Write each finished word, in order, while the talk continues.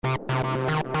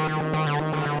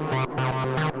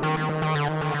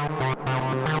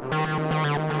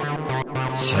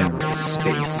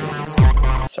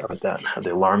TerraSpaces. Sorry about that. Had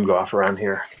the alarm go off around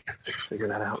here. Figure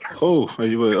that out. Oh,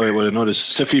 I would have noticed.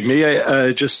 Cephii, may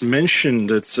I just mention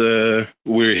that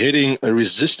we're hitting a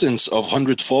resistance of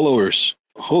 100 followers.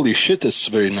 Holy shit, that's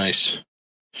very nice.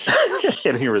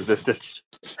 Hitting resistance.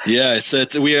 Yeah,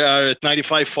 it's we are at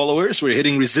 95 followers. We're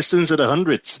hitting resistance at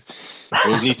 100.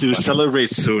 We'll need to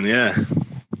celebrate soon, yeah.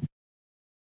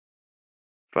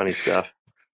 Funny stuff.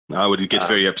 I would get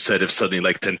very upset if suddenly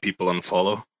like 10 people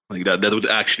unfollow. Like that would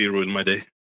actually ruin my day.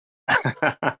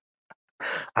 I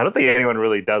don't think anyone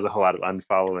really does a whole lot of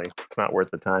unfollowing. It's not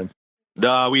worth the time.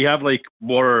 No, we have like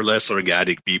more or less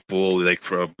organic people, like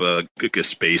from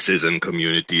spaces and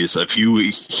communities. A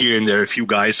few here and there, a few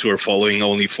guys who are following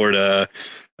only for the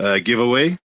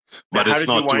giveaway, but it's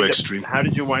not too extreme. How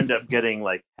did you wind up getting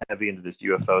like heavy into this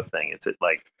UFO thing? Is it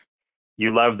like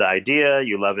you love the idea,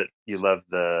 you love it, you love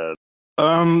the?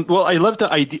 Well, I love the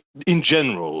idea in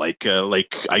general. Like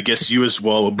I guess you as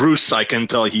well, Bruce. I can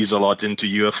tell he's a lot into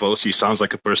UFOs. He sounds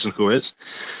like a person who is,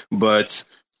 but.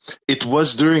 It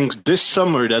was during this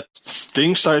summer that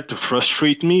things started to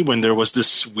frustrate me when there was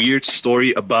this weird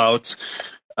story about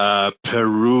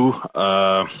Peru,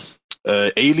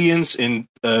 aliens in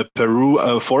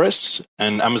Peru forests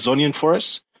and Amazonian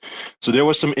forests. So there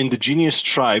were some indigenous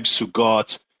tribes who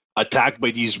got attacked by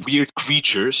these weird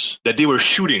creatures that they were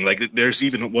shooting. Like there's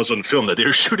even was on film that they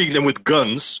were shooting them with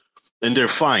guns and they're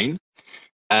fine.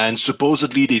 And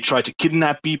supposedly they tried to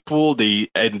kidnap people. They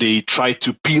tried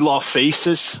to peel off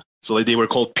faces. So like they were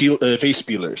called face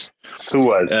peelers. Who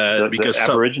was? The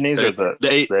Aborigines or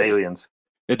the aliens?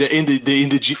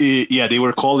 They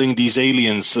were calling these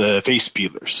aliens face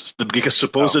peelers because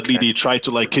supposedly they tried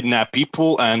to like kidnap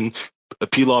people and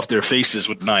peel off their faces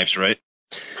with knives, right?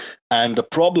 And the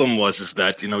problem is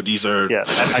that these are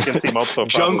I can see multiple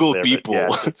jungle there, people.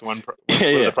 It's one of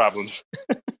the problems.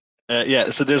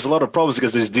 So there's a lot of problems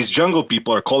because these jungle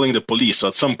people are calling the police. So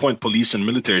at some point, police and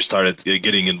military started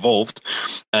getting involved.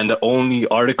 And the only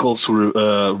articles who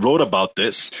wrote about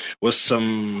this was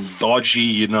some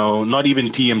dodgy, not even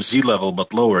TMZ level,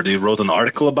 but lower. They wrote an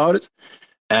article about it.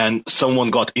 And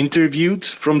someone got interviewed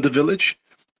from the village.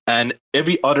 And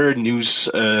every other news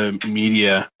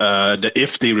media,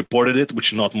 if they reported it,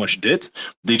 which not much did,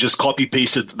 they just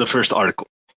copy-pasted the first article.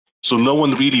 So no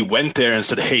one really went there and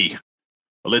said, hey,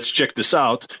 let's check this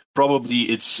out. Probably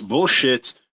it's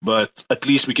bullshit, but at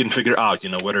least we can figure out,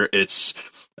 whether it's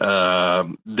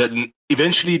that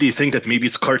eventually they think that maybe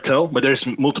it's cartel, but there's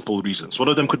multiple reasons. One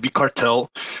of them could be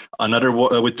cartel, another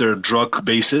one with their drug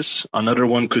basis, another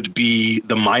one could be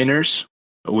the miners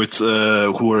with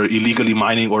who are illegally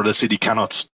mining, or let's say they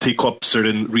cannot take up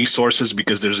certain resources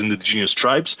because there's indigenous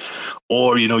tribes,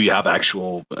 or you have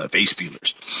actual face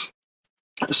peelers.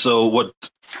 So what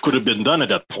could have been done at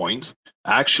that point?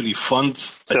 Actually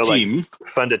fund a team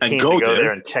and go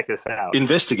there and check this out.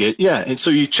 Investigate, and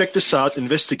so you check this out,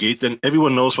 investigate, then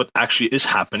everyone knows what actually is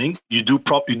happening. You do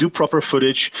proper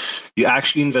footage, you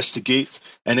actually investigate,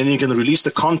 and then you can release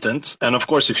the content. And of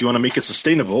course, if you want to make it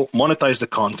sustainable, monetize the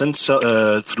content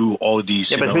through all of these.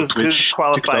 But who's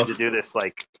qualified TikTok. to do this?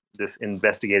 Like this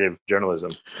investigative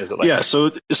journalism? Is it like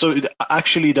So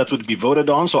actually that would be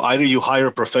voted on. So either you hire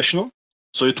a professional.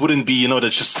 So it wouldn't be,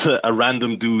 that's just a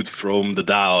random dude from the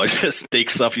Dow just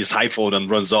takes off his iPhone and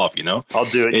runs off, I'll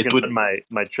do it. It would my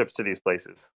trips to these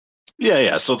places.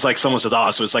 Yeah. So it's like someone said,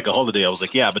 so it's like a holiday. I was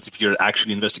like, yeah, but if you're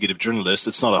actually an investigative journalist,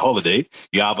 it's not a holiday.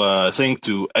 You have a thing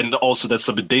to, and also that's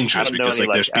a bit dangerous because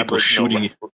there's people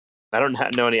shooting. I don't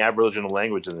know any Aboriginal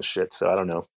language in this shit, so I don't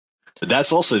know.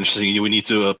 That's also interesting. You would need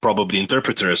to probably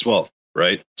interpreter as well.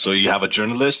 Right, so you have a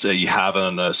journalist, you have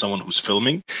someone who's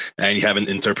filming, and you have an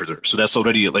interpreter. So that's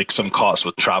already like some cost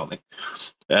with traveling.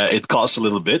 It costs a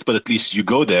little bit, but at least you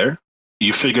go there,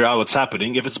 you figure out what's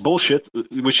happening. If it's bullshit,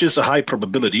 which is a high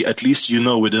probability, at least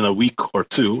within a week or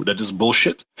two that is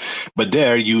bullshit. But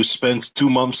there, you spend 2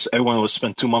 months. Everyone will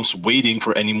spend 2 months waiting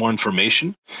for any more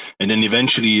information, and then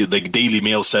eventually, like Daily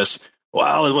Mail says,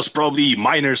 "Well, it was probably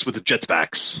miners with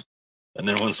jetpacks." And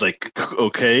then one's like,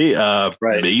 okay,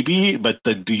 maybe, but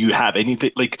do you have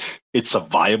anything? Like, it's a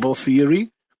viable theory.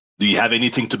 Do you have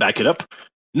anything to back it up?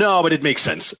 No, but it makes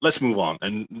sense. Let's move on.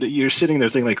 And you're sitting there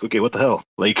thinking, like, okay, what the hell?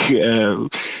 Like,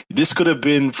 this could have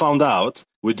been found out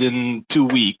within 2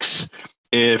 weeks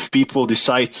if people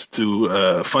decide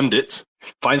to fund it,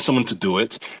 find someone to do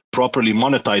it, properly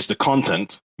monetize the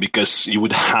content, because you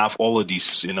would have all of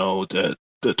these,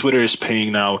 Twitter is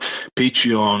paying now,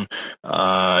 Patreon.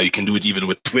 You can do it even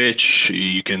with Twitch.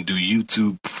 You can do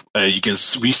YouTube. You can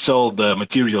resell the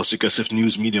materials because if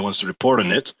news media wants to report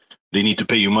on it, they need to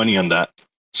pay you money on that.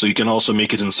 So you can also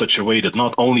make it in such a way that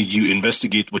not only you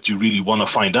investigate what you really want to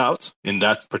find out in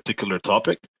that particular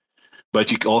topic,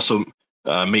 but you can also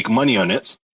make money on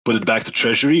it, put it back to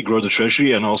Treasury, grow the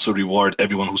Treasury, and also reward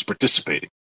everyone who's participating.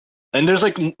 And there's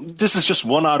this is just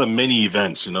one out of many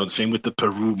events, the same with the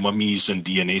Peru mummies and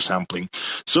DNA sampling.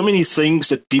 So many things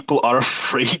that people are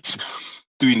afraid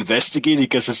to investigate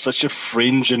because it's such a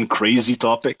fringe and crazy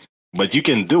topic. But you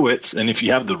can do it. And if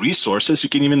you have the resources, you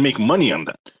can even make money on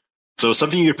that. So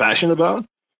something you're passionate about,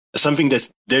 something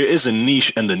that there is a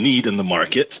niche and a need in the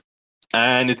market,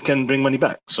 and it can bring money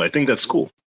back. So I think that's cool.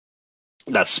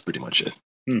 That's pretty much it.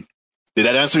 Did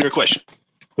that answer your question?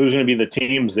 Who's going to be the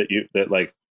teams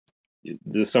that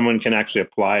someone can actually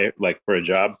apply for a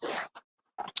job?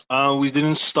 We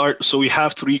didn't start. So we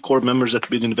have 3 core members that have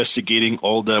been investigating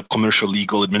all the commercial,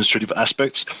 legal, administrative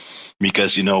aspects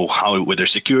because, whether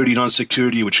security,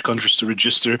 non-security, which countries to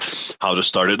register, how to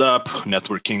start it up,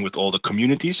 networking with all the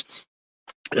communities.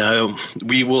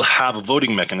 We will have a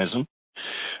voting mechanism,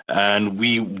 and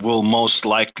we will most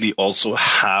likely also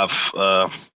have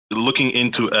looking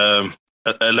into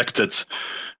elected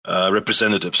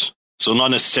representatives. So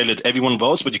not necessarily that everyone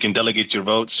votes, but you can delegate your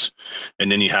votes,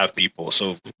 and then you have people.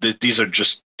 So these are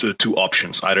just 2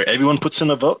 options. Either everyone puts in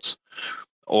a vote,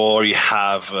 or you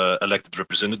have elected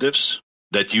representatives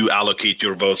that you allocate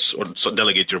your votes or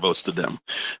delegate your votes to them.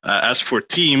 As for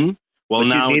team, well,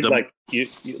 now you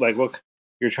need, look,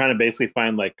 you're trying to basically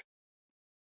find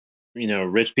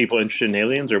rich people interested in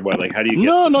aliens, or what? How do you get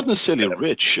No, not necessarily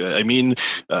rich. I mean,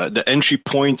 the entry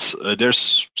points,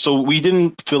 so we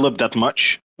didn't fill up that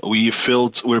much.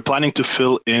 We're planning to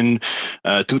fill in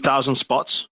 2,000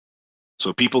 spots,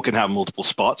 so people can have multiple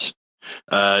spots.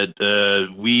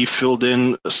 We filled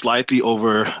in slightly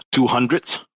over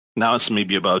 200. Now it's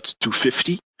maybe about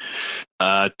 250.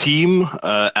 Team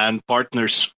and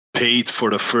partners paid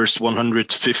for the first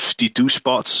 152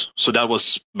 spots. So that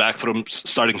was back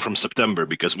starting from September,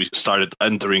 because we started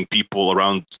entering people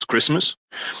around Christmas.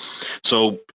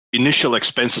 So initial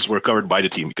expenses were covered by the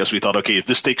team because we thought, okay, if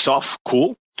this takes off,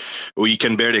 cool. We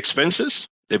can bear the expenses.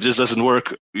 If this doesn't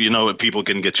work, people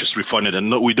can get just refunded.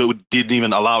 And we didn't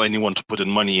even allow anyone to put in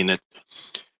money in it.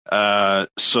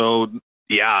 So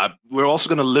yeah, we're also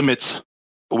going to limit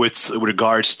with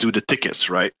regards to the tickets,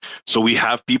 right? So we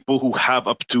have people who have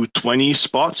up to 20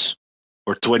 spots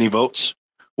or 20 votes.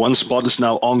 One spot is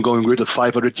now ongoing rate of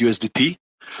 500 USDT.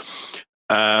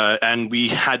 And we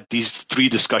had these 3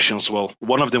 discussions. Well,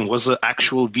 one of them was an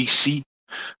actual VC.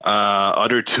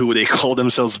 Other 2, they call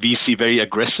themselves VC very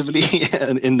aggressively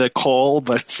in the call,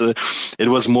 but it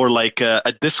was more like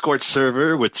a Discord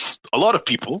server with a lot of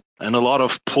people and a lot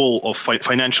of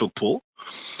financial pull.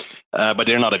 But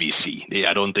they're not a VC.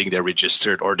 I don't think they're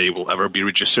registered, or they will ever be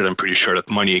registered. I'm pretty sure that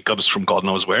money comes from God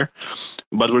knows where.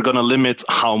 But we're going to limit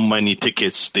how many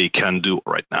tickets they can do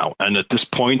right now. And at this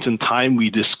point in time, we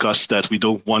discussed that we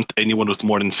don't want anyone with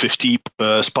more than 50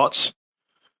 spots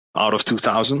out of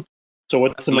 2,000. So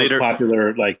what's the most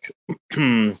popular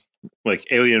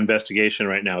alien investigation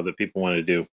right now that people want to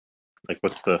do?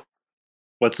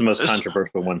 What's the most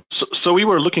controversial one? So we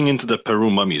were looking into the Peru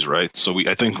mummies, right? So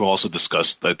I think we also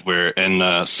discussed that we're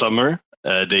in summer.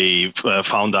 They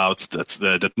found out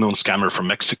that known scammer from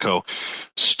Mexico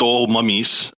stole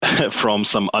mummies from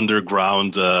some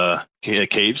underground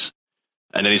caves,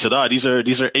 and then he said, these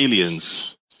are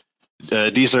aliens.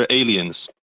 These are aliens.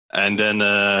 And then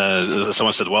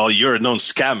someone said, well, you're a known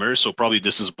scammer, so probably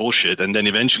this is bullshit. And then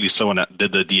eventually someone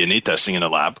did the DNA testing in a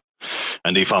lab,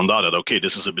 and they found out that, okay,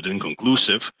 this is a bit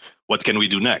inconclusive. What can we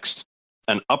do next?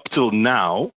 And up till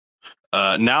now,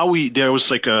 there was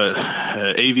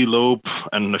a Avi Loeb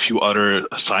and a few other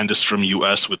scientists from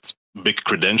US with big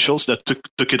credentials that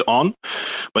took it on.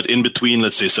 But in between,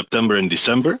 let's say September and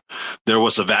December, there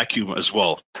was a vacuum as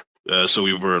well. So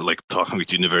we were talking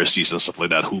with universities and stuff like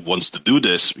that who wants to do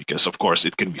this, because of course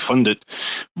it can be funded,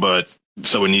 but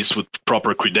someone needs with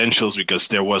proper credentials, because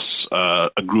there was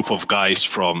a group of guys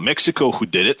from Mexico who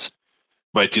did it.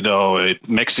 But,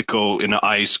 Mexico, in the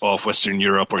eyes of Western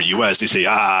Europe or US, they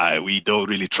say, we don't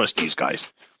really trust these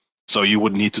guys. So you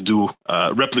would need to do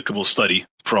a replicable study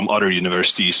from other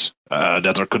universities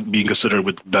that are being considered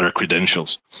with better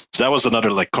credentials. So that was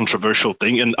another controversial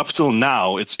thing. And up till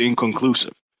now, it's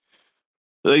inconclusive.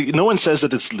 No one says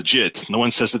that it's legit. No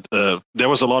one says that there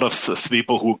was a lot of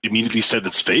people who immediately said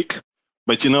it's fake.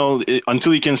 But,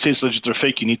 until you can say it's legit or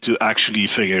fake, you need to actually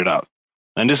figure it out.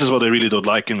 And this is what I really don't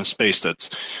like in the space, that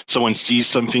someone sees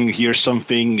something, hears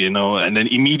something, and then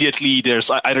immediately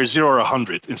there's either 0 or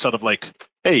 100 instead of like,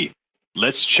 hey,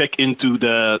 let's check into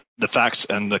the facts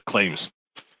and the claims.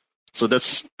 So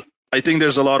I think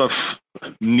there's a lot of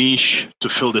niche to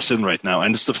fill this in right now.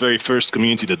 And it's the very first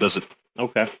community that does it.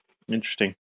 Okay.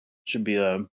 Interesting. Should be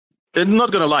a. I'm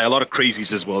not going to lie, a lot of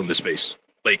crazies as well in this space.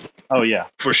 Like, oh, yeah.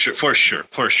 For sure.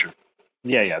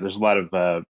 Yeah. There's a lot of,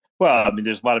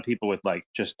 there's a lot of people with like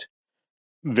just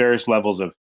various levels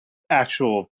of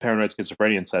actual paranoid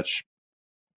schizophrenia and such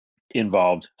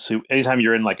involved. So anytime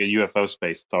you're in like a UFO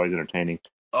space, it's always entertaining.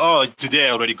 Oh, today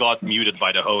I already got muted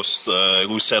by the host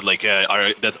who said like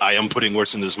that I am putting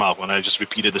words in his mouth when I just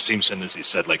repeated the same sentence he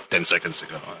said like 10 seconds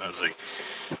ago. I was like,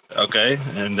 okay.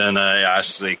 And then I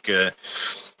asked like,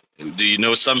 do you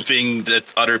know something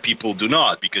that other people do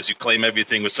not? Because you claim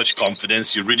everything with such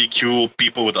confidence. You ridicule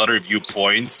people with other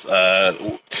viewpoints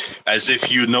as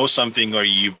if you know something, or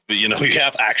you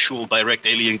have actual direct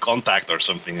alien contact or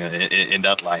something in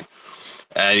that line.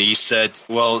 And he said,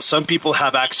 well, some people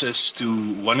have access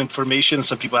to one information,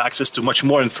 some people have access to much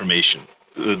more information.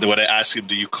 When I asked him,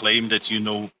 do you claim that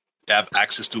have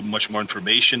access to much more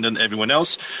information than everyone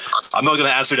else? I'm not going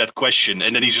to answer that question.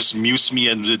 And then he just mutes me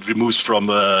and removes from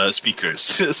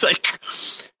speakers. It's like,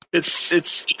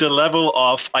 it's the level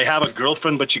of, I have a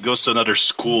girlfriend, but she goes to another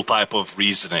school type of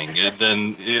reasoning. And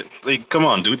then, like, come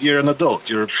on, dude, you're an adult.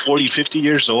 You're 40, 50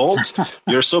 years old.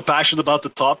 You're so passionate about the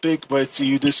topic, but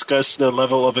you discuss the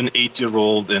level of an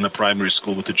 8-year-old in a primary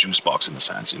school with a juice box in his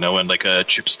hands, and like a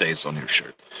chip stains on your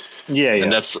shirt. Yeah. And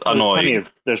that's annoying.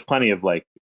 There's plenty of like,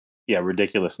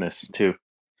 ridiculousness too.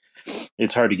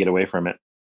 It's hard to get away from it.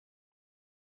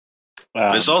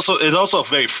 There's also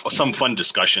some fun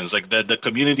discussions, like the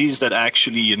communities that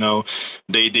actually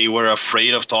they were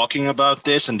afraid of talking about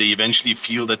this, and they eventually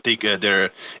feel that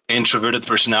their introverted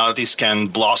personalities can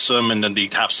blossom, and then they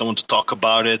have someone to talk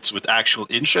about it with actual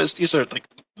interest. These are like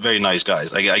very nice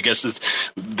guys. I guess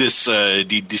the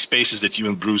spaces that you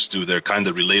and Bruce do, they're kind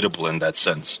of relatable in that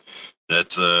sense.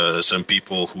 That some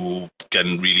people who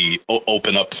can really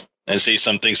open up and say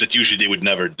some things that usually they would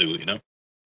never do.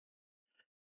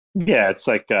 Yeah, it's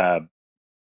like, for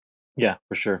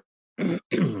sure.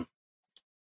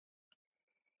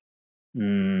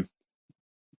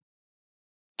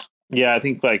 Yeah, I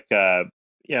think like,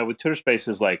 with Twitter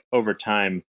Spaces, like over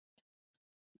time,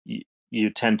 you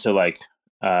tend to like,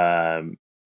 like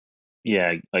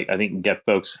I think get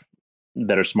folks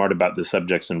that are smart about the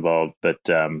subjects involved. But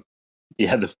the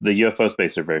UFO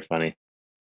space are very funny.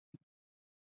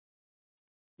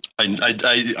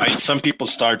 Some people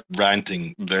start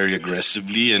ranting very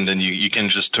aggressively, and then you can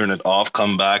just turn it off,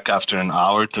 come back after an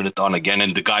hour, turn it on again,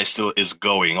 and the guy still is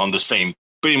going on the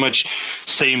pretty much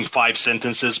same 5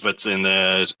 sentences, but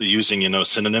in using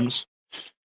synonyms.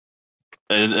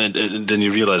 And then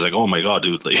you realize like, oh my god,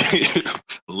 dude, like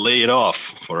lay it off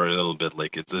for a little bit.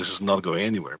 Like this is not going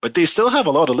anywhere. But they still have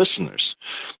a lot of listeners.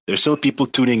 There's still people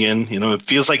tuning in. It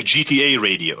feels like GTA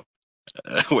radio.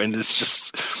 When it's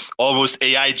just almost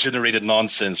AI generated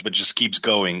nonsense, but just keeps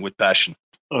going with passion.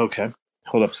 Okay.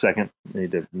 Hold up a second. I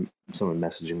need someone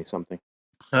messaging me something.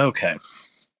 Okay.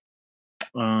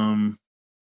 Let's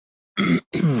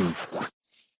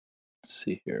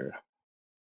see here.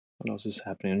 What else is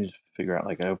happening? I need to figure out,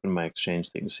 like, I opened my Exchange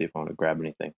thing to see if I want to grab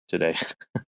anything today.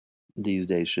 These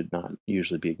days should not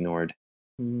usually be ignored.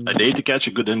 A day to catch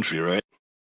a good entry, right?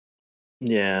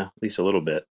 Yeah, at least a little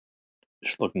bit.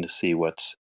 Just looking to see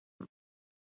what's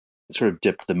sort of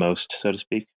dipped the most, so to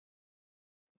speak.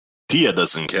 Tia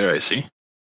doesn't care, I see.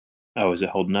 Oh, is it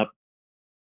holding up?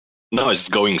 No, it's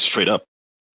going straight up.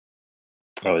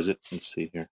 Oh, is it? Let's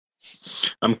see here.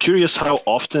 I'm curious how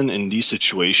often in these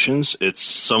situations it's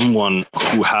someone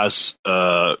who has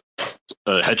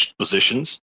hedged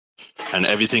positions and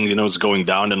everything is going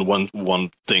down, and one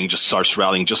thing just starts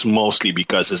rallying, just mostly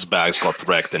because his bags got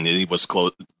wrecked and he was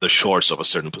the shorts of a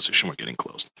certain position were getting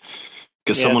closed.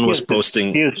 Because someone was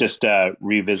posting. He was just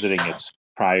revisiting its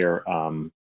prior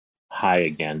high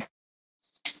again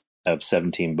of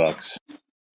 $17.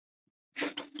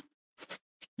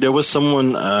 There was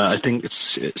someone, I think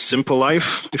it's Simple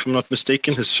Life, if I'm not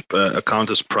mistaken. His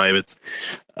account is private,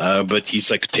 but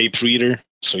he's like a tape reader.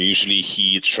 So usually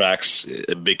he tracks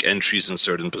big entries in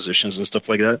certain positions and stuff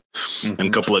like that. Mm-hmm. And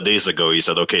a couple of days ago, he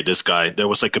said, okay, this guy, there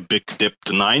was like a big dip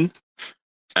to 9.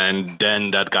 And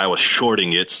then that guy was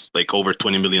shorting it, like over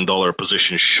 $20 million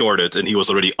position shorted, and he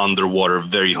was already underwater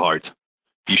very hard.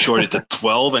 He shorted at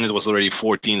 12 and it was already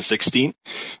 14, 16.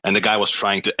 And the guy was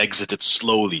trying to exit it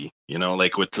slowly,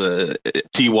 like with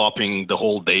T-whopping the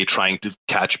whole day, trying to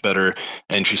catch better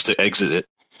entries to exit it.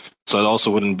 So it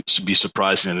also wouldn't be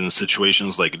surprising that in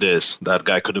situations like this, that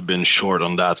guy could have been short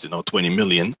on that, 20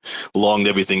 million, longed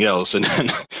everything else. And then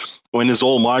when his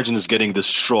whole margin is getting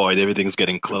destroyed, everything's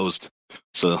getting closed.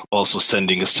 So also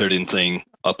sending a certain thing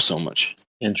up so much.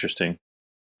 Interesting.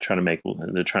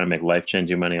 They're trying to make life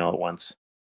changing money all at once,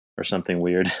 or something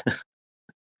weird.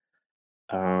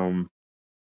 um,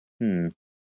 hmm.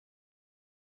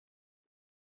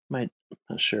 Might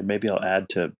Not sure. Maybe I'll add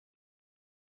to.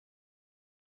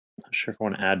 Not sure if I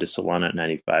want to add to Solana at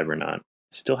 95 or not.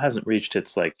 Still hasn't reached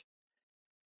its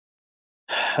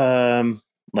um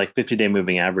like 50-day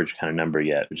moving average kind of number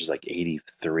yet, which is like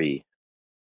 83.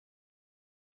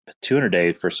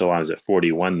 200-day for Solana is at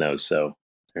 41 though, so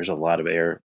there's a lot of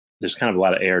air. There's kind of a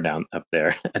lot of air down up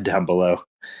there, down below,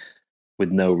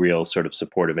 with no real sort of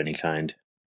support of any kind.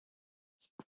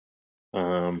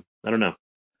 I don't know.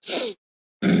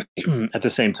 At the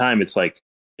same time,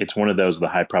 it's one of those with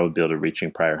a high probability of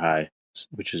reaching prior high,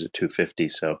 which is at 250.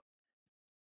 So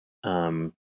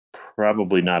um,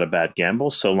 probably not a bad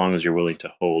gamble, so long as you're willing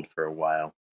to hold for a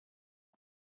while.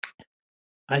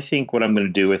 I think what I'm going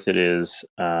to do with it is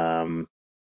I'm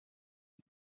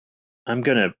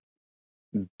going to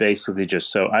basically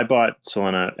so I bought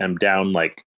Solana. I'm down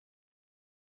like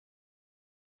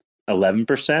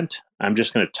 11%. I'm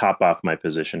just going to top off my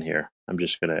position here. I'm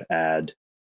just going to add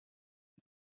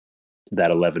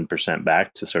that 11%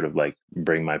 back to sort of like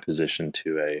bring my position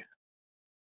to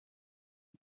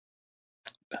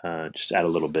just add a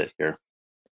little bit here.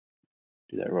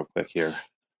 Do that real quick here.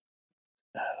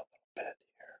 Add a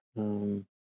little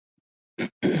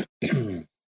bit here.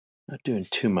 Not doing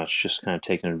too much, just kind of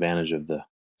taking advantage of the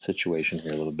situation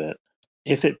here a little bit.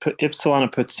 If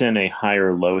Solana puts in a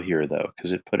higher low here though,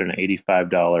 because it put an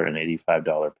 $85 and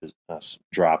 $85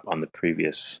 drop on the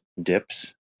previous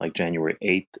dips, like January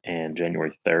 8th and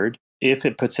January 3rd. If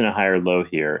it puts in a higher low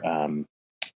here,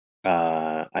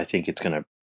 I think it's going to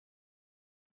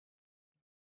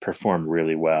perform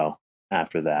really well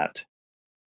after that.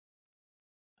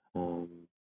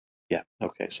 Yeah,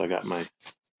 okay, so I got my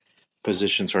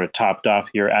position sort of topped off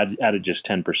here. Added just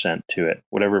 10% to it.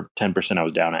 Whatever 10% I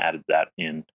was down, I added that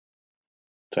in.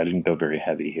 So I didn't go very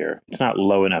heavy here. It's not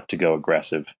low enough to go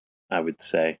aggressive, I would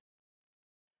say.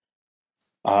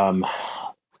 Um,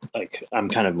 like I'm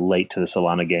kind of late to the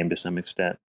Solana game to some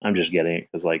extent. I'm just getting it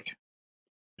because like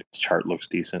its chart looks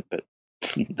decent, but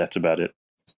that's about it.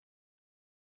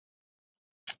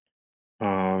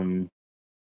 Um,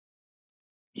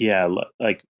 yeah,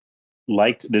 like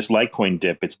this Litecoin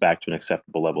dip, it's back to an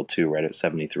acceptable level too, right at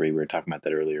 73. We were talking about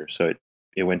that earlier. So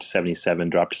it went to 77,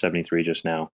 dropped to 73 just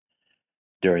now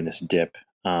during this dip.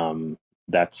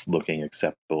 That's looking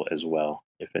acceptable as well,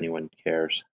 if anyone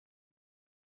cares.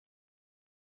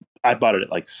 I bought it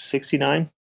at like 69,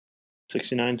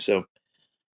 so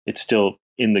it's still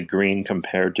in the green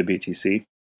compared to BTC.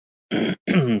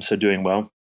 So doing well.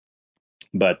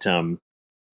 But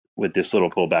with this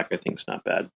little pullback, I think it's not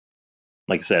bad.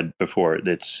 Like I said before,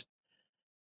 it's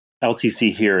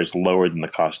LTC here is lower than the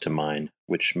cost to mine,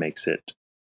 which makes it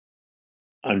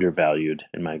undervalued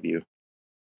in my view.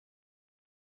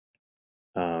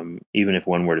 Even if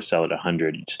one were to sell at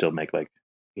 100, you'd still make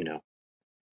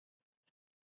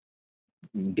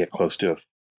get close to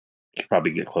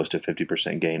probably get close to a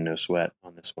 50% gain, no sweat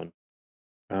on this one.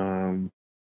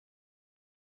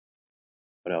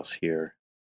 What else here?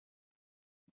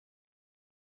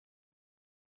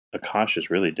 Akash is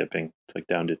really dipping. It's like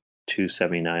down to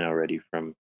 279 already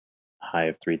from a high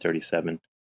of 337.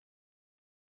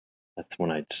 That's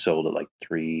when I sold at like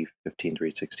 315,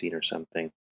 316 or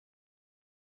something.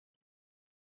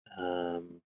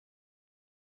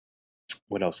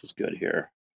 What else is good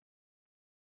here?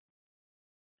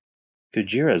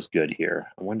 Gojira's good here.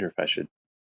 I wonder if I should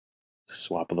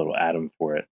swap a little Atom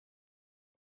for it.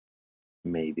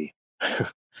 Maybe.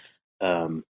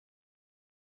 um,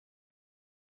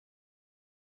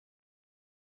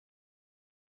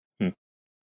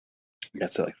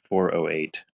 That's at like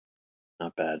 408.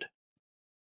 Not bad.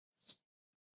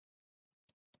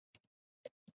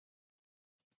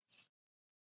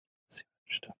 Let's see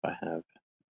what stuff I have.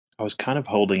 I was kind of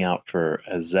holding out for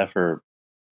a Zephyr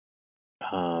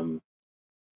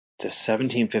to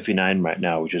 1759 right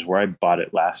now, which is where I bought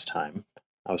it last time.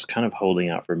 I was kind of holding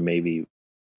out for maybe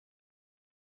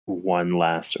one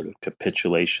last sort of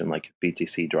capitulation, like if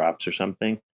BTC drops or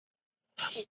something.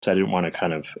 So I didn't want to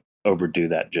kind of overdo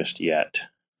that just yet.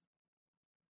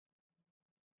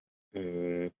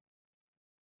 Everything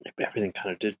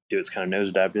kind of did do its kind of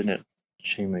nosedive, didn't it?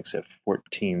 Chainlink's at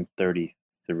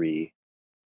 1433.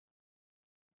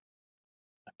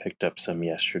 I picked up some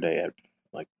yesterday at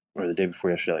like or the day before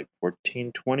yesterday, like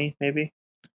 14.20 maybe.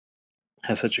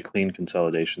 Has such a clean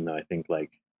consolidation though. I think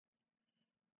like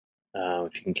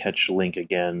if you can catch Link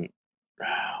again,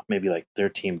 maybe like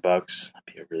 $13, that'd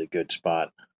be a really good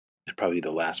spot. It'd probably be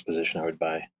the last position I would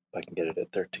buy if I can get it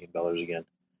at $13 again.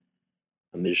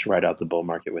 And just ride out the bull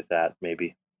market with that,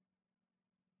 maybe.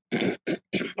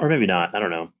 Or maybe not. I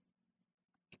don't know.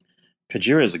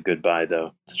 Kajira is a good buy,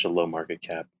 though. Such a low market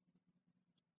cap.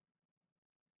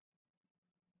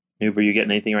 Noob, are you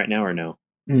getting anything right now or no?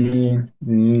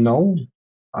 No,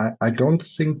 I don't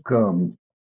think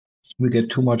we get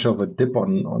too much of a dip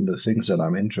on the things that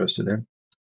I'm interested in.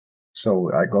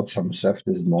 So I got some Zeph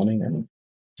this morning, and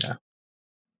yeah.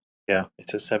 Yeah,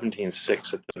 it's a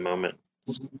 17.6 at the moment.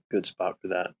 It's a good spot for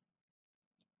that.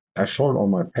 I sold all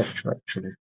my fetch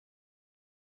actually.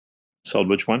 Sold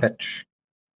which one? Fetch.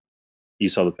 You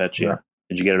saw the fetch, yeah.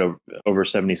 Did you get it over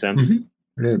 70 cents? A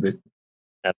little bit.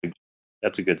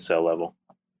 That's a good sell level.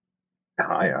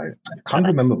 I can't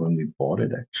remember when we bought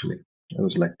it actually. It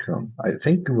was like I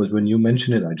think it was when you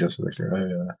mentioned it. I just like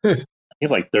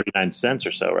it's like 39 cents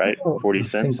or so, right? 40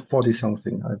 cents. I think 40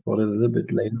 something. I bought it a little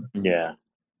bit later.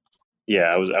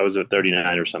 Yeah, I was at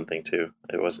 39 or something too.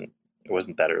 It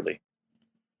wasn't that early.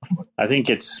 I think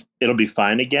it'll be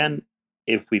fine again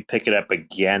if we pick it up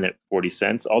again at 40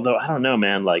 cents. Although I don't know,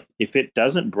 man. Like if it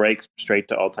doesn't break straight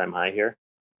to all-time high here,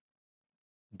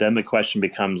 then the question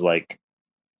becomes like,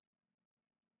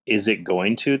 is it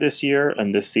going to this year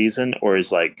and this season, or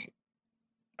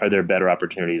are there better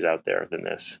opportunities out there than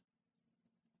this?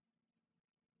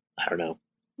 I don't know.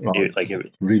 Well,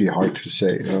 it's really hard to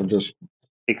say. Just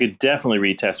it could definitely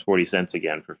retest 40 cents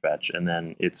again for fetch, and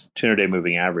then its 200-day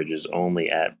moving average is only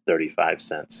at 35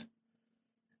 cents.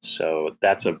 So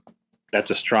that's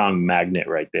a strong magnet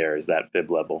right there, is that fib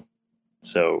level.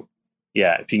 So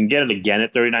yeah, if you can get it again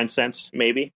at 39 cents,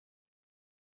 maybe.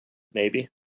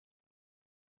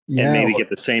 Yeah, and maybe get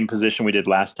the same position we did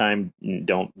last time.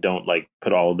 Don't like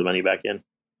put all of the money back in.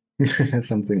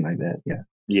 Something like that, yeah.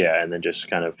 Yeah, and then just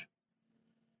kind of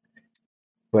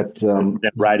then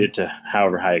ride it to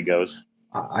however high it goes.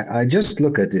 I just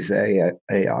look at this AI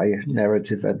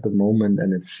narrative at the moment,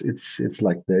 and it's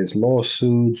like there's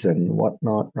lawsuits and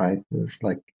whatnot, right? It's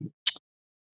like,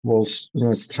 well,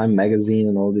 it's Time Magazine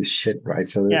and all this shit, right?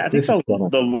 So yeah, I think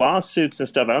the lawsuits and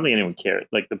stuff, I don't think anyone cares.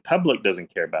 Like the public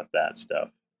doesn't care about that stuff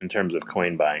in terms of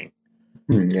coin buying.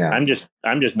 Yeah, I'm just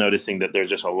noticing that there's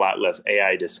just a lot less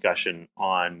AI discussion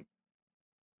on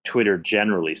Twitter,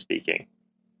 generally speaking.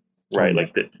 Right,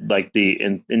 like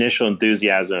the initial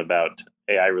enthusiasm about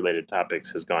AI related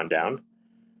topics has gone down,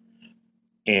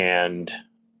 and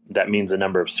that means the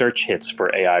number of search hits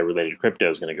for AI related crypto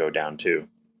is going to go down too.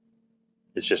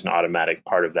 It's just an automatic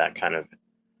part of that kind of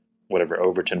whatever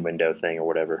Overton window thing or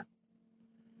whatever.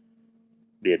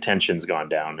 The attention's gone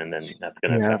down, and then that's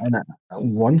going to affect.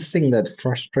 And one thing that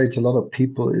frustrates a lot of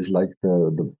people is like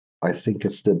the I think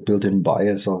it's the built-in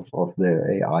bias of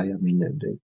the AI. I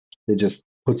mean, they just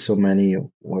put so many,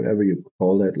 whatever you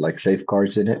call it, like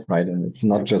safeguards in it, right? And it's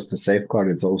not just a safeguard,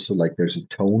 it's also like there's a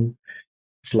tone.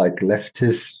 It's like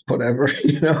leftist, whatever,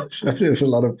 So there's a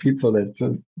lot of people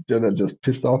that are just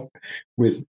pissed off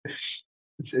with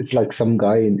it's like some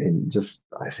guy in just,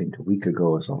 I think a week ago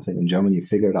or something in Germany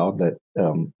figured out that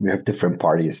we have different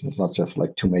parties. It's not just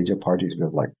like two major parties. We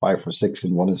have like 5 or 6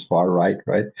 and one is far right,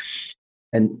 right?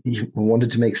 And he wanted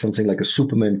to make something like a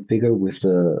Superman figure with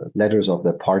the letters of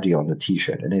the party on the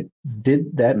T-shirt, and it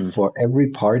did that for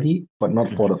every party, but not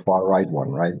for the far right one,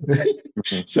 right?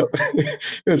 So it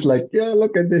was like, yeah,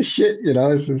 look at this shit,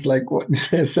 It's just like, what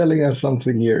they're selling us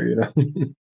something here,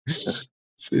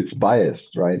 It's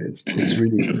biased, right? It's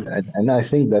really, and I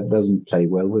think that doesn't play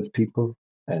well with people,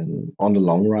 and on the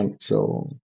long run. So,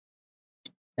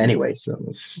 anyway, so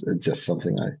it's just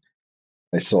something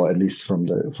I saw, at least from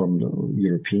the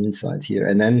European side here.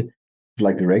 And then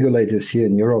like the regulators here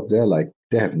in Europe,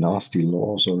 they have nasty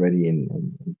laws already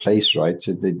in place, right?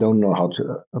 So they don't know how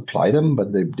to apply them,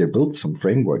 but they built some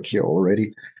framework here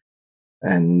already,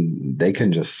 and they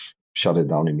can just shut it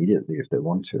down immediately if they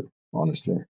want to,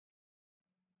 honestly.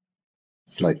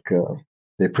 It's like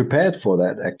they prepared for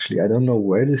that, actually. I don't know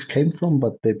where this came from,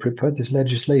 but they prepared this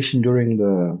legislation during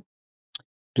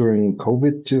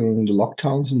COVID, during the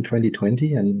lockdowns in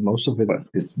 2020, and most of it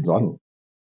is done.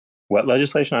 What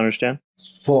legislation? I understand.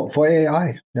 For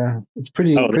AI, yeah, it's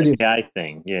pretty. The AI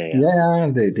thing, yeah.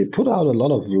 Yeah, they put out a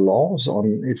lot of laws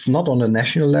on. It's not on a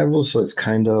national level, so it's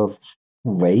kind of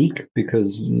vague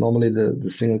because normally the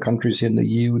single countries here in the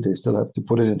EU, they still have to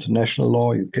put it into national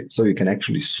law. So you can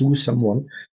actually sue someone.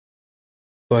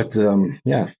 But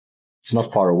yeah, it's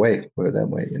not far away. Put it that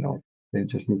way, They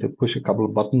just need to push a couple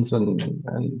of buttons and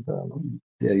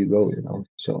there you go, you know.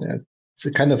 So yeah, it's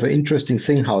a kind of an interesting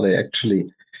thing how they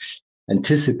actually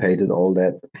anticipated all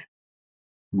that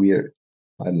weird.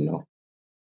 I don't know.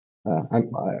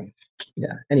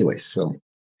 Yeah. Anyway, so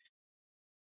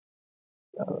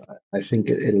I think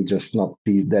it'll just not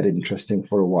be that interesting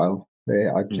for a while. The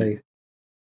AI play,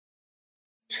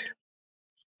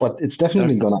 but it's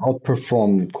definitely going to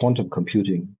outperform quantum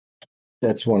computing.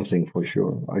 That's one thing for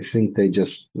sure. I think they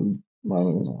just. I'm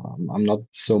not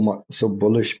so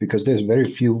bullish because there's very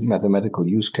few mathematical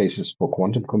use cases for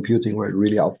quantum computing where it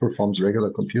really outperforms regular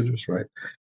computers, right?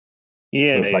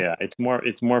 Yeah, So yeah.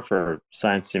 It's more for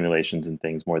science simulations and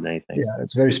things more than anything. Yeah,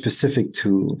 it's very specific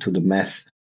to the math,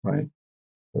 right?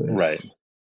 Right.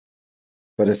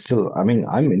 But it's still, I mean,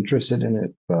 I'm interested in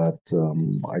it, but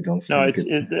I don't think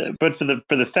it's. But for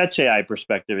the fetch AI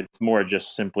perspective, it's more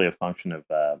just simply a function of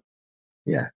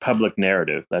public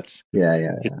narrative. That's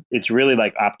It's really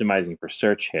like optimizing for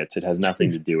search hits. It has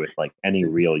nothing to do with like any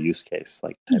real use case,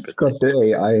 like type of got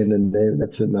the AI in the name.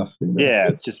 That's enough. You know? Yeah,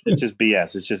 it's just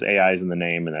BS. It's just AI's in the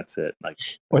name, and that's it. Like,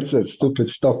 what's that stupid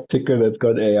stock ticker that's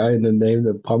got AI in the name?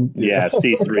 The pump. Yeah,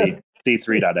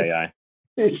 C3.ai.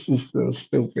 It's just so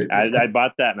stupid. I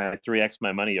bought that and I 3x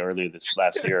my money earlier this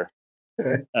last year.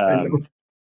 I know.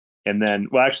 And then,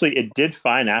 well, actually, it did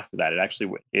fine after that.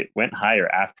 It went higher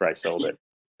after I sold it.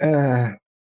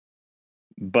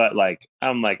 But like,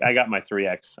 I'm like, I got my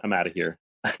 3x. I'm out of here.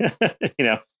 You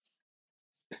know,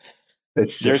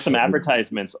 there's some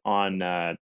advertisements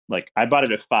on, like, I bought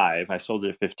it at 5. I sold it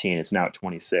at 15. It's now at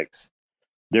 26.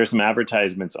 There's some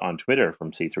advertisements on Twitter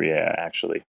from C3AI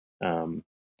actually.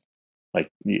 Like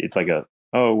it's like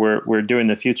we're doing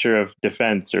the future of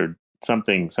defense or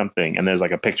something, and there's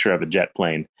like a picture of a jet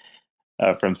plane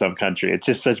from some country. It's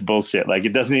just such bullshit. Like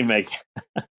it doesn't even make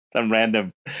some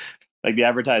random. Like the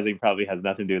advertising probably has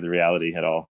nothing to do with the reality at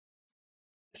all.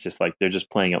 It's just like they're just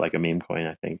playing it like a meme coin,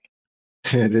 I think.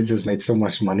 Yeah, they just made so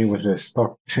much money with their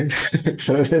stock.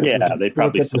 So yeah, they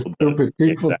probably sold stupid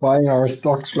people buying our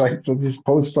stocks, right? So just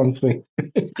post something.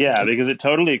 Yeah, because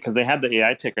they had the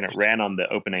AI ticker and it ran on the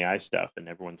open AI stuff, and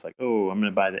everyone's like, "Oh, I'm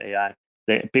going to buy the AI."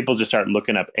 People just start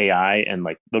looking up AI and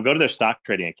like they'll go to their stock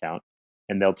trading account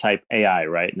and they'll type AI,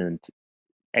 right, and then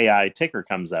AI ticker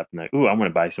comes up and they're like, "Ooh, I'm going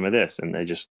to buy some of this," and it's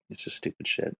just stupid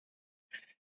shit.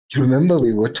 You remember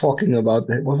we were talking about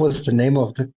what was the name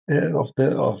of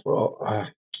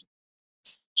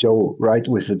Joe, right?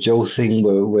 With the Joe thing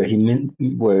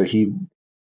where he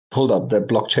pulled up that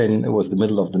blockchain. It was the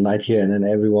middle of the night here, and then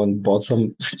everyone bought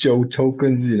some Joe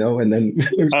tokens, you know, and then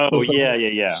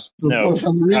yeah. No, for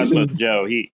some reason, Joe,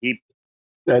 we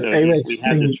had this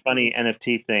funny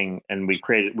NFT thing, and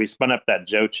we spun up that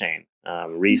Joe chain,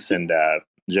 Reese and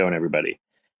Joe and everybody,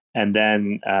 and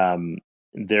then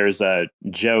there's a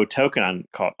Joe token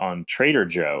on Trader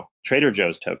Joe. Trader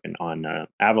Joe's token on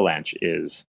Avalanche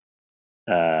is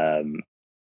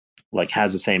like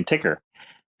has the same ticker.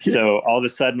 So all of a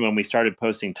sudden, when we started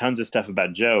posting tons of stuff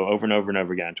about Joe over and over and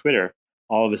over again on Twitter,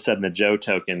 all of a sudden the Joe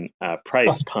token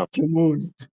price pumped.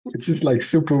 It's just like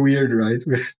super weird, right?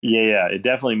 Yeah, it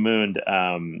definitely mooned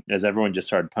as everyone just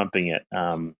started pumping it.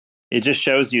 It just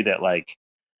shows you that like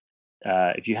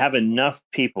if you have enough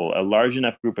people, a large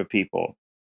enough group of people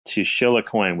to shill a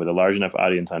coin with a large enough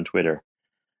audience on Twitter,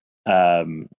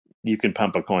 you can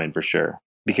pump a coin for sure.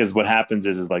 Because what happens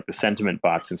is like the sentiment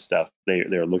bots and stuff,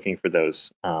 they're looking for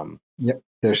those. Yep,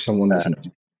 there's someone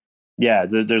listening. Yeah,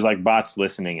 there's like bots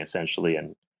listening essentially,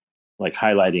 and like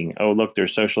highlighting, oh look,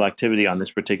 there's social activity on this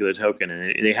particular token,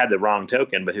 and they had the wrong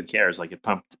token, but who cares? Like it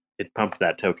pumped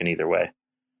that token either way.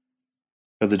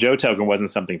 Because the Joe token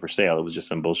wasn't something for sale; it was just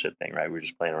some bullshit thing, right? We were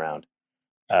just playing around.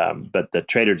 But the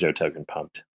Trader Joe token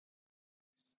pumped.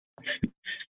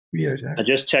 Weird. I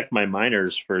just checked my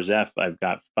miners for Zeph. I've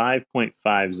got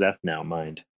 5.5 Zeph now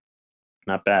mined.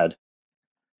 Not bad.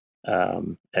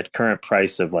 At current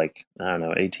price of like, I don't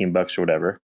know, $18 or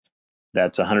whatever.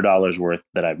 That's $100 worth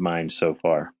that I've mined so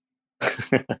far.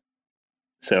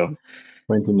 So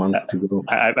 20 months to go.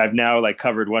 I've now like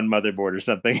covered one motherboard or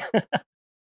something.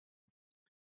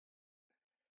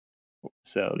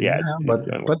 So yeah, but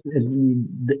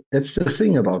that's the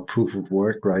thing about proof of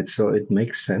work, right? So it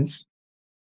makes sense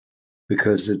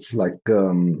because it's like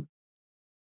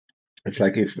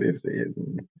if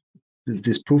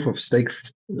this proof of stake,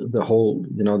 the whole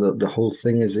the whole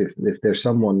thing is if there's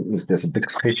a big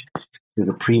fish, there's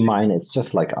a pre-mine. It's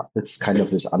just like it's kind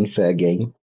of this unfair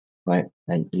game, right?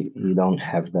 And you don't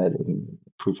have that in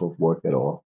proof of work at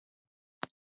all.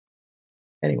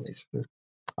 Anyways,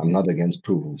 I'm not against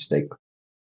proof of stake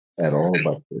at all,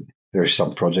 but there's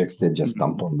some projects that just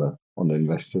dump on the on the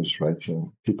investors, right?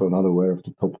 So people are not aware of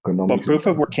the Well, tokenomics. proof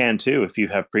of work can too if you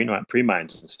have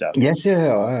pre-mines and stuff. Yes,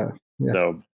 yeah.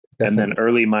 So, and then Definitely.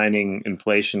 early mining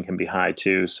inflation can be high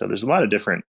too. So there's a lot of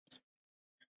different.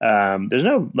 There's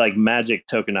no like magic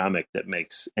tokenomic that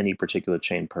makes any particular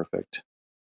chain perfect.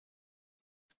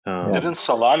 Yeah. Didn't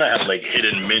Solana have like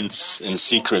hidden mints in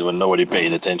secret when nobody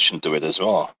paid attention to it as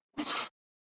well?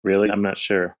 Really, I'm not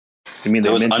sure. You mean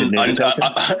There they was minted Ninja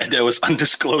tokens? there was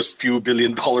undisclosed few $1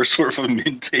 billion worth of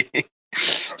minting,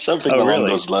 something Oh, along really?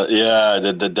 those lines. Yeah,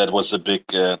 that was a big.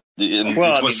 And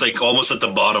Well, it was like almost at the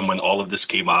bottom when all of this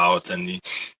came out, and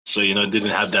so it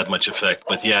didn't have that much effect.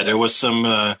 But yeah, there was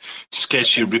some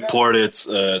sketchy reported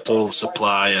total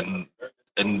supply, and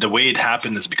the way it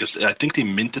happened is because I think they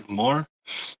minted more.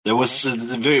 There was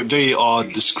a very very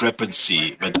odd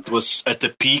discrepancy, but it was at the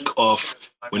peak of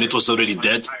when it was already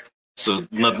dead. So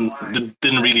nothing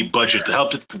didn't really budge it. It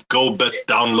helped it go back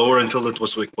down lower until it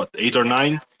was like what 8 or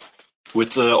 9,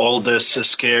 with all the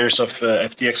scares of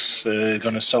FTX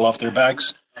going to sell off their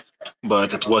bags.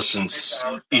 But it wasn't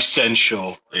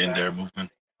essential in their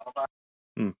movement.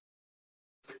 Hmm.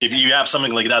 If you have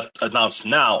something like that announced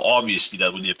now, obviously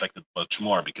that would be affected much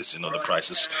more because the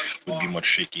prices would be much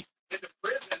shaky.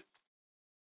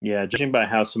 Yeah, judging by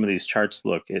how some of these charts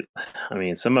look, I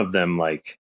mean, some of them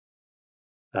like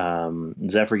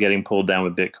Zephyr getting pulled down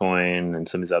with Bitcoin and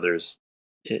some of these others,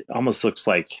 it almost looks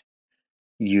like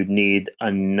you'd need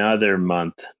another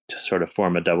month to sort of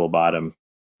form a double bottom.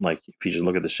 Like if you just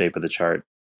look at the shape of the chart,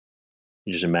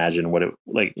 you just imagine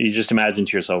you just imagine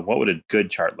to yourself, what would a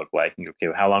good chart look like? And okay,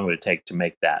 well, how long would it take to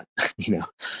make that,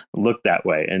 look that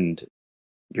way? And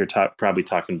you're probably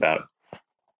talking about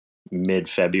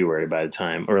mid-February by the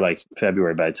time, or like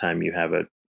February by the time you have a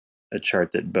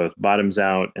chart that both bottoms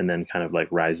out and then kind of like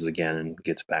rises again and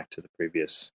gets back to the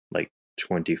previous like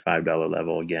 $25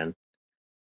 level again.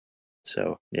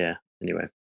 So yeah, anyway.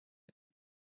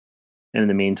 And in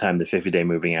the meantime, the 50-day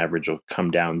moving average will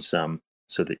come down some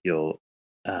so that you'll,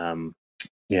 so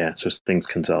things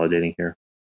consolidating here.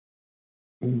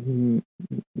 Mm-hmm.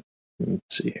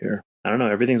 Let's see here. I don't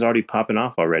know. Everything's already popping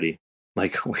off already.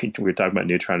 Like we were talking about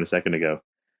Neutron a second ago.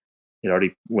 It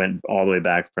already went all the way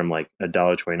back from like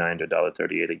 $1.29 to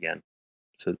 $1.38 again.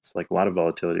 So it's like a lot of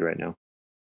volatility right now.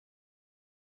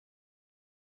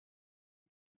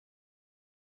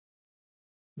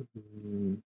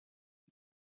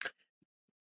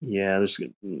 Yeah,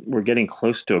 we're getting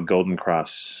close to a golden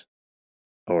cross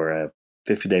or a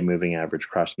 50-day moving average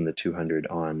crossing the 200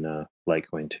 on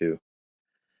Litecoin too.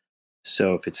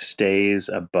 So if it stays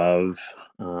above,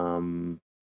 if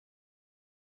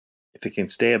it can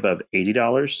stay above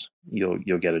 $80,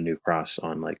 you'll get a new cross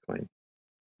on Litecoin,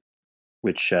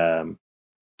 which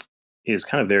is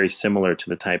kind of very similar to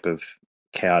the type of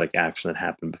chaotic action that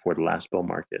happened before the last bull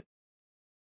market.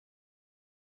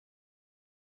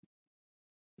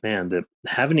 Man, the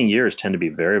halvening years tend to be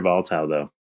very volatile,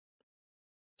 though.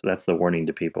 So that's the warning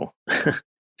to people. If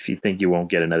you think you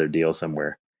won't get another deal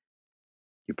somewhere,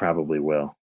 you probably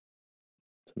will.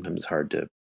 Sometimes it's hard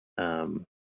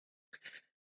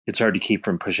to keep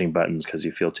from pushing buttons because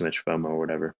you feel too much FOMO or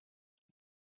whatever.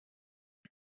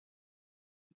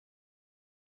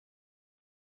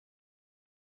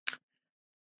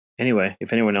 Anyway,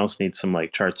 if anyone else needs some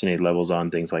like charts and need levels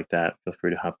on things like that, feel free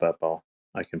to hop up.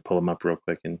 I can pull them up real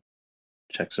quick and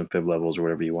check some fib levels or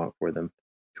whatever you want for them.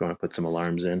 If you want to put some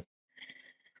alarms in,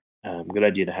 good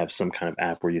idea to have some kind of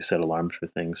app where you set alarms for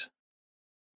things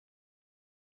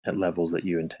at levels that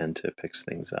you intend to pick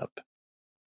things up.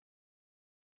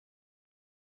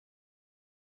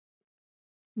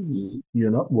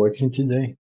 You're not working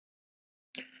today?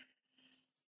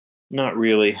 Not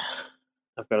really.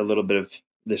 I've got a little bit of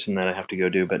this and that I have to go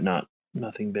do, but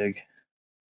nothing big.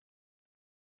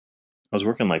 I was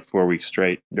working like 4 weeks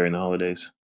straight during the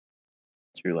holidays,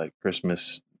 through like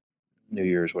Christmas, New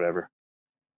Year's, whatever.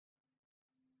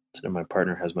 So my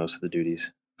partner has most of the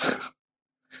duties, so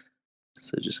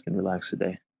just can relax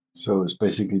today. So it's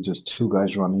basically just two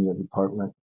guys running your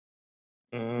department.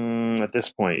 At this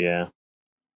point, yeah,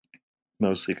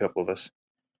 mostly a couple of us.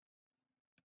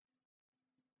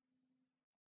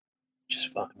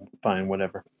 Just fine,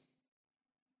 whatever.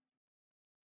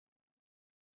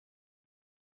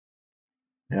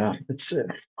 Yeah, it's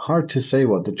hard to say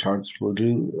what the charts will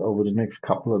do over the next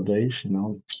couple of days.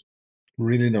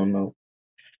 Really don't know.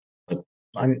 But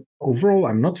overall,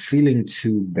 I'm not feeling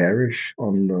too bearish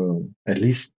on at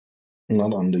least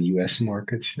not on the US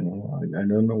markets. I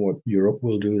don't know what Europe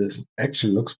will do. This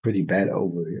actually looks pretty bad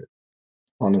over here.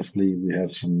 Honestly, we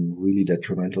have some really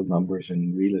detrimental numbers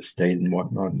in real estate and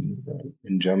whatnot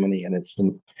in Germany, and it's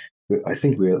the I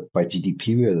think we're by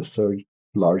GDP, we're the third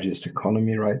largest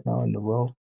economy right now in the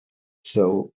world.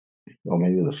 So, or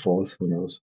maybe the fourth, who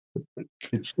knows?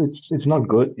 It's not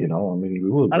good, you know. I mean, we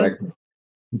will A lot of, drag the a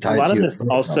entire lot of tier this down.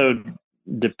 also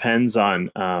depends on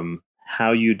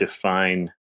how you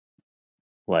define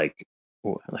like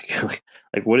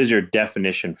like what is your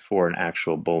definition for an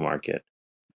actual bull market.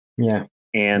 Yeah,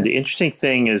 And yeah, the interesting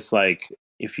thing is like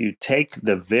if you take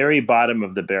the very bottom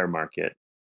of the bear market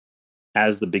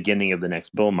as the beginning of the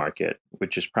next bull market,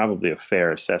 which is probably a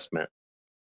fair assessment,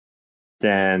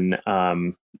 then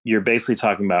you're basically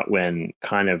talking about when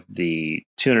kind of the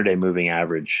 200-day moving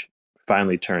average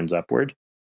finally turns upward.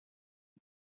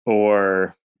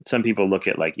 Or some people look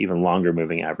at like even longer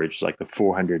moving average, like the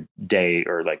 400-day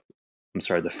or like, I'm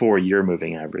sorry, the 4-year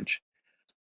moving average.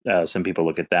 Some people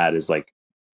look at that as like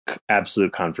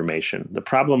absolute confirmation. The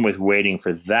problem with waiting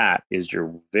for that is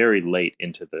you're very late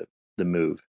into the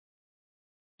move.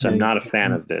 So yeah. I'm not a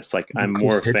fan of this. Like You I'm could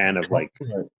more a hit fan the of top. like,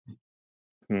 Right.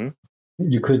 hmm?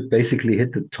 You could basically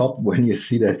hit the top when you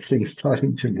see that thing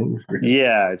starting to move. Really.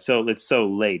 Yeah, it's so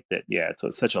late that yeah,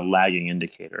 it's such a lagging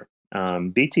indicator.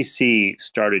 BTC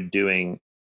started doing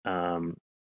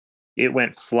it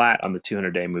went flat on the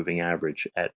 200-day moving average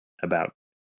at about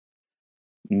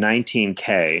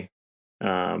 19K.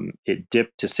 It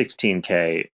dipped to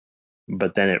 16K,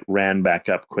 but then it ran back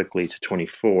up quickly to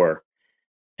 24,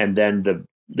 and then the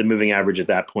moving average at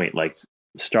that point like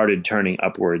started turning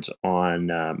upwards on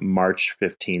March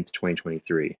 15th,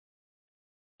 2023.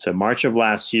 So March of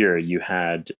last year, you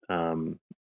had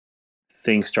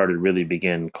things started really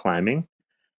begin climbing,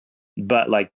 but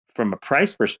like from a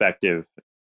price perspective,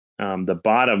 the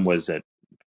bottom was at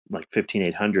like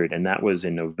 15,800, and that was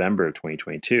in November of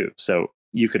 2022. So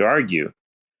you could argue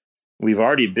we've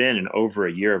already been in over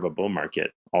a year of a bull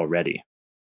market already.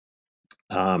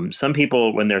 Some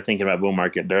people, when they're thinking about bull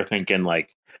market, they're thinking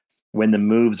like when the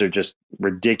moves are just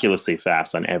ridiculously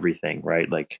fast on everything, right?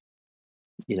 Like,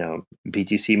 you know,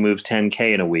 BTC moves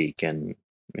 10K in a week and,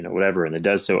 you know, whatever, and it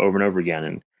does so over and over again.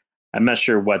 And I'm not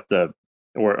sure what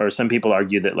or some people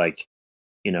argue that like,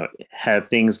 you know, have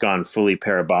things gone fully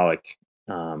parabolic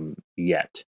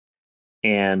yet?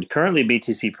 And currently,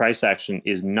 BTC price action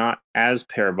is not as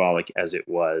parabolic as it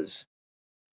was,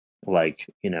 like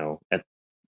you know,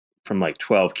 from like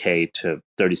 12K to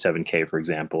 37K, for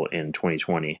example, in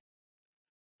 2020.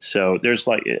 So there's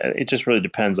like it just really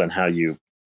depends on how you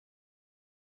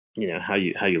know how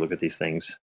you look at these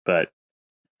things. But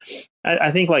I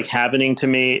think like halvening to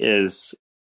me is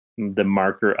the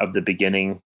marker of the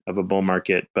beginning of a bull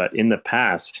market. But in the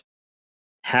past,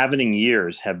 halvening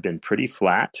years have been pretty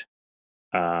flat,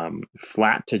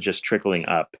 flat to just trickling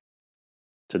up.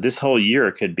 So this whole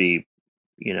year could be,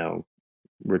 you know,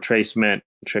 retracement,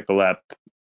 trickle up.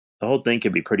 The whole thing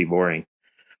could be pretty boring.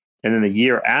 And then the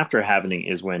year after halvening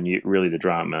is when really the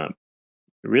drama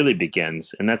really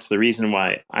begins. And that's the reason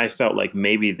why I felt like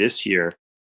maybe this year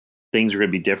things are going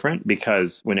to be different,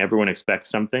 because when everyone expects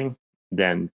something,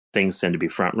 then things tend to be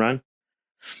front run.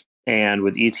 And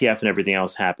with ETF and everything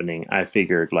else happening, I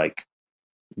figured like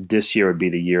this year would be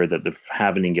the year that the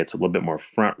halvening gets a little bit more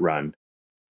front run.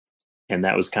 And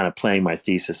that was kind of playing my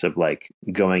thesis of like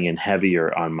going in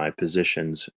heavier on my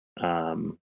positions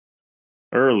um,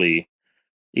 early,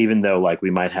 even though like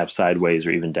we might have sideways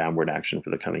or even downward action for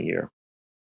the coming year.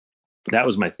 That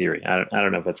was my theory. I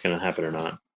don't know if that's going to happen or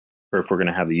not, or if we're going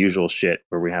to have the usual shit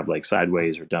where we have like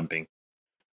sideways or dumping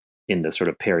in the sort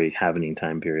of peri halvening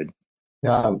time period.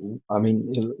 Yeah, I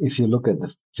mean, if you look at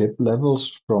the FIB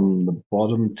levels from the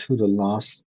bottom to the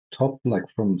last top, like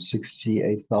from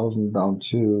 68,000 down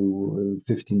to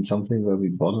 15 something where we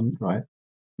bottomed, right?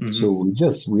 Mm-hmm.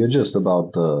 So we are just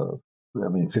about I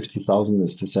mean, 50,000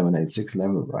 is the 786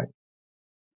 level, right?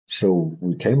 So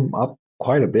we came up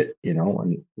quite a bit, you know,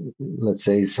 and let's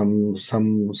say some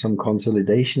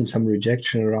consolidation, some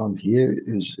rejection around here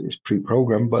is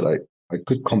pre-programmed, but I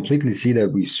could completely see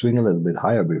that we swing a little bit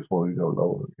higher before we go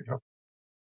lower, you know,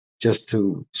 just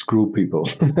to screw people,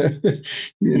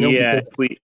 you know, Yeah,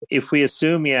 because if we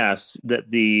assume yes that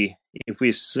the if we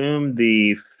assume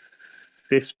the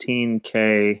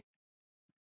 15K,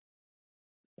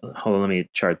 hold on, let me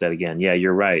chart that again. Yeah,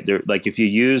 you're right. There, like if you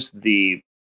use the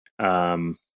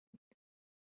um,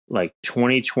 like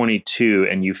 2022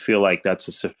 and you feel like that's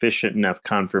a sufficient enough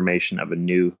confirmation of a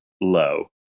new low,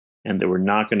 and that we're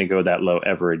not going to go that low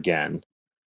ever again,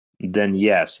 then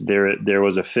yes, there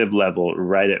was a fib level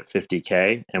right at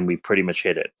 50K, and we pretty much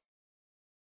hit it,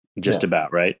 just yeah,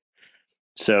 about right.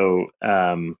 So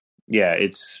yeah,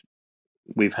 it's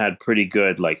we've had pretty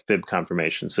good like fib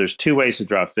confirmations. There's two ways to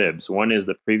draw fibs. One is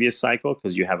the previous cycle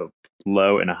because you have a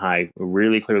low and a high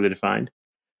really clearly defined,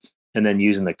 and then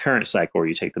using the current cycle where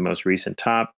you take the most recent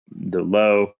top, the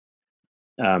low.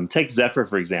 Take Zephyr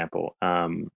for example.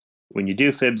 When you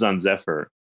do fibs on Zephyr,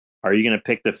 are you going to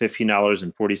pick the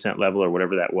 $15.40 level or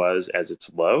whatever that was as its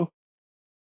low?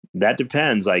 That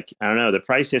depends. Like, I don't know. The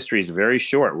price history is very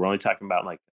short. We're only talking about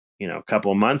like, a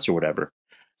couple of months or whatever.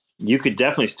 You could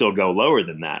definitely still go lower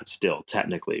than that still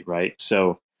technically, right?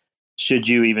 So should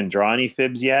you even draw any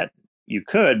fibs yet? You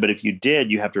could, but if you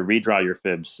did, you have to redraw your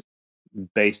fibs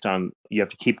based on, you have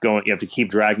to keep going. You have to keep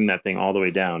dragging that thing all the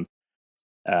way down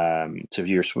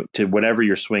to whatever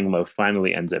your swing low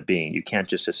finally ends up being. You can't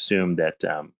just assume that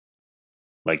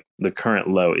like the current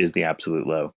low is the absolute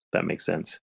low. If that makes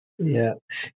sense. Yeah.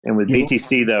 And with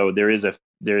BTC though, there is a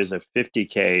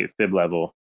 50K fib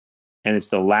level, and it's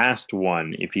the last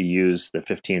one if you use the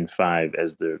 15.5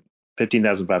 as the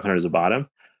 15,500 as the bottom.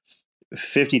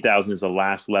 50,000 is the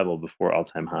last level before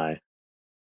all-time high.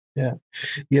 Yeah.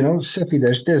 Cephii,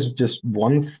 there's just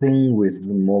one thing with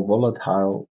the more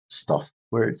volatile stuff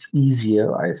where it's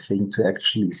easier, I think, to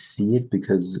actually see it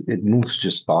because it moves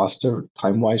just faster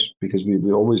time-wise because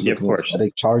we're always Yeah, of looking at course.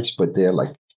 static charts, but they're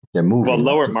moving. Well,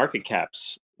 lower market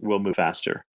caps will move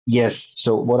faster. Yes.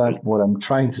 So what I'm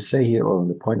trying to say here, or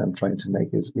the point I'm trying to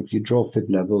make is if you draw fib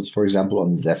levels, for example,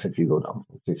 on Zeph, if you go down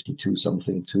from 52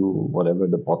 something to whatever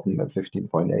the bottom at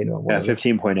 15.8 or whatever.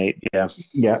 15.8, yeah.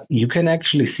 Yeah, you can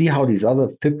actually see how these other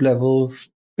fib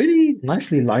levels pretty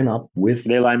nicely line up with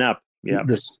They line up. Yeah.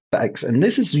 the specs. And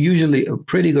this is usually a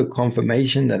pretty good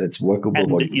confirmation that it's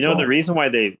workable. And the reason why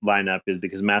they line up is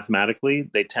because mathematically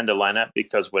they tend to line up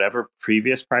because whatever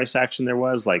previous price action there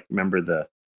was, like remember the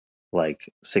like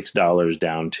 $6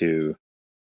 down to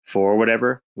 $4 or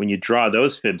whatever, when you draw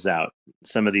those fibs out,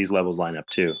 some of these levels line up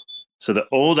too. So the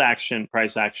old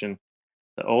price action,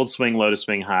 the old swing low to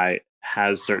swing high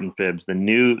has certain fibs. The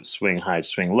new swing high to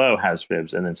swing low has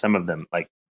fibs, and then some of them like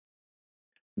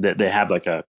they have like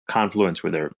a confluence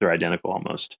where they're identical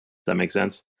almost. Does that make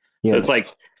sense? Yes. So it's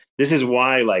like this is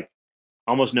why like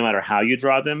almost no matter how you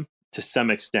draw them, to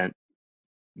some extent,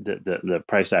 the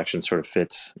price action sort of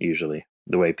fits usually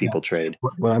the way people trade.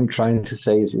 What I'm trying to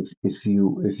say is if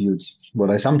you what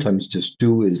I sometimes just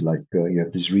do is like you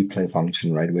have this replay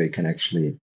function, right, where you can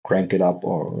actually crank it up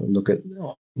or look at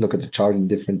the chart in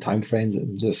different time frames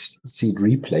and just see it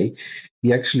replay.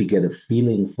 You actually get a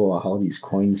feeling for how these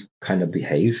coins kind of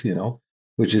behave,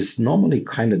 which is normally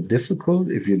kind of difficult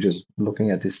if you're just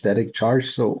looking at the static chart.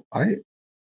 So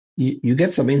you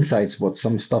get some insights what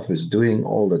some stuff is doing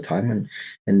all the time,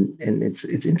 and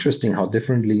it's interesting how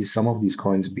differently some of these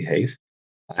coins behave.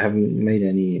 I haven't made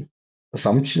any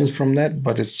assumptions from that,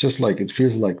 but it's just like it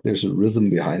feels like there's a rhythm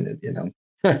behind it,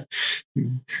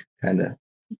 kind of.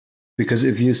 Because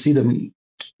if you see them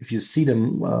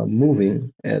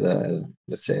moving at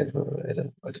let's say at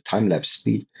a time lapse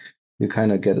speed, you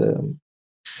kind of get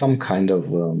some kind of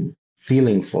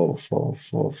feeling for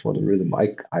the rhythm.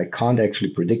 I can't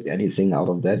actually predict anything out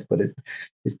of that, but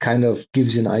it kind of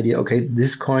gives you an idea. Okay,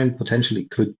 this coin potentially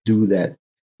could do that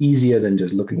easier than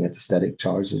just looking at the static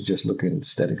charts or just looking at the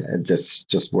static. And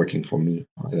just working for me.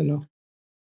 I don't know.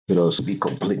 Could also be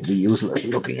completely useless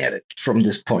looking at it from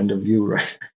this point of view,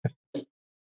 right?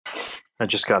 I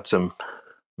just got some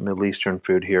Middle Eastern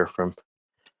food here from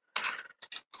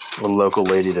a local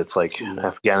lady that's like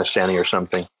Afghanistani or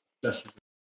something.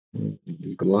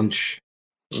 Lunch.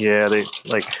 Yeah, they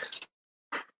like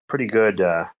pretty good,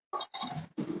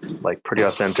 like pretty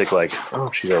authentic. Like, oh,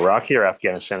 she's Iraqi or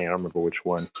Afghanistani. I don't remember which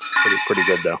one. Pretty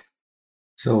good though.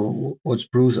 So, what's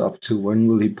Bruce up to? When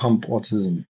will he pump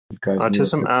autism?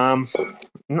 Autism? I'm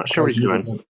not sure what he's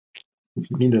doing.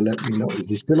 You need to let me know. Is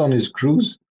he still on his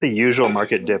cruise? The usual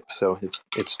market dip, so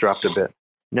it's dropped a bit.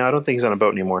 No, I don't think he's on a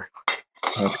boat anymore.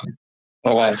 Okay.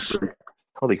 Oh wow!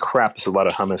 Holy crap! This is a lot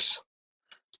of hummus.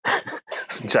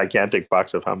 It's a gigantic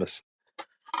box of hummus.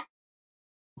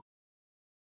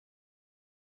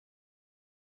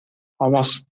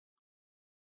 Hummus.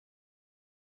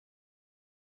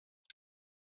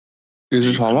 Is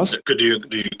it hummus?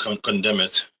 Do you condemn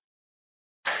it?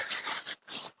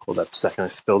 Hold up a second. I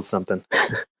spilled something.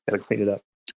 Gotta clean it up.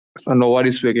 So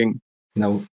nobody's speaking.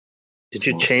 No. Did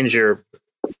you change your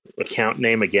account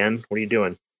name again? What are you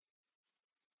doing?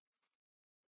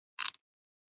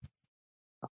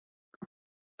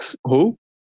 Who?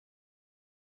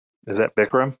 Is that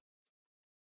Bikram?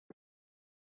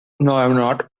 No, I'm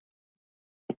not.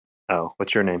 Oh,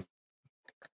 what's your name?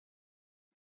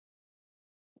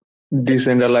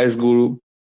 Decentralized Guru.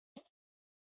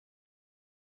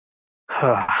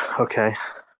 Okay.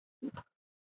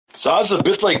 Sounds a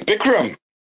bit like Bikram.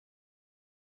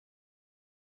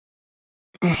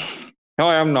 No,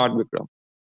 I am not Vikram.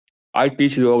 I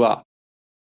teach yoga,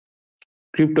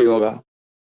 crypto yoga.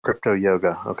 Crypto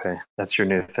yoga. Okay, that's your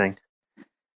new thing.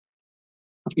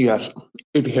 Yes,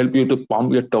 it helps you to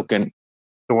pump your token.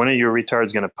 So when are your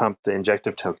retards going to pump the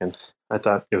injective token? I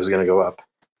thought it was going to go up.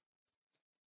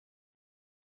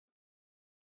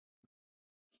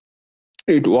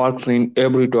 It works in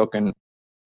every token.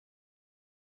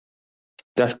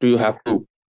 Just you have to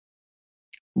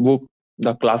book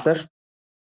the classes.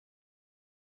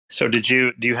 So do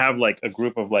you have like a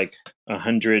group of like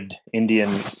 100 Indian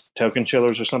token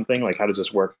chillers or something? Like how does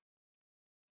this work?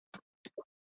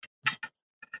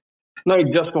 No,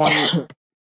 it's just one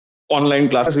online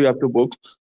classes you have to book.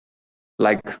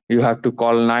 Like you have to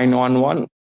call 911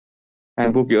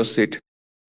 and book your seat.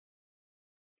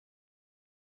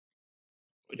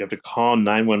 You have to call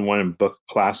 911 and book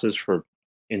classes for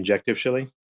injective chilling?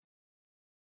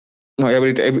 No,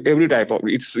 every type of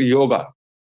it's yoga.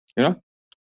 You know,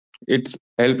 it's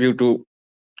help you to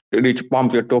reach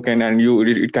pump your token, and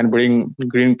it can bring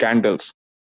green candles.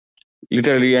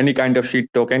 Literally any kind of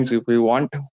shit tokens if you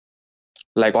want,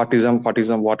 like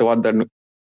autism, whatever the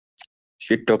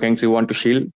shit tokens you want to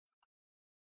shield.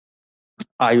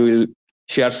 I will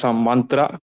share some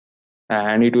mantra,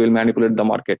 and it will manipulate the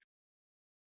market.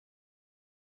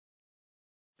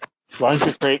 Why don't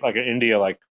you create like in India,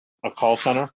 like a call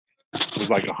center with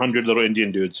like 100 little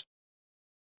Indian dudes?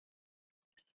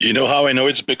 You know how I know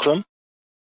it's Bikram?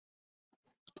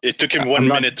 It took him I'm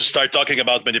not- minute to start talking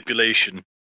about manipulation.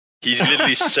 He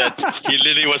literally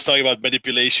was talking about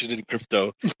manipulation in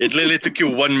crypto. It literally took you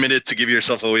 1 minute to give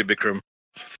yourself away, Bikram.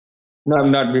 No,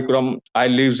 I'm not Vikram. I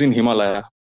lives in Himalaya.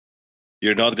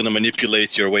 You're not going to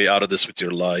manipulate your way out of this with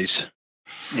your lies.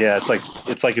 Yeah,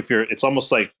 it's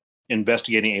almost like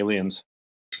investigating aliens,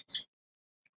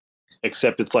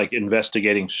 except it's like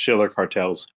investigating Schiller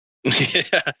cartels.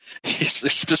 Yeah, he's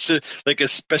like a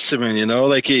specimen, you know,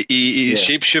 like he's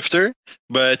Yeah. shapeshifter.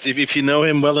 But if you know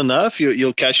him well enough,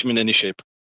 you'll catch him in any shape.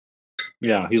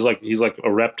 Yeah, he's like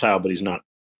a reptile, but he's not.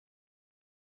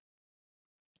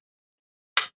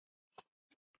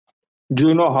 Do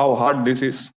you know how hard this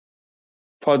is?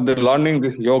 For the learning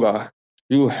this yoga,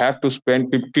 you have to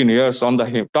spend 15 years on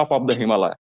the top of the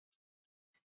Himalaya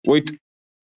with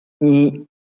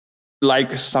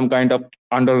like some kind of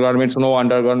undergarments, no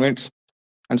undergarments,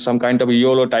 and some kind of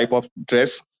YOLO type of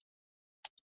dress.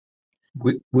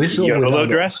 With or YOLO without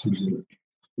dress? oxygen?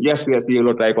 Yes,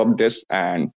 YOLO type of dress,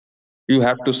 and you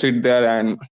have to sit there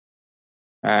and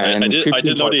I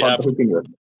didn't know they have. 15 years.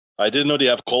 I didn't know they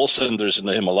have call centers in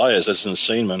the Himalayas. That's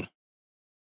insane, man.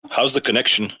 How's the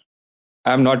connection?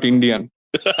 I'm not Indian.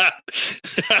 Not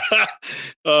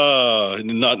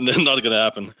gonna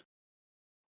happen.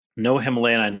 No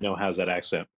Himalayan I know has that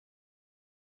accent.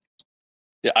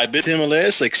 Yeah, I've been to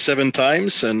Himalayas like 7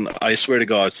 times, and I swear to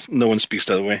God, no one speaks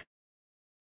that way.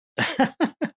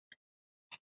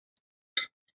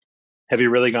 Have you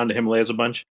really gone to Himalayas a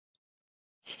bunch?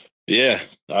 Yeah,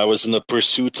 I was in the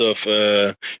pursuit of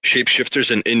shapeshifters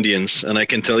and Indians, and I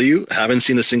can tell you, haven't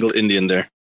seen a single Indian there.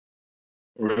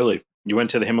 Really? You went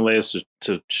to the Himalayas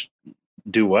to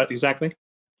do what exactly?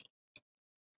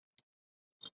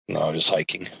 No, just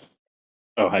hiking.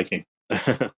 Oh, hiking.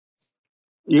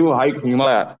 You hike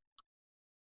Himalaya.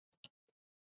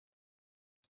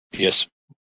 Yes.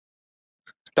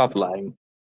 Stop lying.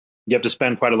 You have to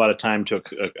spend quite a lot of time to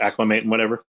acclimate and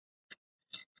whatever.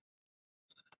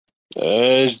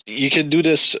 You can do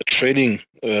this training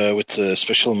with a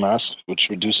special mask, which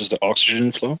reduces the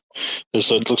oxygen flow.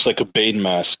 So it looks like a Bane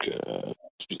mask.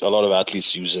 A lot of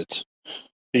athletes use it.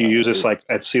 Do you use this like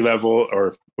at sea level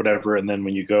or whatever, and then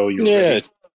when you go, you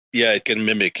it can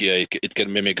mimic. Yeah, it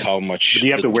can mimic how much. But do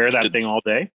you have to wear that thing all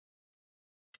day?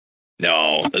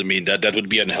 No, I mean that would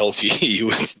be unhealthy. You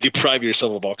would deprive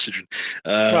yourself of oxygen.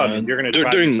 Well, you're going to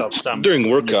deprive yourself some during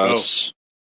workouts.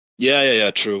 Yeah,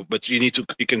 true. But you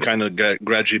can kind of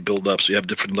gradually build up. So you have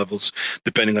different levels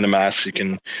depending on the mass. You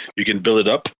can build it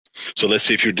up. So let's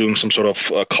say if you're doing some sort of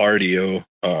cardio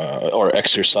or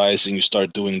exercise, and you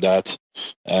start doing that,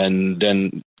 and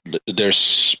then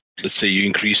let's say you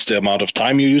increase the amount of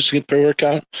time you're using it per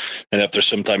workout, and after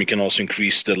some time you can also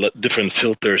increase the different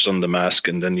filters on the mask,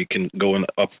 and then you can go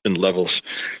up in levels.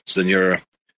 So then your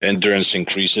endurance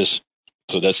increases.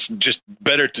 So that's just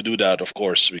better to do that, of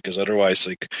course, because otherwise,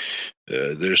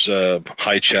 there's a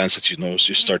high chance that you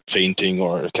start fainting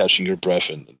or catching your breath,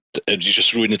 and you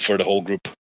just ruin it for the whole group.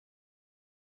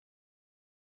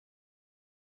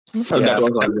 Yeah,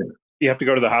 you have to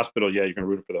go to the hospital. Yeah, you can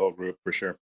root it for the whole group for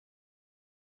sure.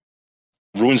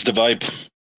 Ruins the vibe.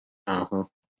 Uh-huh.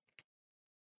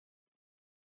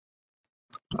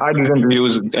 I didn't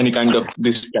use any kind of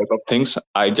this type of things.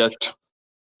 I just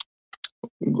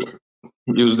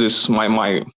use this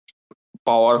my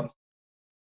power,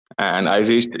 and I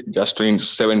reached just in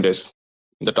 7 days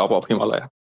the top of Himalaya.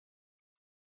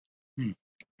 It's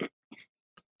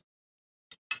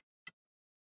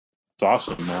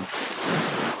awesome, man.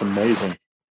 It's amazing.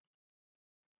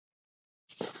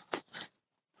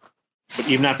 But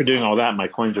even after doing all that, my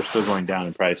coins are still going down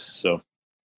in price. So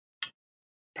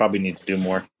probably need to do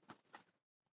more.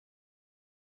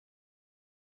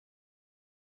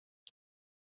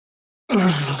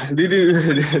 Did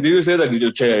you say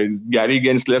that Gary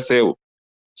Gensler say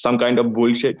some kind of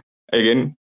bullshit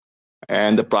again,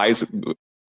 and the price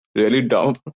really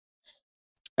down?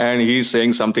 And he's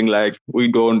saying something like,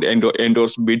 "We don't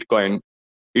endorse Bitcoin.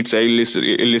 It's a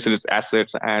illicit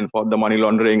assets, and for the money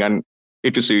laundering and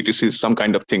etc. Some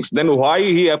kind of things." Then why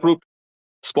he approved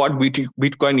spot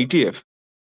Bitcoin ETF?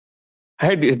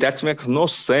 Hey, that makes no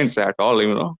sense at all,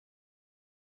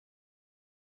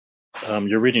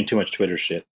 You're reading too much Twitter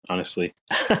shit, honestly.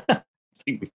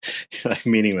 Like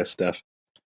meaningless stuff.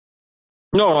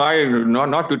 No, I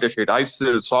not Twitter shit. I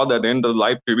saw that in the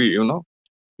live TV.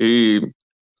 He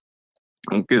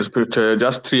just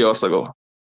 3 hours ago.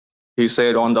 He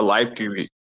said on the live TV.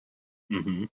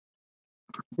 Mm-hmm.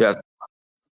 Yeah.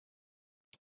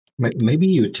 Maybe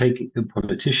you take a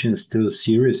politician still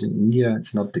serious in India.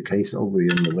 It's not the case over here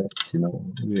in the West.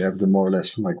 We have them more or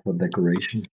less like for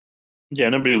decoration. Yeah,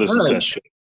 nobody listens to that shit.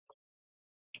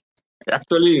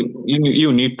 Actually,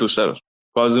 you need to, sir,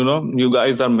 because you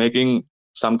guys are making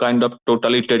some kind of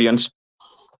totalitarian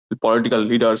political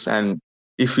leaders, and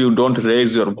if you don't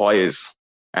raise your voice,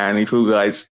 and if you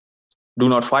guys do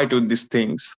not fight with these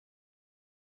things,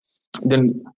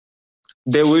 then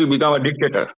they will become a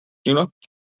dictator.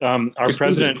 Our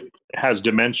president has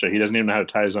dementia. He doesn't even know how to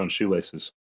tie his own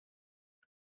shoelaces.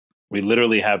 We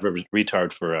literally have a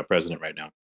retard for a president right now.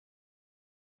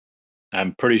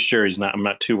 I'm pretty sure he's not. I'm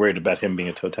not too worried about him being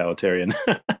a totalitarian.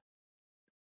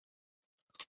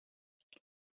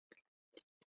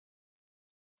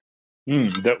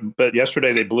 But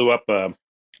yesterday they blew up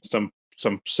some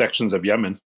sections of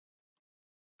Yemen.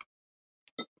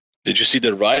 Did you see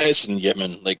the riots in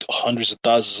Yemen? Like hundreds of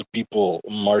thousands of people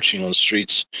marching on the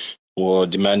streets or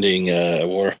demanding a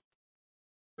war.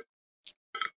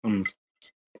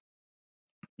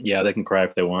 Yeah, they can cry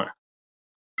if they want.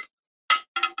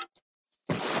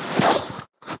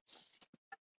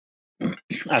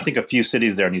 I think a few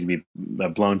cities there need to be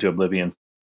blown to oblivion.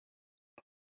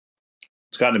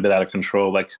 It's gotten a bit out of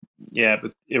control. Like, yeah,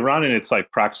 but Iran and its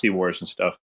like proxy wars and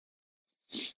stuff.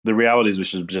 The reality is we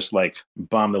should just like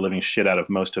bomb the living shit out of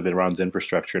most of Iran's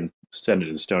infrastructure and send it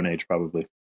to the Stone Age, probably.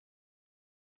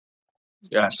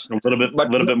 Yes, a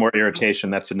little bit more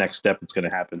irritation. That's the next step that's going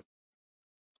to happen.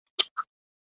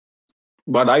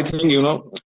 But I think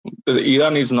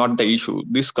Iran is not the issue.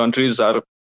 These countries are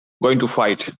going to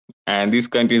fight, and these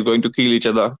countries going to kill each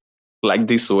other like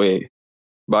this way.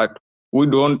 But we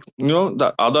don't.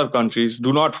 The other countries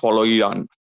do not follow Iran,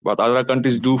 but other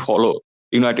countries do follow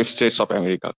United States of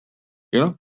America.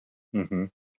 Mm-hmm.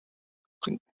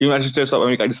 United States of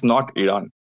America is not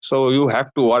Iran. So you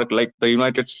have to work like the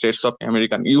United States of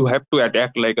America. You have to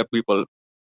attack like a people.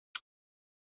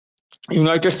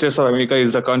 United States of America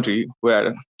is a country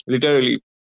where literally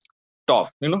top,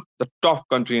 the top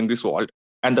country in this world,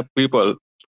 and the people,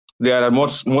 they are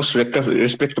most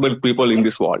respectable people in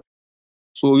this world.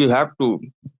 So you have to.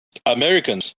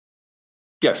 Americans.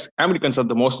 Yes, Americans are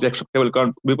the most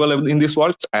respectable people in this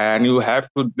world, and you have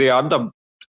to. They are the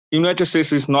United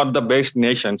States is not the best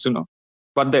nations,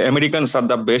 but the Americans are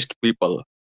the best people.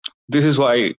 This is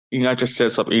why United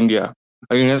States of India,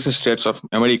 or United States of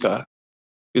America,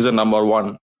 is the number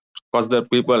one, because the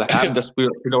people have the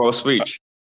freedom of speech.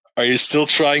 Are you still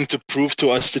trying to prove to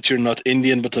us that you're not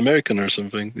Indian but American or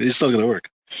something? It's not going to work.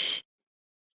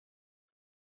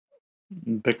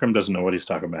 Bikram doesn't know what he's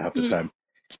talking about half the time.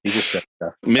 He just said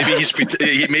stuff. Maybe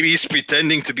he's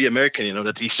pretending to be American.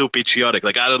 That he's so patriotic.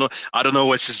 Like I don't know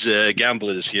what his gamble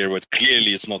is here, but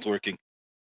clearly it's not working.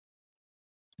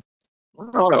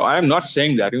 No, I am not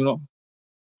saying that.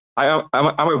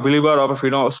 I'm a believer of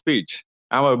freedom of speech.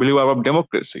 I'm a believer of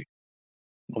democracy.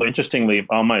 Well, interestingly,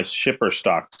 all my shipper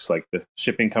stocks, like the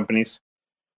shipping companies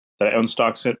that I own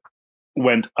stocks in,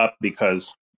 went up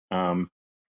because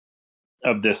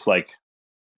of this, like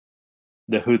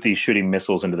the Houthis shooting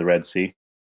missiles into the Red Sea.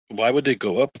 Why would they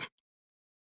go up?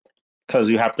 Because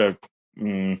you have to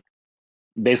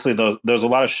basically there's a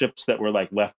lot of ships that were like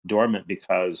left dormant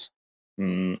because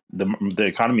The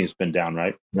economy has been down,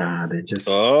 right? Nah, they just.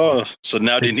 Oh, so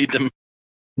now they need them.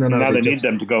 No, Now they need just,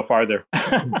 them to go farther.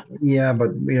 Yeah, but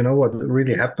you know what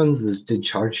really happens is they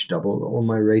charge double. All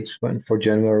my rates went for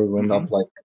January went up like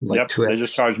Yep, 2x. they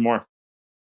just charge more.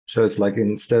 So it's like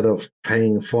instead of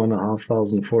paying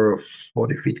 4,500 for a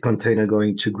 40 feet container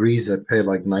going to Greece, I pay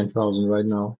like 9,000 right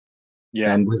now.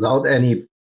 Yeah. And without any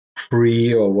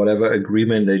pre or whatever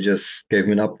agreement, they just gave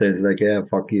me an update. It's like, yeah,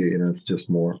 fuck you, you know, it's just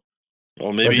more.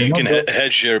 Well, maybe you can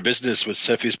hedge your business with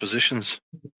Cephii's positions.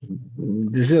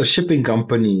 These are shipping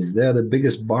companies. They're the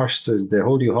biggest bastards. They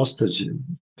hold you hostage.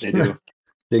 They do.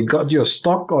 They got your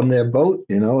stock on their boat,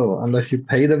 you know. Unless you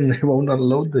pay them, they won't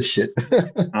unload the shit.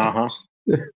 Uh-huh.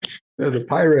 They're the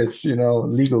pirates, you know,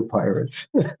 legal pirates.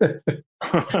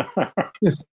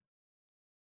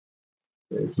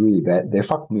 It's really bad. They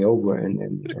fucked me over,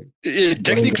 and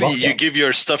technically, you give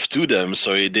your stuff to them,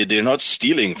 so they're not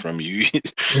stealing from you.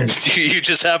 You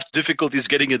just have difficulties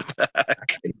getting it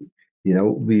back. You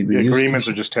know, the agreements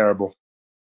are just terrible.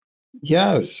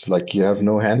 Yeah, it's like you have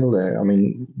no handle there. I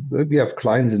mean, we have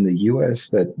clients in the US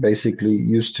that basically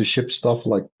used to ship stuff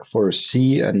like for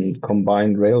sea and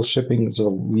combined rail shipping.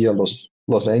 So via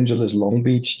Los Angeles, Long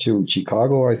Beach to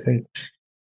Chicago, I think,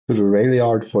 to the rail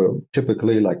yard for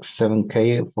typically like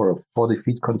 $7,000 for a 40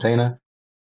 feet container.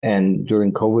 And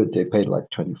during COVID, they paid like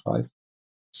 25.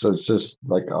 So it's just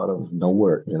like out of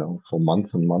nowhere, you know, for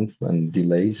month and month and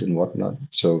delays and whatnot.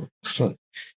 So,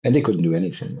 and they couldn't do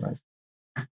anything, right?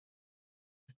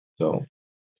 So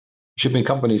shipping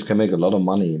companies can make a lot of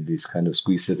money in these kind of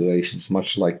squeeze situations,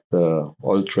 much like the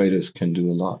oil traders can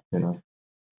do a lot, you know.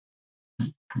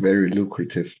 Very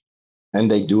lucrative. And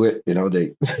they do it, you know,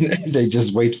 they they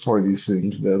just wait for these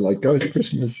things. They're like, oh, it's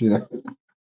Christmas, you know.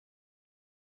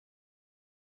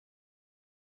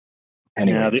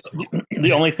 Anyway,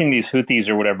 the only thing these Houthis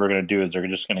or whatever are going to do is they're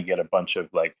just going to get a bunch of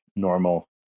like normal,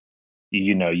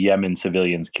 you know, Yemen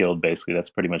civilians killed. Basically,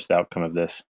 that's pretty much the outcome of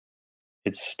this.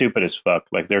 It's stupid as fuck.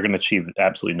 Like they're going to achieve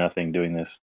absolutely nothing doing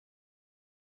this.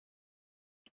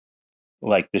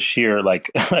 Like the sheer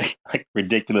like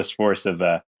ridiculous force of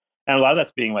and a lot of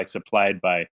that's being like supplied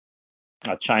by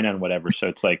China and whatever. So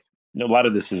it's like a lot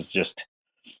of this is just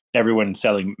everyone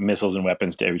selling missiles and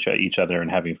weapons to each other and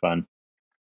having fun.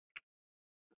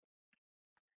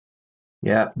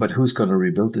 Yeah, but who's going to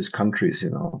rebuild these countries? You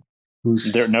know,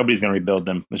 nobody's going to rebuild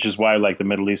them. Which is why like the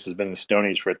Middle East has been in the Stone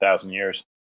Age for 1,000 years.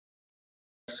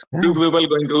 Few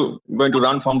people going to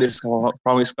run from this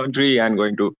country and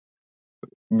going to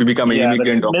become an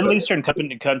immigrant. Middle Eastern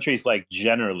countries, like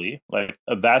generally, like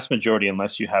a vast majority,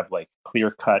 unless you have like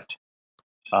clear cut,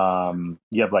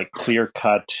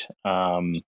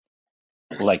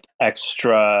 like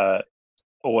extra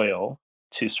oil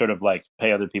to sort of like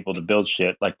pay other people to build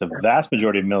shit. Like the vast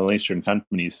majority of Middle Eastern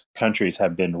countries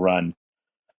have been run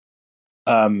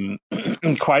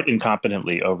quite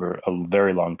incompetently over a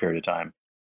very long period of time.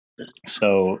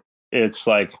 So it's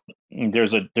like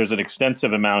there's an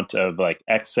extensive amount of like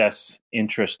excess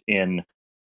interest in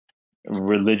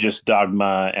religious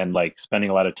dogma and like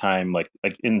spending a lot of time like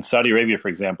in Saudi Arabia, for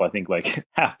example, I think like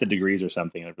half the degrees or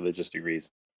something are religious degrees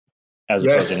as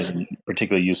opposed to anything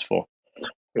particularly useful.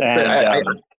 And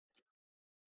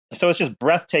so it's just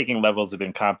breathtaking levels of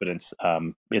incompetence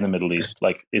in the Middle East.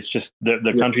 Like it's just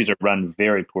the countries are run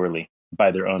very poorly by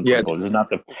their own people. It's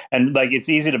not and like it's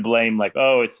easy to blame like,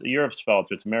 oh, it's Europe's fault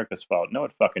or it's America's fault. No,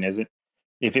 it fucking isn't.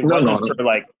 If it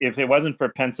wasn't for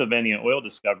Pennsylvania oil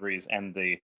discoveries and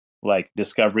the like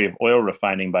discovery of oil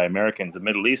refining by Americans, the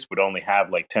Middle East would only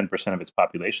have like 10% of its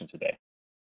population today.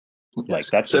 Like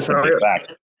that's just a big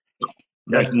fact.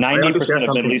 Like 90%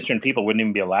 of Middle Eastern people wouldn't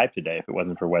even be alive today if it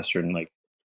wasn't for Western like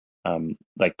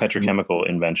petrochemical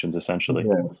inventions, essentially.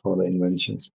 Yeah, for the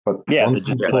inventions. But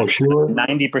for sure,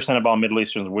 90% of all Middle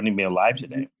Easterns wouldn't even be alive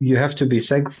today. You have to be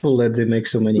thankful that they make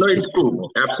so many kids. It's true.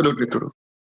 Absolutely true.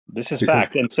 This is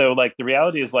fact. And so like the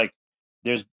reality is like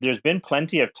there's been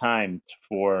plenty of time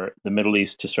for the Middle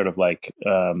East to sort of like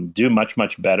do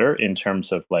much better in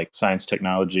terms of like science,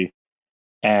 technology,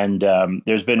 and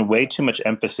there's been way too much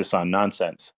emphasis on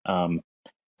nonsense.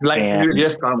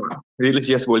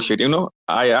 Religious bullshit. You know,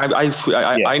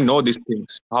 I know these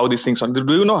things. How these things are.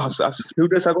 Do you know? A few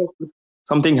days ago,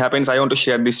 something happens. I want to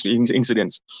share these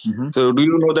incidents. Mm-hmm. So, do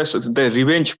you know the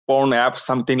revenge porn app,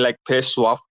 something like Face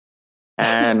Swap,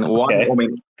 and one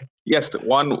woman? Yes,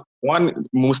 one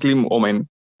Muslim woman,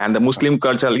 and the Muslim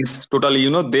culture is totally.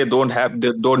 You know, they don't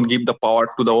give the power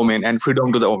to the woman and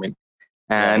freedom to the woman,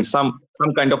 and some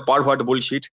kind of pervert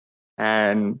bullshit,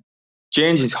 and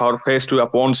changes her face to a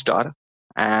porn star,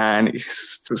 and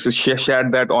she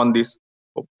shared that on this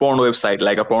porn website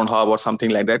like a Pornhub or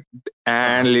something like that,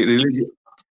 and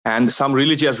and some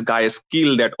religious guys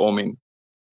kill that woman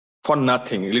for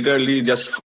nothing. Literally,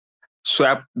 just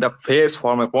swap the face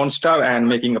from a porn star and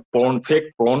making a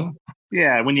fake porn.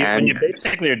 Yeah, when And you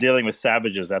basically are dealing with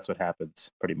savages, that's what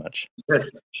happens pretty much. yes,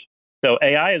 So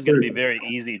AI is going to be very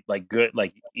easy,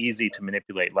 easy to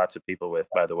manipulate lots of people with,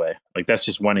 by the way. Like that's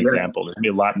just one example. There's going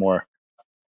to be a lot more.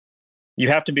 You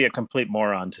have to be a complete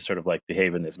moron to sort of like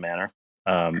behave in this manner.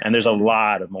 And there's a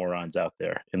lot of morons out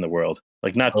there in the world,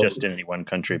 like not just in any one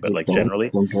country, but like generally.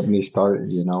 Don't get me started,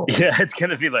 you know. Yeah, it's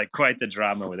going to be like quite the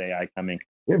drama with AI coming.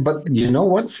 Yeah, but you know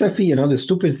what, Cephii? You know, the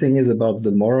stupid thing is about the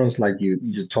morons, like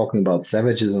you're talking about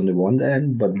savages on the one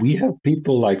end, but we have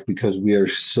people like, because we are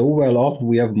so well off,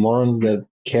 we have morons that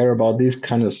care about these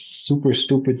kind of super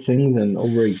stupid things and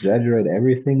over exaggerate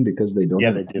everything because they don't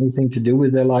have anything to do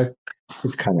with their life.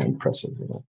 It's kind of impressive, you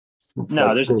know. It's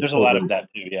no, like there's a lot of that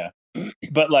too, yeah.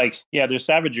 But like, yeah, there's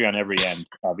savagery on every end,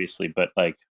 obviously. But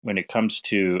like when it comes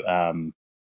to,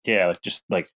 just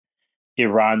like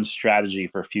Iran's strategy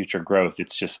for future growth,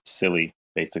 it's just silly,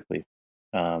 basically.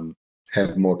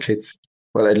 Have more kids.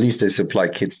 Well, at least they supply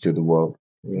kids to the world.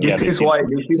 Yeah, this is why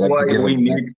we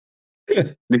need.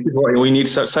 This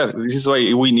is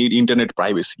why we need internet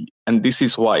privacy, and this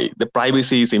is why the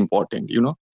privacy is important. You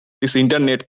know, this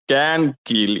internet can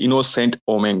kill innocent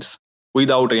women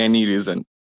without any reason.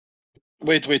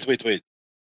 Wait.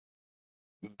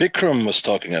 Bikram was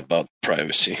talking about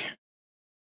privacy.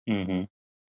 Mm-hmm.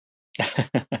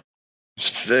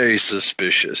 It's very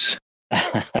suspicious.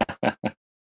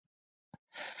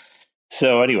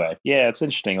 So anyway, yeah, it's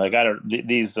interesting. Like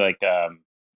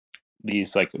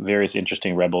these various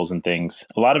interesting rebels and things.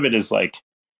 A lot of it is like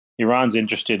Iran's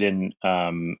interested in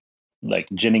like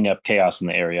ginning up chaos in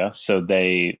the area, so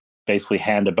they basically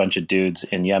hand a bunch of dudes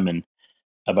in Yemen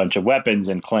a bunch of weapons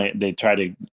and they try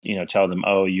to tell them,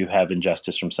 oh, you have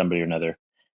injustice from somebody or another,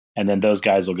 and then those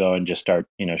guys will go and just start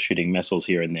shooting missiles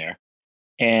here and there,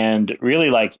 and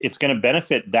really like it's going to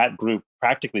benefit that group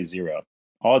practically zero.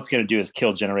 All it's going to do is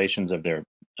kill generations of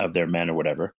their men or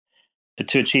whatever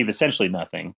to achieve essentially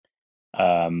nothing.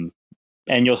 And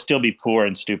you'll still be poor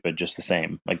and stupid just the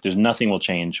same. Like there's nothing will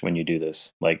change when you do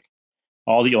this. Like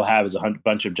all that you'll have is a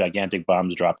bunch of gigantic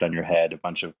bombs dropped on your head, a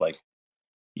bunch of like,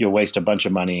 you'll waste a bunch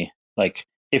of money. Like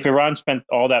if Iran spent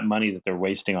all that money that they're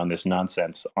wasting on this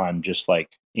nonsense on just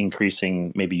like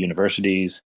increasing maybe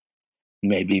universities,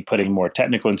 maybe putting more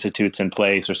technical institutes in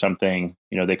place or something,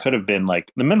 they could have been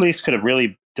like, the Middle East could have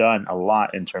really done a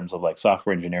lot in terms of like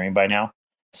software engineering by now,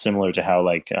 similar to how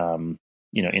like,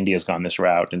 India's gone this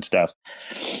route and stuff.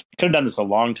 Could have done this a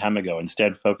long time ago,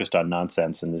 instead focused on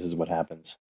nonsense. And this is what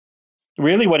happens.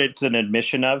 Really what it's an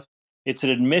admission of, it's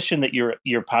an admission that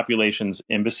your population's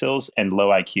imbeciles and low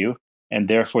IQ, and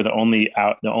therefore the only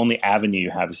avenue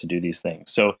you have is to do these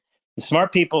things. So the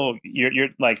smart people, you're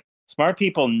like, smart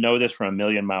people know this from a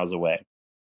million miles away.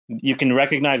 You can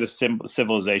recognize a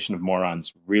civilization of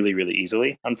morons really, really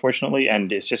easily, unfortunately, and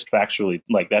it's just factually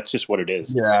like that's just what it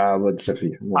is. Yeah, but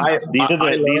Cephii,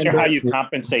 these are how you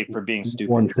compensate for being stupid.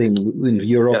 One thing in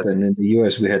Europe and in the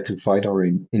US, we had to fight our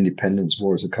independence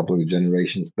wars a couple of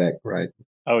generations back, right?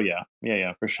 Oh yeah,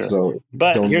 for sure. So,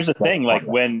 but here's the thing: like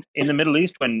when in the Middle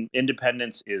East, when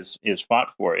independence is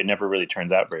fought for, it never really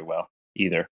turns out very well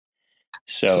either.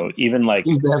 So even like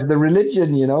they have the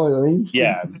religion, I mean,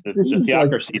 the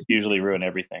theocracies usually ruin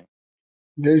everything.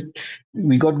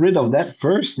 We got rid of that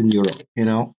first in Europe,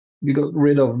 we got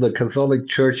rid of the Catholic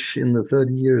Church in the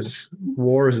 30 Years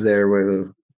Wars there,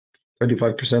 where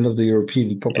 25% of the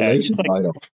European population died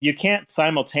off. You can't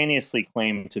simultaneously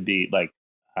claim to be like,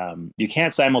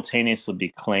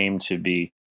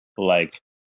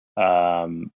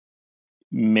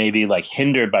 maybe like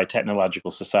hindered by technological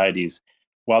societies,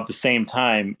 while at the same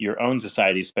time your own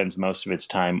society spends most of its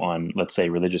time on, let's say,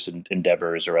 religious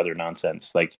endeavors or other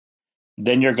nonsense. Like,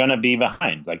 then you're going to be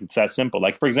behind. Like, it's that simple.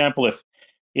 Like, for example,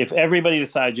 if everybody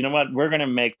decides, you know what, we're going to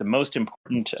make the most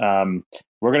important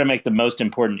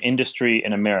industry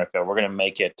in America, we're going to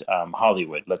make it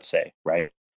Hollywood, let's say, right?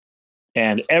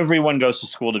 And everyone goes to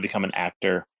school to become an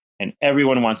actor, and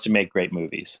everyone wants to make great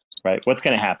movies, right? What's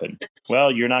going to happen?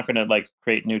 Well, you're not going to like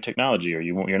create new technology, or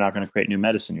you're not going to create new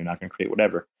medicine. You're not going to create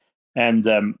whatever. And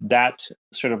that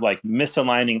sort of like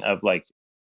misaligning of like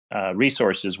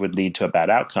resources would lead to a bad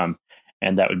outcome,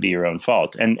 and that would be your own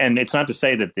fault. And it's not to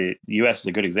say that the U.S. is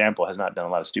a good example, has not done a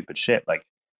lot of stupid shit. Like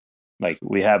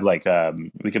we have like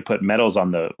we could put medals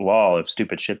on the wall of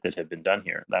stupid shit that have been done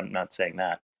here. I'm not saying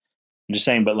that. I'm just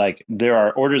saying, but like there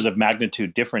are orders of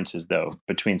magnitude differences though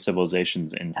between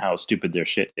civilizations and how stupid their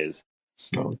shit is.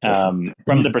 No, definitely.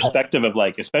 From the perspective of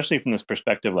like, especially from this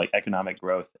perspective, like economic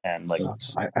growth and like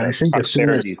I think as soon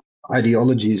prosperity. as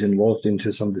ideology is involved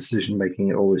into some decision making,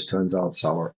 it always turns out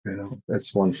sour. You know,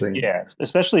 that's one thing. Yeah,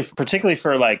 especially particularly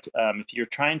for like if you're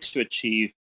trying to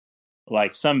achieve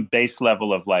like some base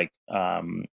level of like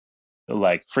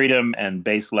freedom and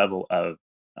base level of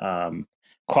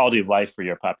quality of life for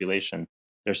your population,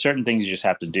 there's certain things you just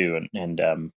have to do,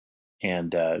 and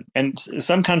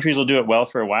some countries will do it well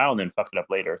for a while and then fuck it up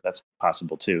later. That's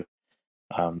possible too.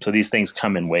 So these things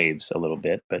come in waves a little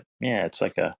bit, but yeah, it's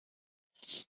like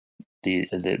the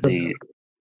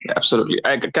Absolutely.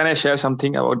 Can I share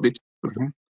something about this? mm-hmm.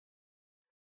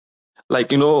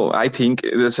 Like, I think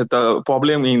the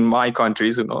problem in my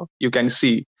countries, you can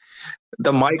see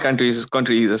my country is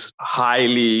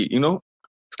highly,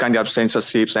 kind of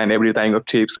censorships and every kind of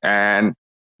tips, and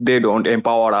they don't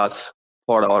empower us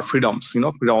for our freedoms,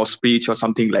 freedom of speech or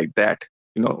something like that.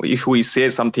 If we say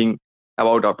something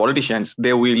about our politicians,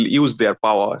 they will use their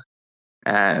power,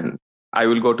 and I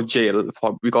will go to jail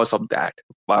because of that.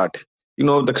 But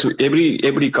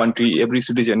every country, every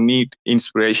citizen need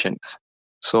inspirations.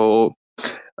 So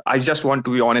I just want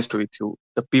to be honest with you.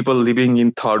 The people living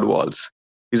in third worlds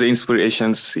is the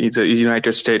inspirations. Is the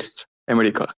United States,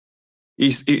 America.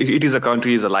 It is a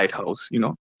country, is a lighthouse,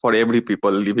 for every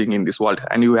people living in this world,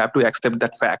 and you have to accept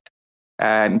that fact.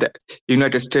 And the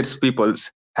United States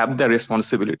peoples have the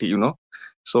responsibility,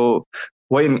 So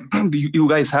when you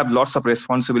guys have lots of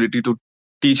responsibility to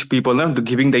teach people, to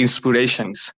giving the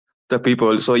inspirations the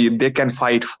people, so they can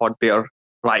fight for their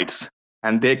rights,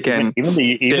 and they can even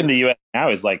the U.S. now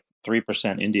is like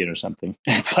 3% Indian or something.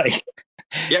 It's like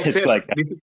it's like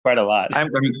quite a lot.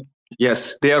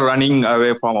 Yes, they are running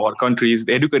away from our countries.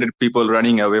 The educated people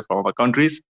running away from our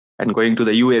countries and going to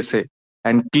the USA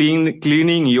and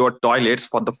cleaning your toilets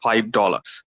for the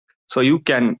 $5. So you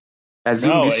can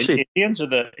assume this shit. Indians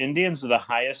are the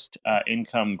highest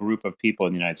income group of people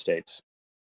in the United States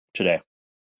today.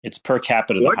 It's per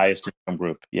capita the highest income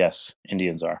group. Yes,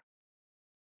 Indians are.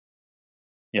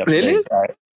 Yep. Really?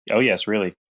 Oh yes,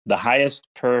 really. The highest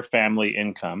per family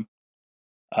income,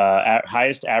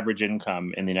 highest average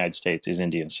income in the United States is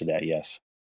Indians today. Yes.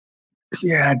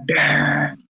 Yeah,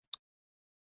 damn.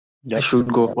 Yep. I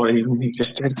should go for United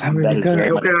States.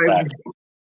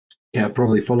 Yeah,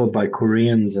 probably followed by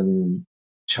Koreans and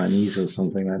Chinese or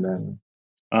something like that.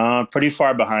 Pretty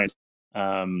far behind.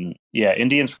 Yeah,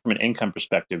 Indians from an income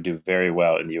perspective do very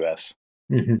well in the U.S.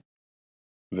 Mm-hmm.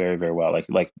 Very, very well.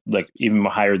 Like even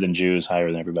higher than Jews,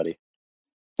 higher than everybody.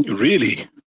 Really?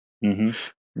 Mm-hmm.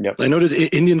 Yep. I know that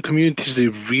Indian communities, they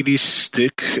really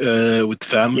stick with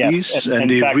families, yes. and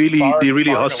they fact,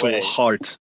 really hustle hard.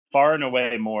 Far and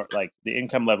away more, like the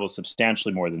income level is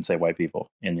substantially more than say white people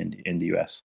in the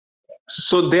U.S.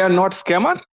 So they are not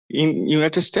scammer in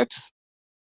United States?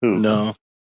 Who? No.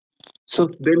 So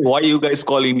then why you guys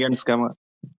call Indian scammer?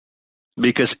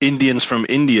 Because Indians from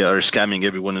India are scamming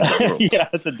everyone in the world. Yeah,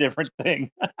 that's a different thing.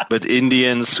 But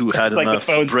Indians who had enough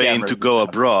brain to go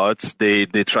abroad, they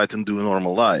try to do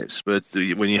normal lives. But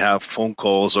when you have phone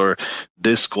calls or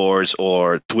Discords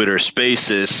or Twitter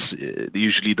Spaces,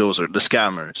 usually those are the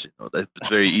scammers. It's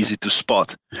very easy to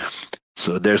spot.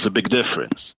 So there's a big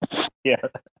difference. Yeah,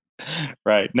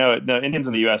 right. No, Indians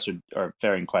in the U.S. are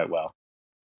faring quite well.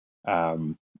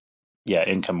 Yeah,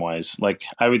 income-wise, like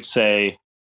I would say.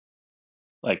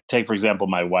 Like, take, for example,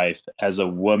 my wife. As a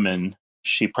woman,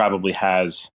 she's in probably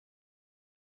the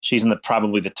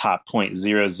top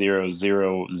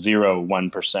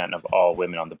 0.00001% of all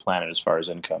women on the planet as far as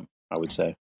income, I would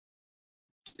say.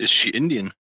 Is she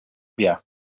Indian? Yeah.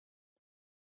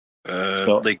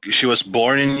 Like she was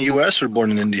born in the US or born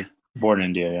in India? Born in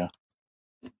India,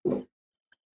 yeah.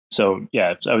 So,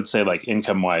 yeah, I would say, like,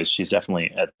 income-wise, she's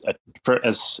definitely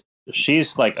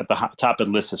she's like at the top of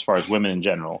the list as far as women in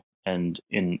general. And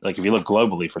in like if you look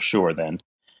globally for sure, then,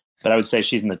 but I would say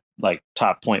she's in the like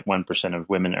top 0.1% of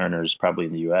women earners probably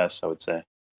in the U.S. I would say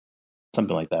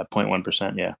something like that,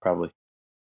 0.1%. Yeah, probably.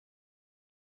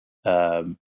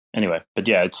 Anyway, but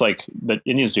yeah, it's like, but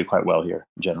Indians do quite well here,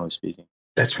 generally speaking.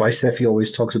 That's why Cephii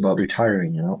always talks about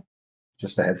retiring.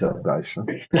 Just a heads up, guys.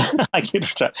 I could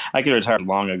retire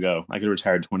long ago. I could have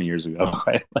retired 20 years ago.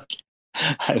 Right? Like,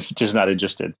 I'm just not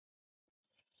interested.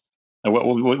 What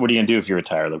are you gonna do if you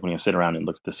retire? Like, when you sit around and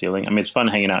look at the ceiling? I mean, it's fun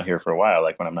hanging out here for a while,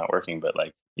 like when I'm not working, but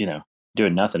like,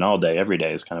 doing nothing all day, every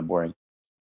day is kind of boring.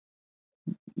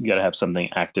 You got to have something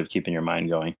active keeping your mind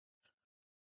going.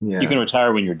 Yeah. You can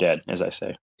retire when you're dead, as I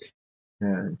say.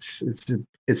 Yeah,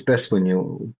 it's best when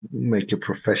you make your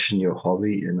profession your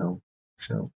hobby,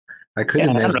 So I could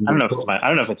imagine. I don't know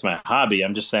if it's my hobby.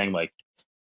 I'm just saying, like,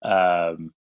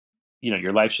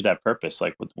 your life should have purpose.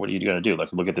 Like, what are you going to do?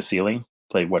 Like, look at the ceiling,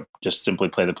 just simply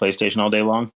play the PlayStation all day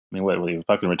long? I mean, what are you,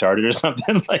 fucking retarded or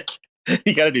something? Like,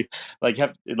 you got to do,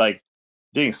 like,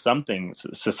 doing something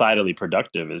societally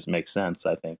productive makes sense,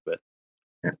 I think.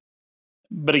 Yeah.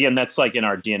 But again, that's like in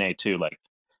our DNA too. Like,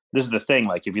 this is the thing.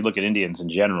 Like, if you look at Indians in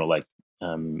general,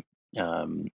 um,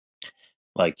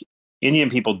 like Indian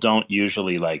people don't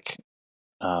usually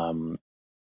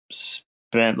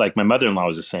spend, like, my mother-in-law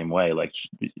was the same way. Like,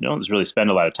 you don't really spend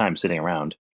a lot of time sitting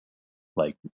around.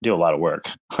 Like, do a lot of work.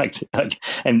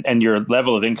 And your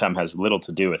level of income has little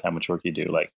to do with how much work you do.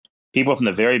 Like, people from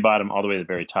the very bottom all the way to the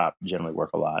very top generally work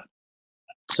a lot.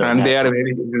 So and they are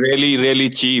really, really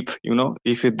cheap.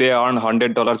 If they earn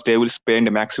 $100, they will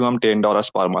spend maximum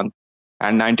 $10 per month,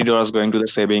 and $90 going to the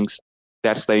savings.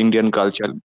 That's the Indian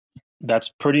culture. That's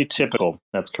pretty typical.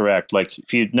 That's correct. Like,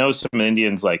 if you know some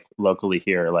Indians, like, locally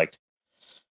here, like,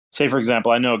 say, for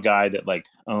example, I know a guy that, like,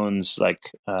 owns,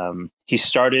 like, his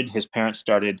parents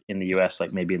started in the US,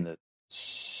 like, maybe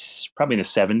probably in the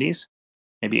 70s,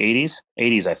 maybe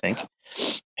 80s, I think.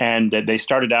 And they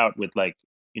started out with, like,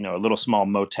 a little small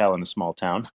motel in a small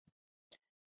town.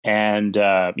 And,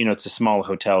 it's the small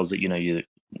hotels that,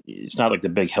 it's not like the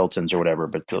big Hiltons or whatever,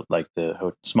 but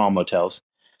the small motels.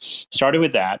 Started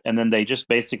with that. And then they just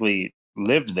basically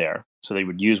lived there. So they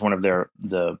would use one of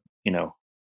the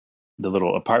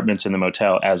little apartments in the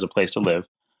motel as a place to live.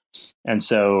 And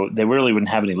so they really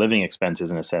wouldn't have any living expenses,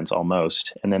 in a sense,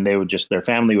 almost. And then their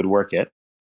family would work it,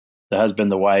 the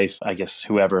husband, the wife, I guess,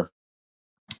 whoever.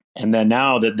 And then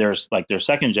now that there's, like, their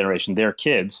second generation, their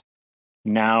kids,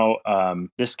 now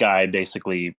this guy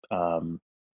basically,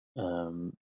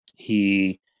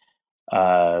 he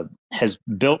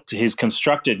he's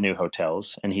constructed new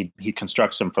hotels, and he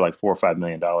constructs them for like $4 or $5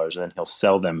 million, and then he'll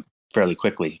sell them fairly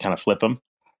quickly. He kind of flip them.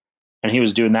 And he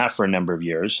was doing that for a number of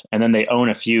years. And then they own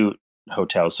a few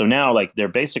hotels. So now, like, they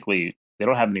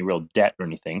don't have any real debt or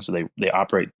anything. So they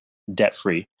operate debt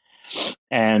free.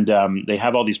 And they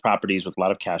have all these properties with a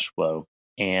lot of cash flow.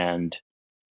 And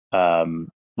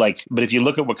but if you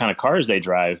look at what kind of cars they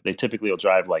drive, they typically will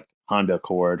drive like Honda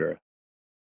Accord, or,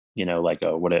 like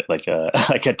a like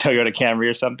a Toyota Camry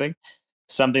or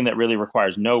something that really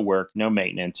requires no work, no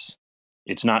maintenance.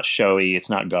 It's not showy. It's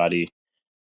not gaudy.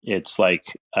 It's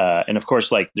like, and of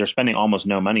course, like, they're spending almost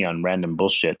no money on random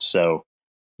bullshit. So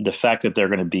the fact that they're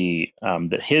going to be,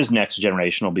 that his next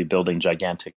generation will be building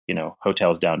gigantic,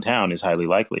 hotels downtown is highly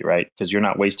likely, right? Because you're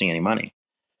not wasting any money.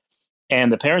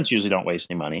 And the parents usually don't waste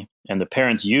any money. And the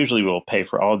parents usually will pay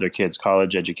for all of their kids'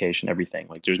 college education, everything.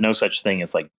 Like, there's no such thing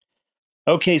as, like,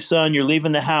 okay, son, you're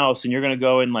leaving the house and you're going to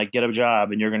go and, like, get a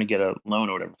job and you're going to get a loan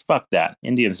or whatever. Fuck that.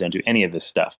 Indians don't do any of this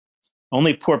stuff.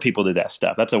 Only poor people do that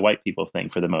stuff. That's a white people thing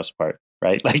for the most part,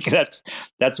 right? Like, that's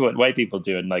what white people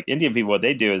do. And, like, Indian people, what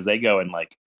they do is they go and,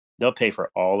 like, they'll pay for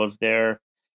all of their,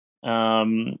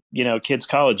 kids'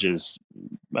 colleges,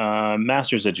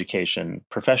 master's education,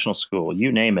 professional school,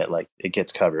 you name it, like, it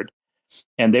gets covered.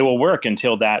 And they will work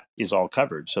until that is all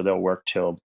covered. So they'll work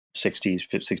till 60,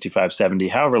 65, 70,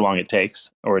 however long it takes,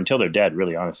 or until they're dead,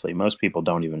 really, honestly. Most people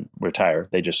don't even retire.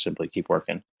 They just simply keep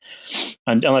working,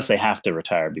 unless they have to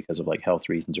retire because of, like, health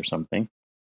reasons or something.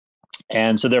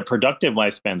 And so their productive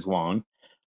lifespan's long.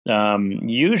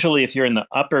 Usually, if you're in the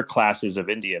upper classes of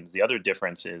Indians, the other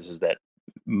difference is that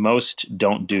most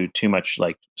don't do too much,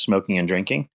 like, smoking and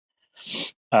drinking.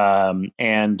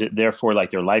 And therefore,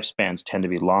 like, their lifespans tend to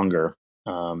be longer,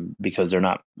 because they're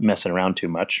not messing around too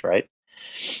much, right?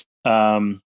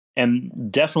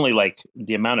 And definitely, like,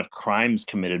 the amount of crimes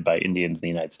committed by Indians in the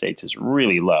United States is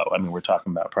really low. I mean, we're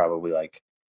talking about probably, like,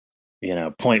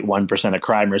 0.1% of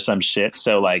crime or some shit.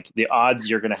 So, like, the odds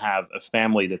you're going to have a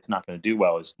family that's not going to do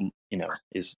well is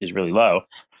really low.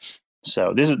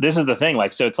 So this is the thing.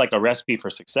 Like, so it's like a recipe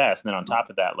for success. And then on top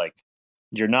of that, like,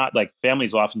 you're not, like,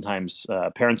 families oftentimes,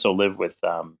 parents will live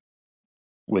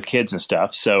with kids and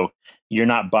stuff. So you're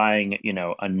not buying,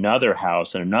 another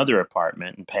house and another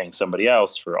apartment and paying somebody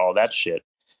else for all that shit.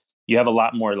 You have a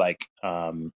lot more, like,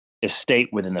 estate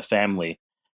within the family,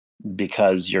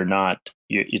 because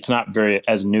it's not very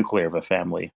as nuclear of a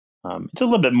family. It's a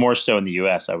little bit more so in the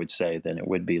US, I would say, than it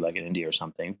would be, like, in India or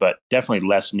something, but definitely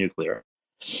less nuclear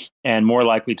and more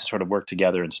likely to sort of work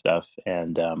together and stuff,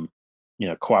 and,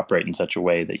 cooperate in such a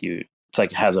way that it's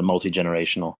like, has a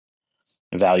multi-generational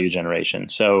value generation.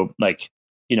 So, like,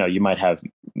 you might have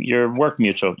your work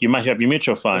mutual, you might have your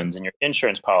mutual funds and your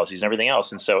insurance policies and everything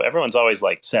else. And so everyone's always,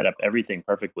 like, set up everything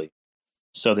perfectly,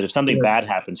 so that if something bad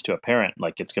happens to a parent,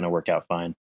 like, it's going to work out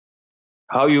fine.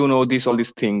 How all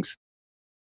these things?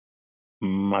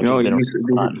 My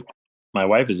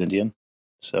wife is Indian,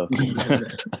 so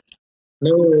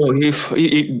No, if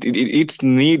it's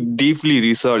need deeply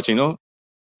research,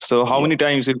 So how Yeah. many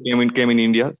times you came in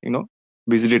India,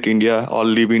 visited India or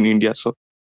live in India? So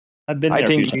I've been I there a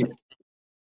few think times.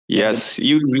 yes,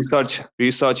 you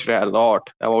research a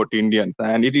lot about Indians,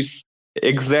 and it is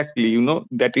exactly,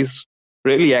 that is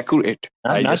really accurate.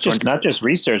 I Not just want just to not say. just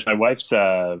research. My wife's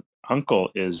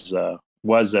uncle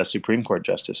was a Supreme Court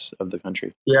justice of the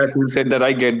country. Yes, you said that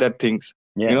I get that things.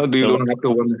 Yeah. You So don't have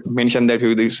to mention that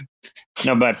with this.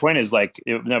 no, my point is like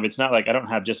no, it's not like I don't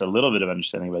have just a little bit of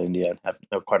understanding about India. I have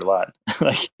know quite a lot,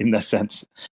 like in that sense.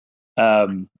 I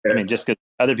mean, just because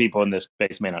other people in this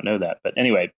space may not know that, but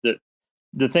anyway,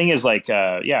 the thing is like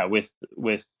yeah, with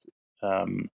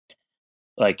um,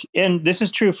 like, and this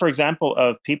is true, for example,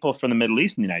 of people from the Middle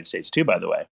East in the United States too. By the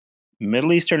way,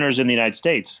 Middle Easterners in the United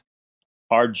States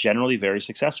are generally very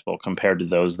successful compared to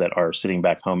those that are sitting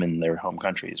back home in their home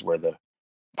countries, where the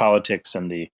politics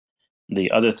and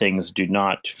the other things do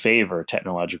not favor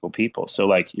technological people. So,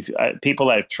 like, if people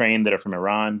that I've trained that are from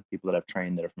Iran, people that I've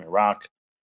trained that are from Iraq,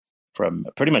 from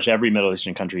pretty much every Middle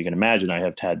Eastern country you can imagine, I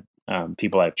have had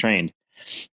people I've trained,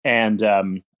 and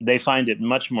they find it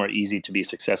much more easy to be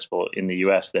successful in the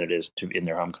U.S. than it is to in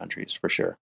their home countries, for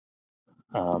sure.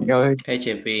 Yeah, Hey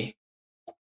JP,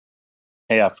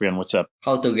 Hey, Afrian, what's up?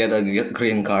 how to get a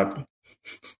green card?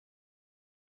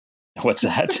 What's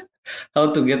that?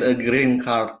 How to get a green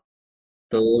card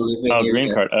to live in Oh, green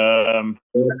US? card.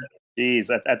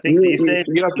 Geez, I think you, these you, days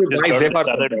you have you to just buy go to the Zephyr for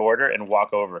southern that. border and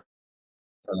walk over.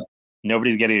 Uh,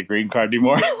 Nobody's getting a green card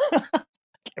anymore.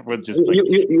 Everyone's just like,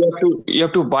 You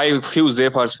have to buy a few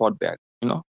Zephyrs for that.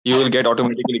 You will get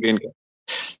automatically green card.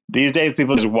 these days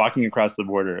people are just walking across the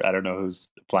border. I don't know who's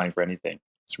applying for anything.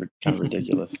 It's kind of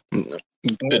ridiculous.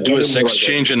 Do a sex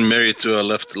change and marry to a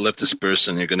leftist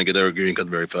person. You're gonna get a green card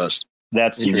very fast.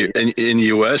 That's true. In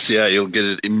US, yeah, you'll get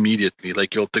it immediately.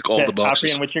 Like you'll tick all the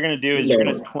boxes. Afrian, what you're going to do is you're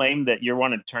going to claim that you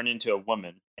want to turn into a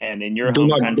woman, and in your Do home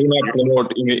not country,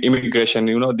 promote immigration.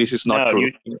 This is not no,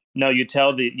 true. you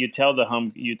tell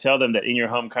them that in your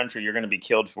home country you're going to be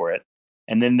killed for it,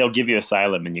 and then they'll give you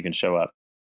asylum and you can show up.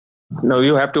 No,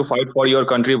 you have to fight for your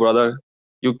country, brother.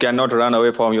 You cannot run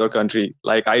away from your country.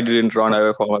 Like I didn't run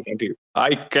away from my country.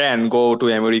 I can go to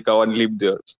America and live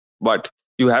there, but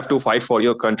you have to fight for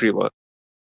your country, brother.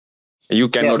 You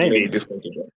cannot maybe. leave this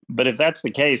country. But if that's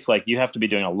the case, like you have to be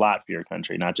doing a lot for your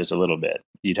country, not just a little bit.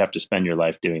 You'd have to spend your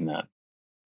life doing that.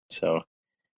 So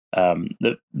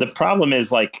the problem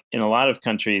is like in a lot of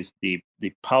countries, the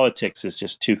politics is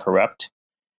just too corrupt.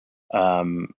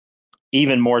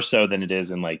 Even more so than it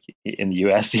is in the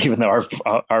U.S. Even though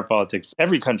our politics,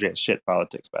 every country has shit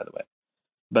politics, by the way,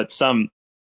 but some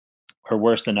are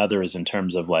worse than others in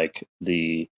terms of like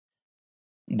the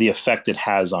effect it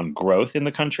has on growth in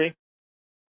the country.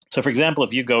 So, for example,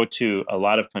 if you go to a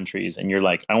lot of countries and you're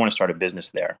like, I want to start a business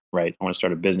there, right? I want to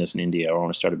start a business in India, or I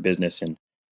want to start a business in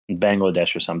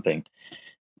Bangladesh or something.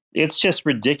 It's just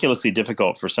ridiculously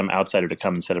difficult for some outsider to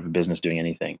come and set up a business doing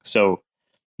anything. So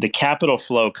the capital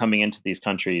flow coming into these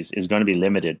countries is going to be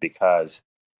limited because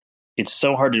it's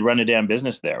so hard to run a damn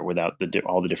business there without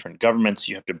all the different governments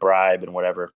you have to bribe and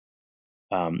whatever.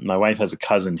 My wife has a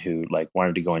cousin who like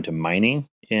wanted to go into mining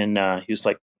he was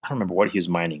like, I don't remember what he was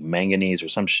mining, manganese or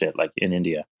some shit like in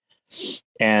India.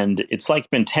 And it's like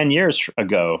been 10 years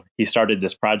ago, he started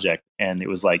this project, and it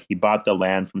was like he bought the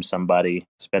land from somebody,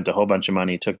 spent a whole bunch of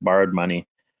money, took borrowed money.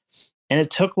 And it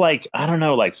took like, I don't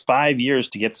know, like 5 years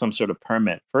to get some sort of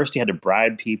permit. First, he had to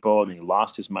bribe people, and he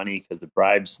lost his money because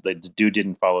the dude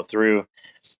didn't follow through.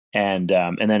 And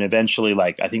then eventually,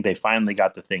 like, I think they finally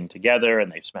got the thing together,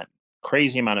 and they've spent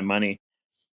crazy amount of money.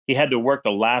 He had to work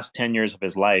the last 10 years of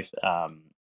his life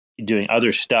doing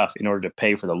other stuff in order to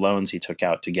pay for the loans he took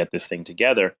out to get this thing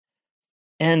together.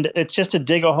 And it's just to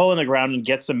dig a hole in the ground and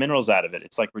get some minerals out of it.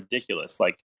 It's like ridiculous.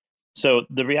 Like, so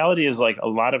the reality is like a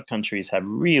lot of countries have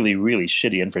really, really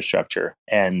shitty infrastructure.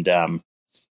 And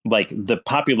like the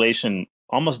population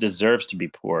almost deserves to be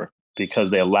poor because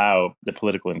they allow the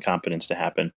political incompetence to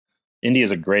happen. India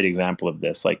is a great example of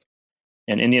this. Like,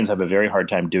 and Indians have a very hard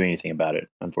time doing anything about it,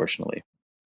 unfortunately.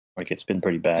 Like it's been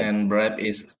pretty bad. And bribe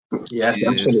is Yes,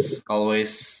 absolutely.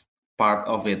 always part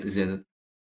of it, is it?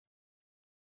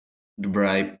 The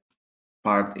bribe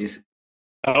part is.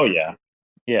 Oh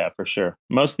yeah, for sure.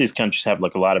 Most of these countries have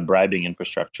like a lot of bribing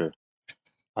infrastructure,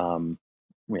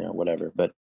 whatever.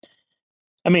 But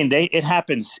I mean, it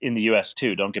happens in the U.S.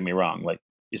 too. Don't get me wrong. Like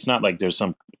it's not like there's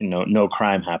some no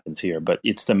crime happens here, but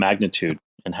it's the magnitude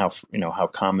and how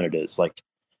common it is. Like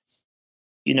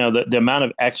the amount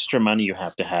of extra money you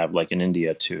have to have, like in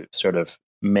India, to sort of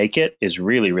make it is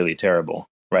really, really terrible,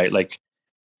 right? Like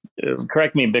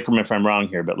correct me, Bikram, if I'm wrong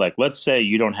here, but like, let's say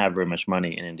you don't have very much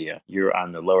money in India. You're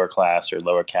on the lower class or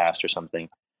lower caste or something.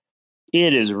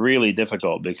 It is really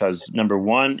difficult because number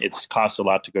one, it costs a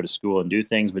lot to go to school and do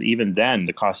things. But even then,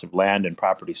 the cost of land and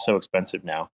property is so expensive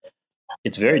now.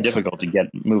 It's very difficult to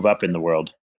move up in the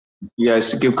world.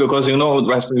 Yes, because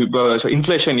so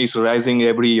inflation is rising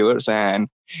every year, and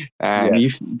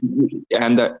Yes.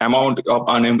 and the amount of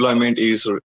unemployment is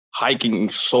hiking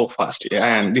so fast.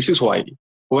 And this is why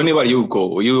whenever you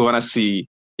go, you wanna see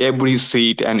every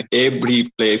seat and every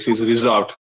place is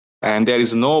reserved, and there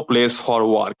is no place for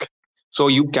work, so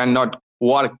you cannot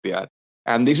work there.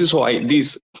 And this is why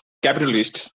these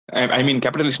capitalists, I mean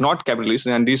capitalists, not capitalists,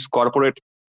 and these corporate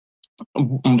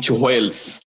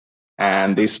whales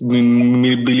and these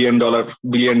billion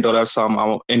dollar some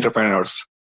entrepreneurs,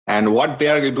 and what they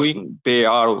are doing, they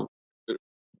are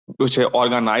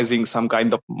organizing some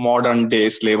kind of modern day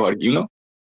slavery.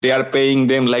 They are paying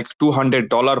them like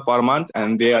 $200 per month,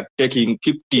 and they are taking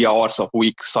 50 hours of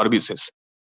week services.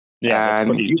 Yeah,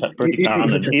 and that's pretty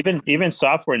common. Even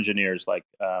software engineers, like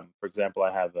for example,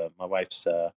 I have my wife's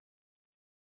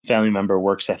family member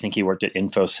works. I think he worked at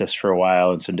Infosys for a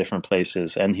while in some different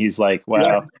places, and he's like,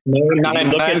 "Wow."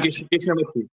 Narayan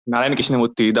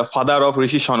Krishnamurti, the father of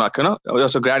Rishi Shonak,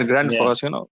 was a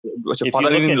grandfather, was a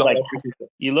father-in-law. Like,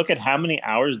 you look at how many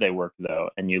hours they work though,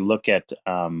 and you look at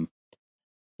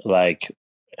like,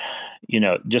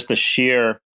 just the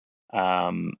sheer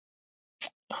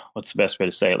what's the best way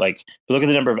to say it? Like, if you look at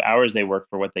the number of hours they work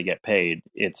for what they get paid,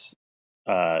 it's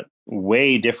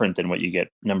way different than what you get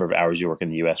number of hours you work in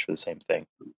the US for the same thing.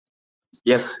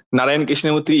 Yes, Narayan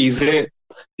Krishnamurti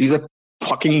is a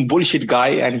fucking bullshit guy,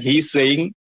 and he's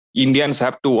saying Indians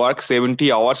have to work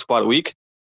 70 hours per week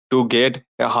to get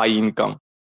a high income.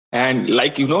 And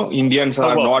like Indians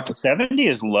are not 70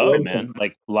 is low, man.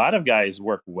 Like a lot of guys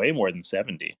work way more than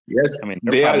 70. Yes, I mean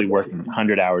they're probably working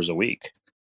 100 hours a week.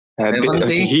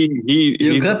 70?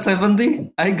 You got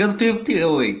 70? I got 50 a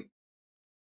week.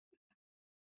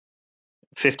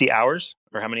 50 hours?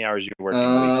 Or how many hours you working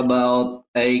a week? About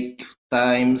 8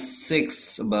 times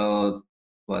 6, about,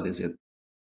 what is it?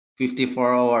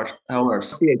 54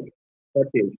 hours. 38.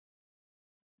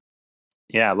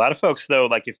 Yeah, a lot of folks though,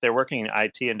 like if they're working in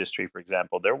IT industry, for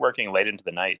example, they're working late into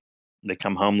the night. They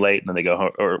come home late and then they go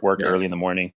home or work early in the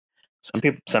morning. Some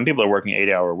people are working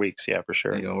 8-hour weeks. Yeah, for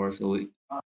sure. 8 hours a week,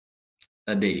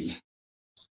 a day.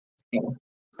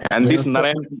 And this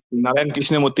Narayan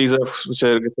Krishnamurti is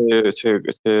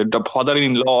the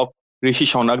father-in-law of Rishi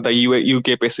Shonak, the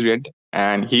UK president,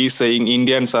 and he's saying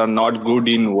Indians are not good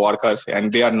in workers,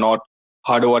 and they are not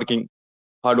hardworking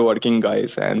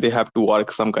guys, and they have to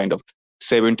work some kind of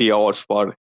 70 hours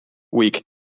per week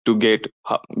to get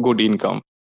good income.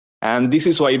 And this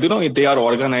is why they are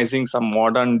organizing some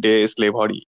modern day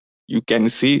slavery. You can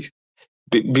see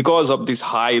because of this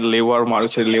high labor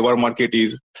market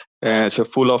is so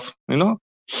full of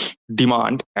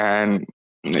demand, and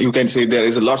you can see there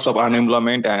is lots of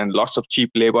unemployment and lots of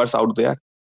cheap labors out there,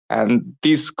 and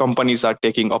these companies are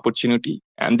taking opportunity,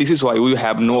 and this is why we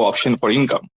have no option for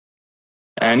income.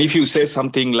 And if you say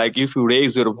something like, if you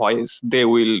raise your voice, they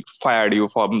will fire you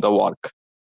from the work.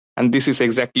 And this is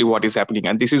exactly what is happening,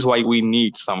 and this is why we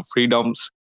need some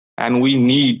freedoms, and we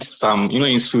need some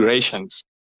inspirations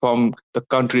from the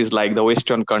countries like the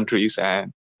Western countries,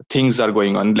 and things are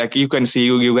going on. Like you can see,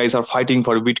 you guys are fighting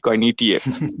for Bitcoin ETF,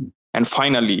 and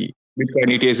finally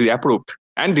Bitcoin ETF is approved.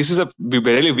 And this is a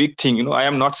really big thing. I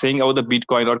am not saying about the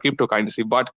Bitcoin or cryptocurrency,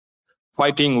 but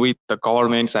fighting with the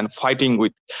governments and fighting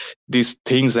with these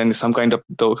things, and some kind of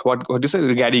what is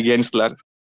it, Gary Gensler,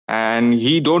 and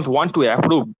he don't want to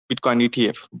approve Bitcoin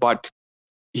ETF, but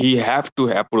he have to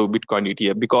approve Bitcoin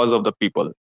ETF because of the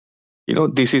people.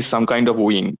 This is some kind of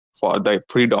win for the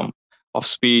freedom of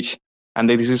speech, and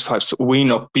this is a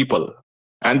win of people.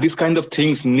 And this kind of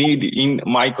things need in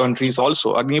my countries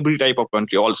also, or in every type of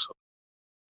country also.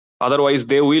 Otherwise,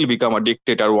 they will become a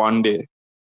dictator one day.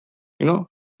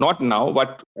 Not now,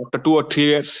 but after 2 or 3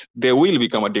 years, they will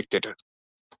become a dictator.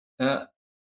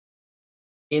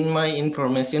 In my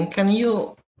information, can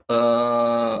you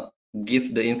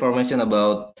give the information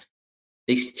about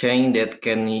exchange that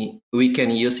we can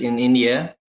use in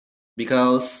India?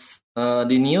 Because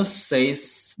the news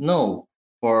says no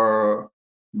for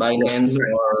Binance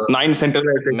or 9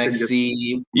 centralized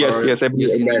Maxi yes, use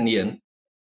in Indian.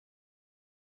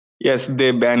 Yes,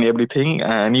 they ban everything,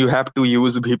 and you have to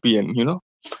use VPN.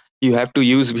 You have to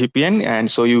use VPN, and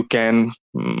so you can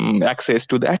access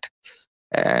to that.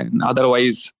 And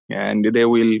otherwise, and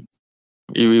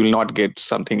you will not get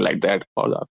something like that for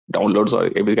the downloads or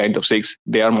every kind of things.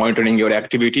 They are monitoring your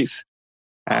activities,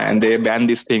 and they ban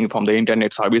this thing from the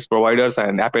internet service providers,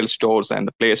 and Apple stores and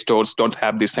the Play stores don't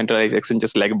have these centralized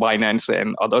exchanges like Binance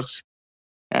and others.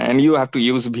 And you have to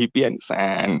use VPNs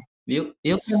and You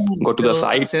can go to the still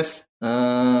site. access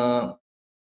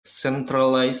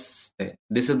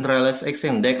decentralized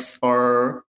exchange, DEX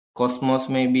or Cosmos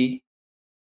maybe.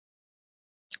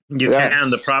 You Yeah. can.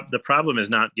 The problem is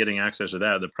not getting access to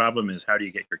that. The problem is how do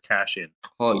you get your cash in,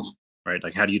 Oh, right?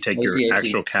 Like how do you take I your see.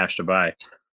 actual cash to buy?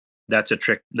 That's a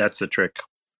trick. That's the trick.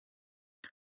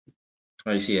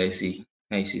 I see,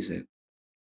 sir.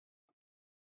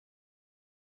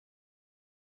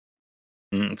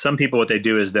 Some people, what they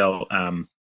do is they'll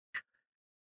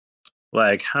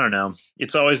like, I don't know.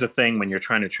 It's always a thing when you're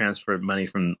trying to transfer money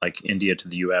from like India to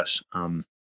the US.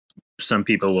 Some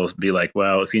people will be like,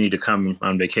 well, if you need to come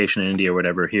on vacation in India or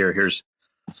whatever, here's,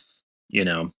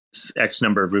 X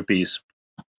number of rupees.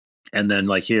 And then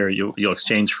like here, you'll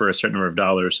exchange for a certain number of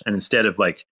dollars. And instead of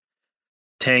like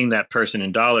paying that person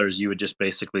in dollars, you would just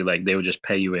basically like, they would just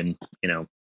pay you in,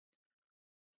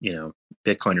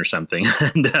 Bitcoin or something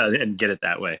and get it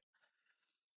that way.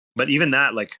 But even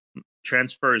that, like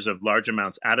transfers of large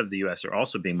amounts out of the US are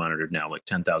also being monitored now, like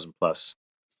 10,000 plus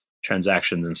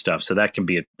transactions and stuff. So that's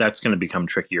going to become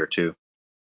trickier too.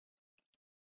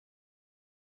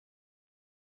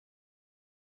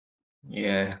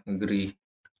 Yeah, agree.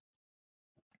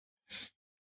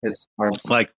 It's hard.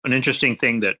 Like an interesting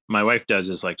thing that my wife does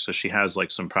is like, so she has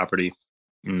like some property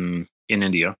in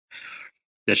India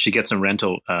that she gets some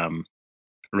rental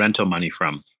money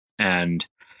from. And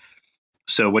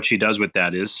so what she does with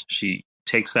that is she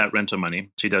takes that rental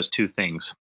money. She does two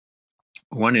things.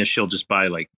 One is she'll just buy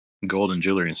like gold and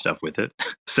jewelry and stuff with it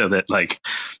so that like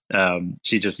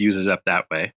she just uses up that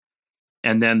way.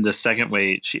 And then the second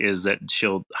way is that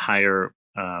she'll hire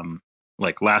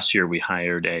like last year we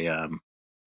hired a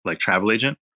like travel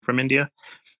agent from India,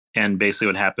 and basically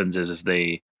what happens is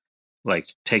they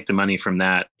like take the money from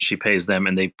that, she pays them,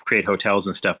 and they create hotels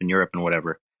and stuff in Europe and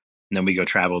whatever, and then we go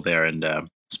travel there and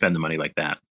spend the money like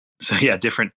that. So yeah,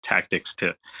 different tactics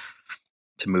to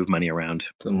move money around.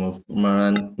 To move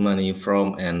money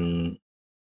from and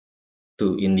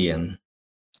to Indian.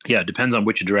 Yeah, it depends on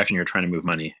which direction you're trying to move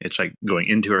money. It's like going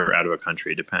into or out of a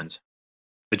country. It depends.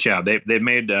 But yeah, they've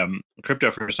made crypto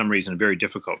for some reason very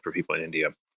difficult for people in India,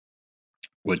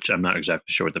 which I'm not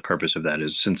exactly sure what the purpose of that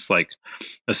is, since like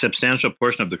a substantial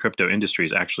portion of the crypto industry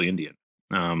is actually Indian.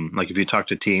 Like if you talk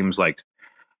to teams like,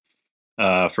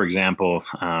 for example,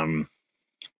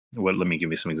 let me give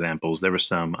you some examples. There was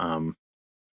some,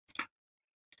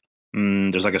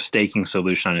 there's like a staking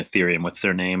solution on Ethereum. What's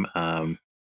their name?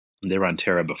 They were on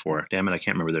Terra before. Damn it, I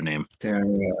can't remember their name. Terra.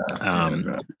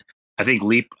 I think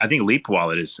Leap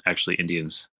Wallet is actually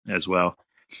Indians as well,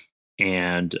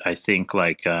 and I think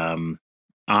like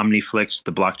Omniflix,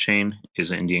 the blockchain,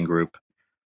 is an Indian group.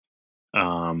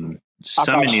 Some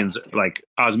Indians like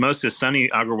Osmosis. Sunny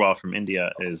Agarwal from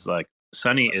India is like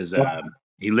Sunny is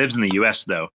he lives in the U.S.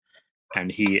 though,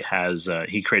 and he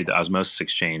created the Osmosis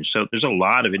exchange. So there's a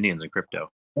lot of Indians in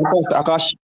crypto.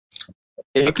 Akash,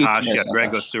 yeah,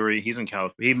 Greg Osuri. He's in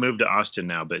California. He moved to Austin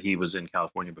now, but he was in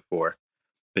California before.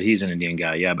 But he's an Indian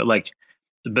guy, yeah.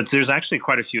 But there's actually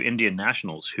quite a few Indian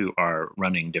nationals who are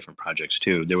running different projects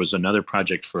too. There was another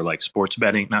project for like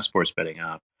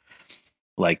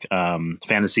like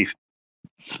fantasy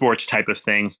sports type of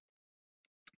thing,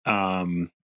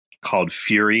 called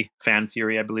Fan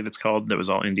Fury, I believe it's called. That was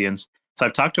all Indians. So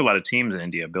I've talked to a lot of teams in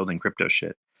India building crypto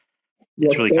shit.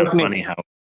 It's really kind of funny how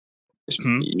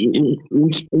in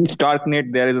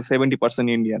Darknet there is a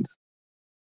 70% Indians.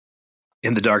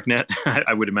 In the darknet,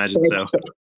 I would imagine so.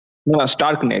 No,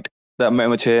 Starknet, the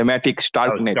Matic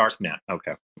Starknet. Oh, Starknet.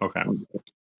 Okay.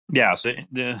 Yeah, so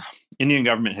the Indian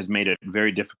government has made it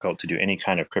very difficult to do any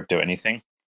kind of crypto anything,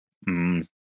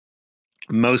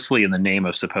 mostly in the name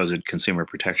of supposed consumer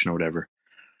protection or whatever.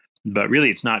 But really,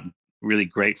 it's not really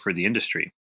great for the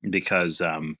industry because,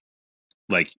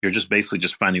 like, you're just basically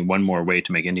just finding one more way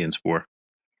to make Indians poor,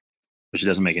 which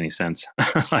doesn't make any sense.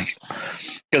 Like,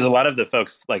 because a lot of the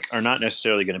folks like are not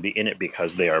necessarily going to be in it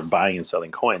because they are buying and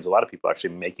selling coins. A lot of people are actually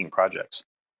making projects,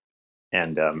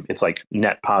 and it's like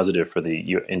net positive for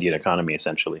the Indian economy,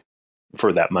 essentially,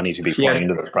 for that money to be flowing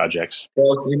into those projects.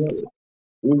 Well,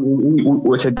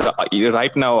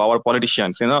 right now our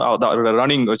politicians, are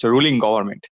running ruling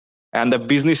government, and the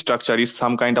business structure is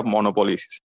some kind of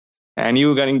monopolies. And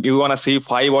you want to see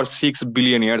 5 or 6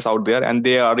 billionaires out there, and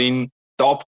they are in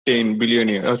top 10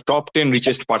 billionaires, top 10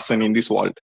 richest person in this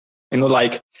world.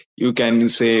 Like you can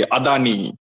say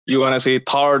Adani, you want to say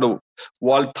third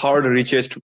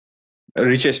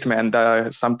richest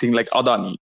man, something like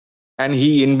Adani. and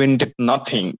he invented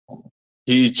nothing.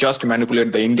 He just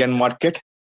manipulated the Indian market,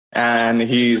 and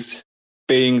he's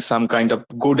paying some kind of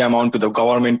good amount to the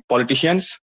government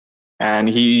politicians, and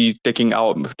he taking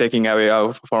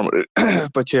away from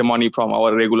purchase money from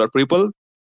our regular people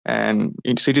and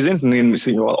citizens,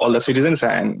 and all the citizens,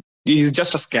 and he's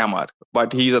just a scammer.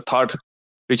 But he's a third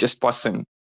richest person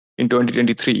in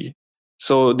 2023.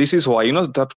 So this is why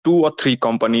the 2 or 3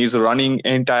 companies running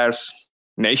entire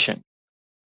nation,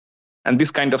 and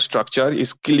this kind of structure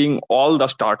is killing all the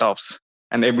startups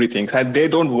and everything. And they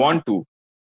don't want to.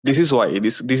 This is why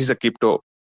this is a crypto.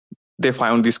 They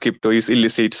found this crypto is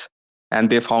illicit, and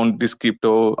they found this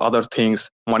crypto other things,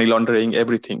 money laundering,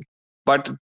 everything.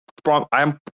 But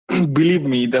I'm believe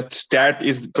me, the stat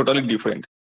is totally different.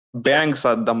 Banks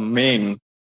are the main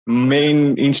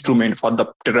instrument for the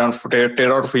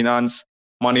terror finance,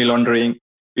 money laundering.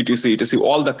 It is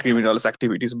all the criminals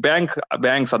activities. Banks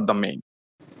are the main.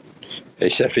 Hey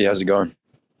Cephii, how's it going?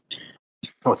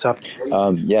 What's up?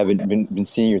 Yeah, I've been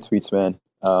seeing your tweets, man.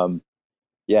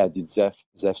 Yeah, dude,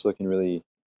 Zeph's looking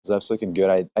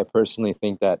good. I personally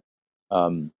think that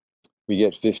we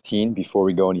get 15 before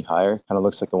we go any higher. Kind of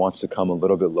looks like it wants to come a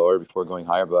little bit lower before going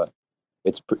higher, but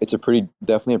it's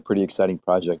definitely a pretty exciting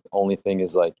project. The only thing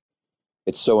is like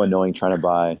it's so annoying trying to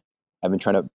buy. I've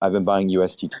been buying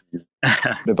USDT.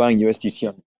 I've been buying USDT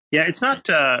on. Yeah, it's not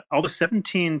all the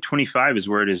 17.25 is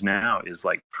where it is now, is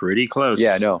like pretty close.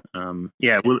 Yeah, I know.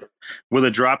 Yeah, will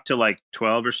it drop to like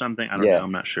 12 or something? I don't know.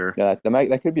 I'm not sure. Yeah,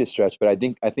 that could be a stretch, but I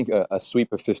think a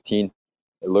sweep of 15,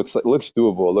 it looks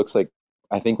doable. It looks like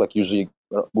I think like usually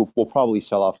we'll probably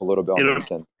sell off a little bit on the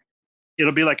weekend.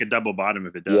 It'll be like a double bottom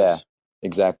if it does. Yeah,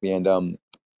 exactly. And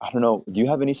I don't know. Do you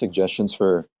have any suggestions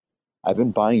for? I've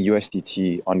been buying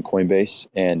USDT on Coinbase,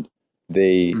 and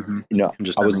they,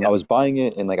 I was buying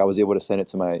it, and like I was able to send it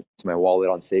to my wallet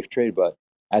on SafeTrade, but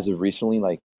as of recently,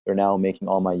 like they're now making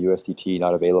all my USDT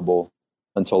not available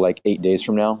until like 8 days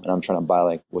from now, and I'm trying to buy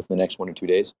like within the next 1 or 2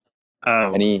 days.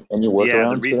 Any workarounds? Yeah,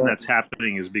 the reason that's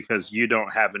happening is because you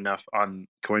don't have enough on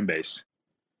Coinbase.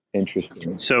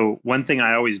 Interesting. So one thing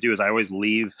I always do is I always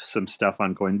leave some stuff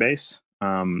on Coinbase,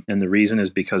 and the reason is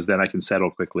because then I can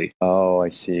settle quickly. Oh, I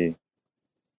see.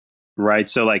 Right.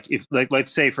 So like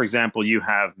let's say, for example, you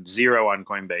have 0 on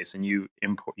Coinbase and you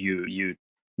import you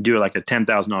do like a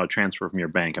 $10,000 transfer from your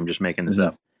bank. I'm just making this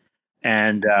up.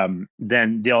 And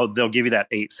then they'll give you that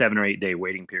 7 or 8 day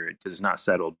waiting period because it's not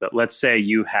settled. But let's say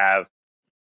you have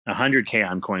 100K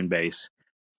on Coinbase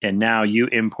and now you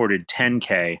imported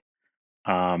 10K.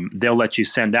 They'll let you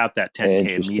send out that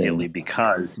 10K immediately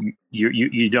because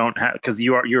you don't have, because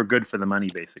you're good for the money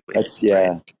basically.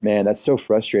 Right? Man, that's so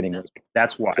frustrating.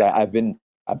 That's why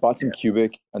I bought some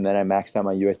Cubic and then I maxed out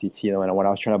my USDT, and when I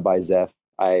was trying to buy Zeph,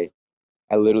 I'm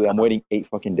waiting 8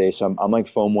 fucking days, so I'm like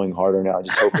FOMOing harder now,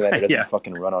 just hoping that it doesn't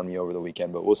fucking run on me over the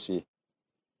weekend, but we'll see.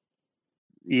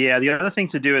 Yeah, the other thing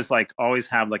to do is like always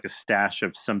have like a stash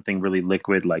of something really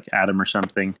liquid like Atom or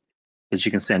something that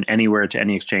you can send anywhere to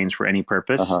any exchange for any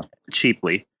purpose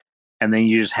cheaply. And then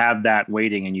you just have that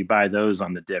waiting and you buy those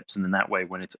on the dips. And then that way,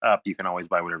 when it's up, you can always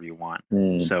buy whatever you want.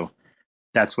 So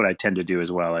that's what I tend to do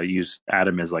as well. I use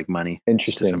Atom as like money.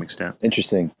 Interesting. To some extent.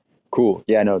 Interesting. Cool.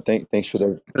 Yeah, no, thanks for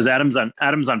the. Because Atom's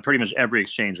on pretty much every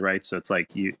exchange, right? So it's like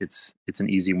it's an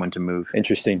easy one to move.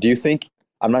 Interesting. Do you think,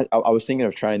 I was thinking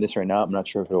of trying this right now. I'm not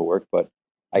sure if it'll work, but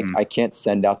I can't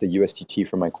send out the USDT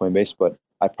from my Coinbase, but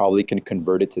I probably can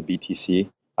convert it to BTC.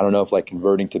 I don't know if like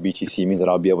converting to BTC means that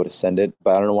I'll be able to send it,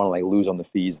 but I don't want to like lose on the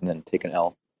fees and then take an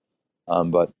L.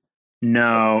 But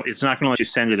no, it's not going to let you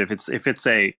send it. If it's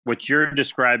what you're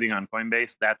describing on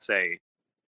Coinbase, that's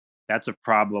a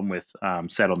problem with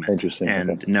settlement. Interesting.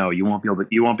 And no, you won't be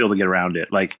able to get around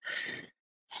it. Like,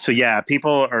 so yeah,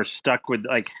 people are stuck with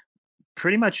like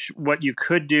pretty much what you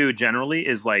could do generally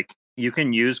is like you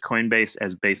can use Coinbase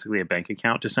as basically a bank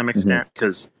account to some extent,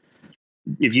 because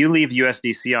if you leave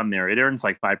USDC on there, it earns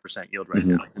like 5% yield right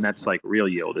now, and that's like real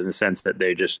yield in the sense that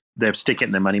they stick it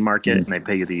in the money market and they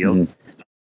pay you the yield.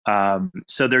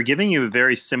 So they're giving you a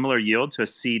very similar yield to a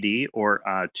CD or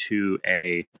to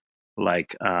a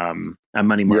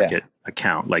money market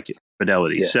account like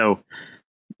Fidelity. So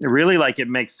really, like, it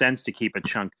makes sense to keep a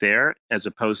chunk there as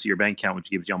opposed to your bank account, which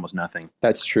gives you almost nothing.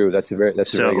 That's true. That's a very good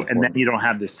point. And then you don't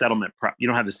have the settlement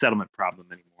problem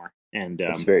anymore. And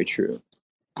that's very true.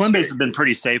 Coinbase has been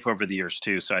pretty safe over the years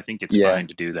too, so I think it's fine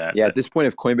to do that. Yeah, at this point,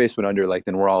 if Coinbase went under, like,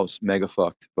 then we're all mega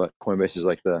fucked. But Coinbase is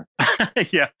like the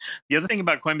yeah. The other thing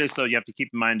about Coinbase, though, you have to keep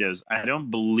in mind is I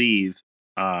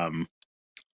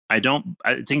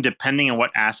think depending on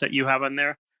what asset you have on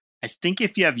there, I think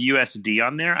if you have USD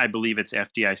on there, I believe it's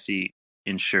FDIC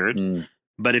insured.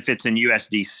 But if it's in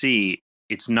USDC,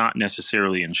 it's not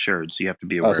necessarily insured, so you have to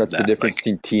be aware Oh, so of that's the that. difference Like,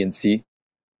 between T and C.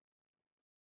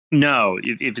 no,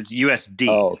 if it's USD,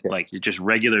 Oh, okay. like just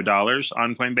regular dollars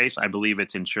on Coinbase, I believe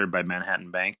it's insured by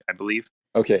Manhattan Bank, I believe.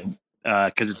 Okay.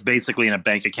 Because it's basically in a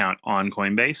bank account on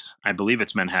Coinbase. I believe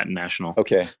it's Manhattan National.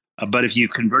 Okay. But if you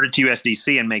convert it to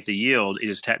USDC and make the yield, it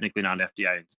is technically not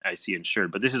FDIC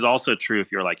insured. But this is also true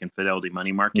if you're like in Fidelity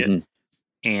Money Market Mhm.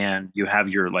 and you have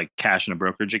your like cash in a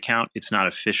brokerage account. It's not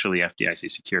officially FDIC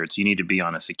secured, so you need to be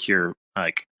on a secure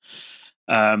like.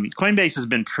 Coinbase has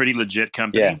been pretty legit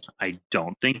company. Yeah. I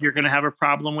don't think you're going to have a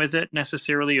problem with it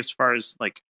necessarily, as far as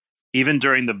like even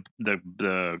during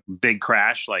the big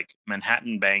crash, like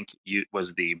Manhattan Bank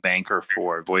was the banker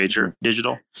for Voyager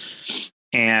Digital,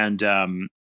 and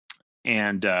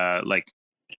like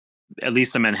at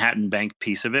least the Manhattan Bank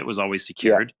piece of it was always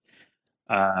secured.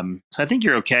 So I think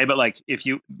you're okay. But like if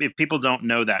people don't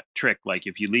know that trick, like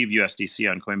if you leave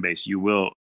USDC on Coinbase,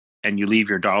 and you leave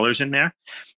your dollars in there,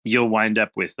 you'll wind up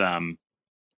with the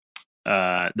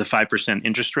 5%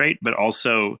 interest rate. But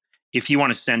also, if you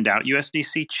want to send out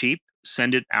USDC cheap,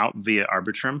 send it out via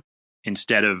Arbitrum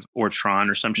instead of or Tron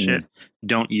or some shit.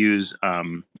 Don't use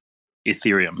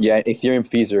Ethereum. Yeah, Ethereum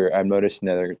fees I've noticed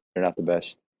that they're not the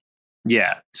best.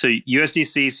 Yeah, so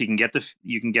USDC, so you can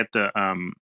get the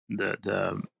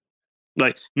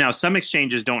like now some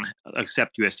exchanges don't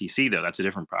accept USDC though. That's a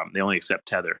different problem. They only accept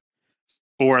Tether.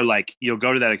 Or like you'll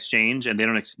go to that exchange and they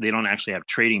don't actually have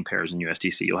trading pairs in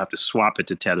USDC. You'll have to swap it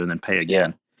to Tether and then pay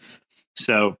again.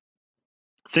 So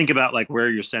think about like where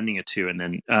you're sending it to, and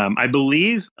then I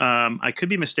believe I could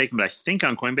be mistaken, but I think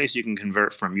on Coinbase you can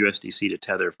convert from USDC to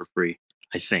Tether for free.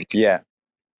 I think. Yeah.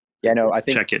 No, I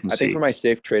think check it and I think see. for my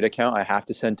safe trade account, I have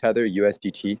to send Tether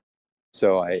USDT.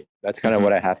 So that's kind of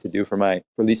what I have to do for at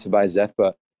least to buy Zeph.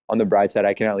 But on the bright side,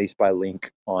 I can at least buy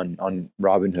Link on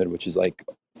Robinhood, which is like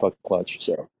fuck clutch.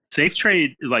 So Safe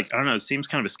Trade is like, I don't know, it seems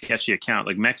kind of a sketchy account.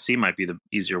 Like MEXC might be the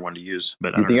easier one to use,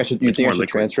 but you think I should liquid.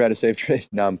 transfer out of Safe Trade?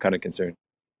 No, I'm kind of concerned.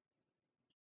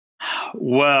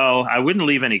 Well, I wouldn't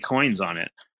leave any coins on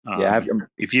it.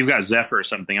 If you've got Zeph or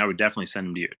something, I would definitely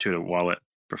send them to a wallet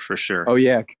for sure. Oh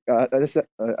yeah, I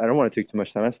don't want to take too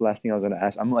much time. That's the last thing I was going to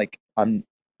ask.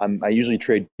 I usually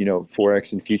trade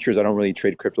Forex and futures. I don't really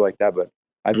trade crypto like that, but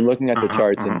I've been looking at the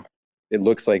charts and it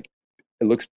looks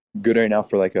good right now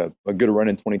for like a good run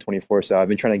in 2024. So I've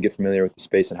been trying to get familiar with the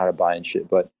space and how to buy and shit.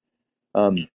 But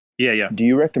yeah. Do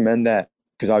you recommend that?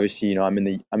 Because obviously I'm in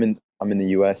the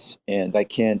US and I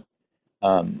can't.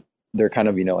 They're kind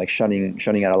of like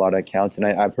shunning out a lot of accounts, and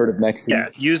I've heard of MEXC. Yeah,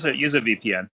 use a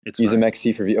VPN. Use a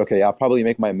MEXC for okay. I'll probably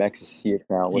make my MEXC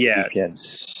account with VPN.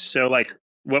 So like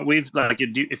what we've like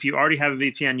if you already have a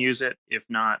VPN, use it. If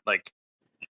not, like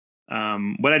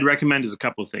what I'd recommend is a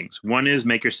couple of things. One is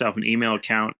make yourself an email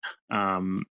account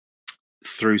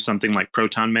through something like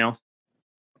Proton Mail,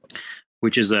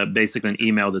 which is basically an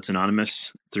email that's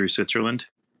anonymous through Switzerland.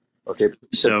 Okay.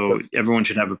 So everyone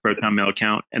should have a Proton Mail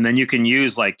account, and then you can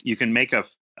make a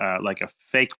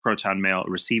fake Proton Mail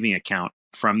receiving account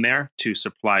from there to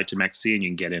supply to MEXC, and you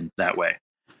can get in that way.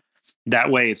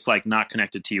 That way, it's like not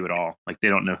connected to you at all. Like they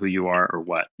don't know who you are or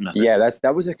what. Nothing. Yeah,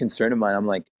 that was a concern of mine. I'm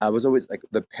like, I was always like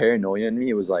the paranoia in me.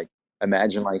 It was like,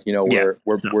 imagine like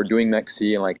we're doing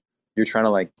MEXC and like you're trying to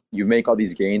like you make all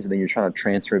these gains and then you're trying to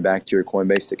transfer it back to your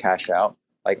Coinbase to cash out.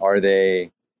 Like, are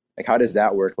they? Like, how does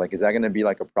that work? Like, is that going to be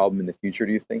like a problem in the future,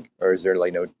 do you think? Or is there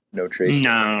like no trace?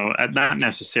 No, not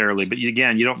necessarily. But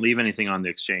again, you don't leave anything on the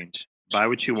exchange. Buy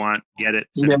what you want, get it,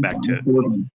 send it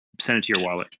to your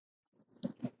wallet.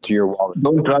 To your wallet.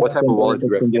 What type of wallet do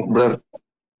you recommend?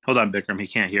 Hold on, Bikram, he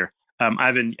can't hear.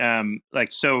 Ivan,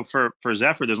 so for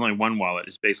Zephyr, there's only one wallet.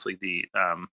 It's basically the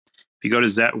if you go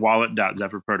to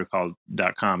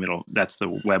wallet.zephyrprotocol.com, that's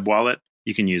the web wallet.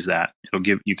 You can use that.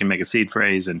 You can make a seed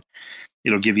phrase and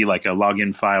it'll give you like a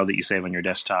login file that you save on your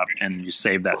desktop and you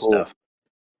save that stuff.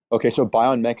 Okay, so buy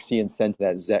on MEXC and send to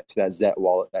that Zeph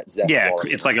wallet. Wallet.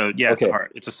 It's like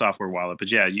it's a software wallet, but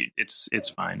it's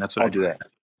fine. That's what I'll do that.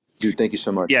 Dude, thank you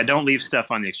so much. Yeah, don't leave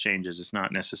stuff on the exchanges. It's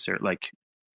not necessary. Like,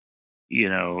 you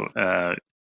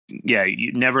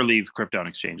never leave crypto on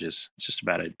exchanges. It's just a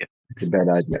bad idea. It's a bad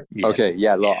idea. Yeah. Okay,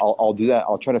 I'll do that.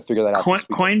 I'll try to figure that out.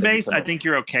 Coinbase, I think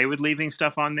you're okay with leaving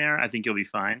stuff on there. I think you'll be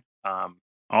fine.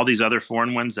 All these other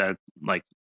foreign ones that like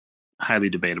highly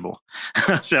debatable.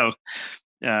 So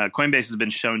Coinbase has been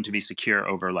shown to be secure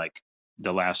over like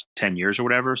the last 10 years or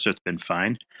whatever. So it's been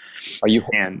fine.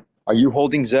 Are you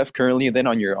holding Zeph currently then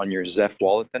on your Zeph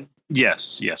wallet then?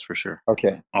 Yes, for sure.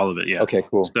 Okay. All of it, yeah. Okay,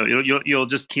 cool. So you'll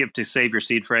just keep to save your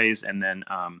seed phrase and then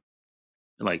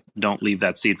like don't leave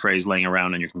that seed phrase laying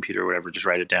around on your computer or whatever, just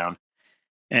write it down.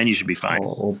 and you should be fine.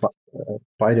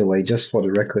 By the way, just for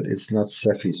the record, it's not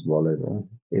Cephii's wallet.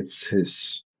 It's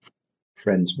his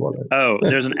friend's wallet. Oh,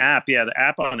 there's an app. Yeah, the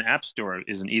app on the App Store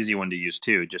is an easy one to use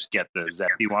too. Just get the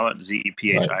Zephii wallet,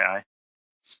 Zephii, Right.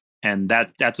 and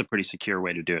that's a pretty secure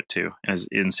way to do it too, as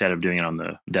instead of doing it on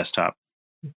the desktop.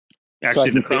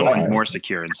 Actually, the phone one's more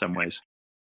secure in some ways.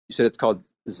 You said it's called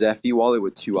Zephii wallet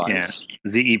with 2 I's. Yeah,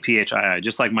 Zephii,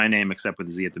 just like my name, except with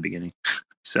a Z at the beginning.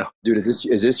 So, dude,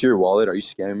 is this your wallet? Are you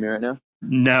scamming me right now?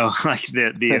 No, like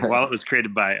the wallet was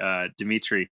created by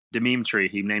Dimitri.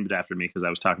 He named it after me because I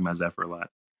was talking about Zephyr a lot.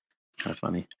 Kind of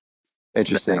funny.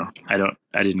 Interesting. No,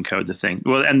 I didn't code the thing.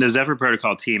 Well, and the Zephyr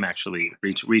protocol team actually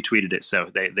retweeted it,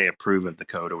 so they approve of the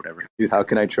code or whatever. Dude, how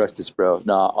can I trust this, bro?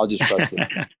 Nah, I'll just trust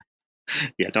it.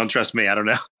 Yeah, don't trust me. I don't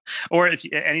know. Or if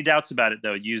any doubts about it,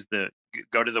 though,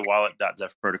 go to the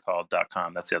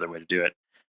wallet.zephyrprotocol.com. That's the other way to do it.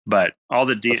 But all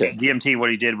the DMT, what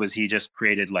he did was he just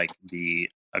created like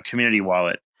a community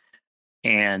wallet,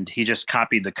 and he just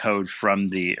copied the code from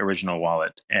the original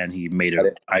wallet, and he made an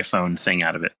iPhone thing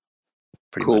out of it.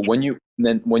 Pretty cool. Much.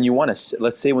 When you want to,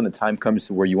 let's say when the time comes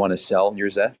to where you want to sell your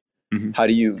Zeph,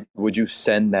 would you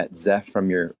send that Zeph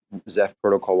from your Zeph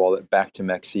protocol wallet back to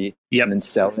Mexi and then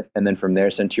sell it, and then from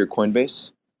there send to your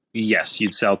Coinbase? Yes,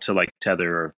 you'd sell to like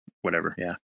Tether or whatever.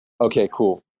 Yeah. Okay,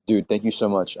 cool. Dude, thank you so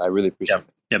much. I really appreciate it.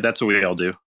 Yeah, that's what we all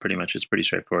do. Pretty much. It's pretty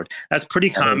straightforward. That's pretty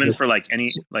common for like any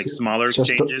like smaller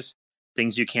exchanges,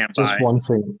 things you can't buy. Just one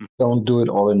thing. Don't do it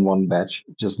all in one batch.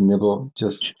 Just nibble.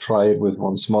 Just try it with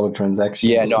one smaller transaction.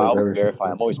 Yeah, no, I'll always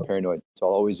verify. I'm always paranoid. So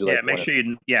I'll always do like make sure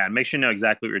you know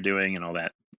exactly what you're doing and all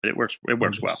that. But it works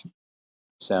well.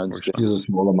 Sounds good. Use a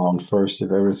small amount first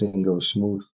if everything goes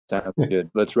smooth. Sounds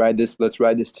good. Let's ride this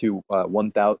to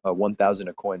 1,000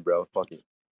 a coin, bro. Fuck it.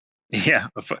 Yeah,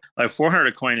 like 400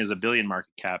 a coin is $1 billion market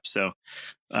cap, so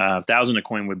 1,000 a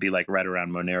coin would be like right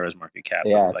around Monero's market cap.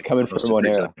 Yeah, it's like coming from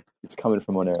Monero. It's coming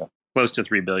from Monero. Close to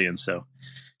 $3 billion, so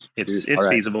it's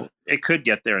feasible. It could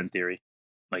get there in theory.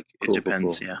 Like it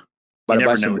depends. Cool. Yeah. But I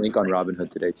buy some link on Robinhood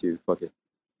today too. Fuck it.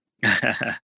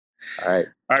 All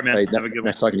right, man. Have a good one.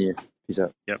 Nice talking to you. Peace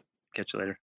out. Yep. Catch you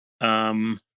later. All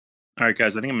right,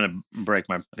 guys. I think I'm gonna break.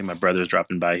 I think my brother's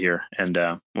dropping by here, and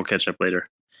we'll catch up later.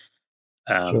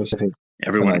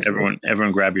 Everyone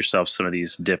grab yourself some of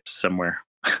these dips somewhere.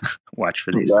 Watch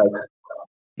for these.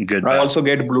 Good. I also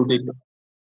get blue tick.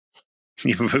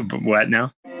 What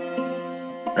now?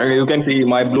 You can see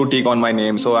my blue tick on my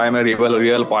name, so I'm a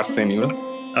real person, you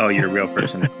know. Oh, you're a real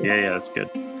person. Yeah, that's good.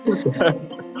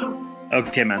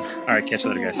 Okay, man. All right, catch you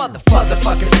later, guys.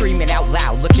 Motherfuckers screaming out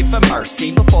loud, looking for mercy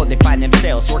before they find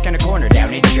themselves working a corner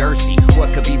down in Jersey.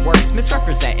 What could be worse?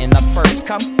 Misrepresenting the first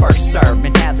come, first serve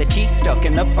mentality stuck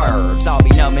in the burbs. I'll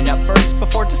be numbing up first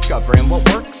before discovering what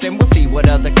works, and we'll see what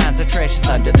other kinds of treasures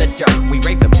under the dirt. We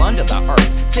rape and plunder the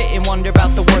earth, sit and wonder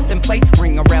about the worth and play,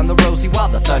 ring around the rosy while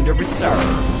the thunder is served.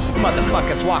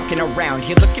 Motherfuckers walking around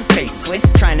here looking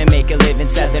faceless, trying to make a living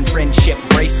selling friendship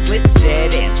bracelets.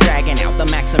 Dead ends dragging out the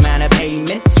max amount of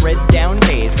payments. Red down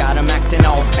days got them acting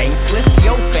all bankless.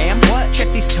 Yo fam, what? Check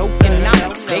these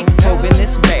tokenomics. They probing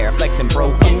this bear, flexing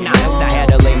broken honest. I had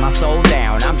to lay my soul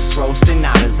down, I'm just roasting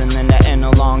otters. And then to end a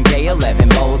long day, 11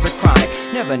 bowls of chronic.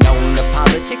 Never known to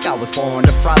politic, I was born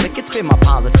to frolic. It's been my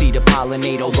policy to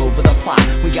pollinate all over the plot.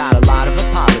 We got a lot of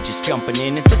apologists jumping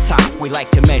in at the top. We like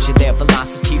to measure their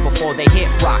velocity before they hit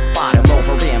rock bottom.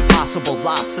 Over impossible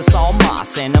loss, it's all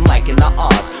moss, and I'm liking the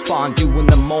odds. Fondue in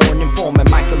the morning, forming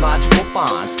mycological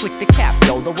bonds. Flick the cap,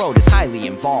 yo, the road is highly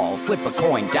involved. Flip a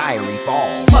coin, diary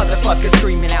evolve. Motherfuckers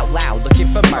screaming out loud, looking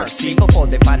for mercy before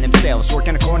they find themselves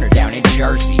working a corner down in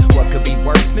Jersey. What could be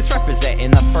worse?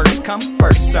 Misrepresenting the first come,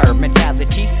 first serve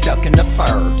mentality stuck in the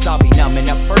burbs. I'll be numbing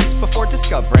up first before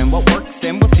discovering what works,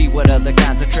 and we'll see what other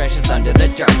kinds of treasures under the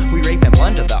dirt. We rape and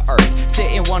plunder the earth,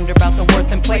 sit and wonder about the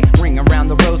worth and play, ring around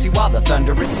the rosy while the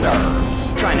thunder is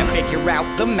served. Trying to figure out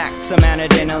the max amount of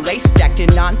dinner lace, stacked in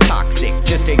non-toxic,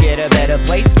 just to get a better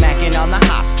place. Smacking on the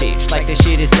hostage, like the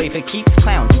shit is played for keeps.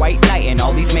 Clowns, white knight, and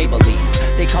all these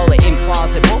Maybellines. They call it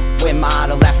implausible, when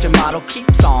model after model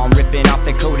keeps on ripping off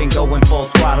the coat and going full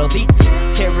throttle beats.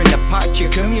 Tearing apart your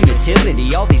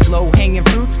community, all these low-hanging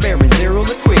fruits bearing zero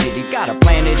liquidity. Got a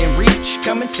planet in reach,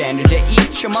 coming standard to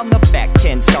each. I'm on the back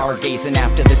 10, stargazing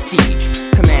after the siege.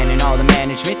 Commanding all the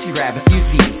management to grab a few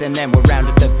Z's, and then we'll round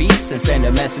up the beasts and send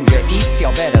a messenger east.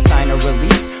 Y'all better sign a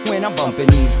release when I'm bumping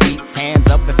these beats. Hands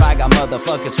up if I got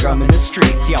motherfuckers drumming the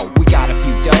streets. Yo, we got a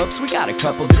few dubs, we got a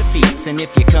couple defeats, and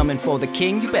if you're coming for the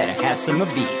king, you better have some of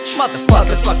each.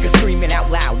 Motherfuckers screaming out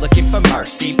loud, looking for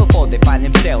mercy before they find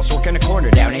themselves working a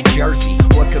corner down in Jersey.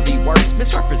 What could be worse?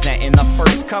 Misrepresenting the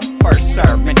first come, first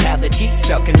serve mentality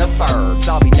stuck in the burbs.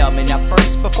 I'll I'll be numbing up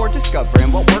first before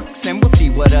discovering what works, and we'll see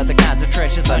what other kinds of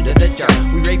treasures under the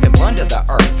dirt. We rape and plunder the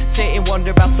earth, sit and wonder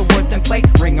about the worth and play.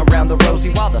 Ring around the rosy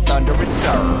while the thunder is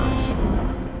served.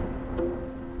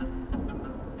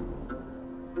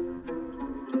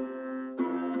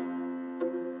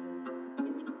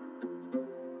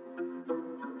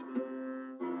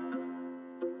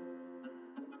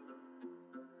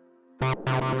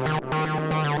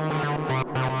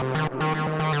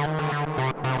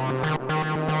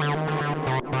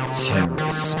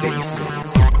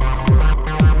 TerraSpaces.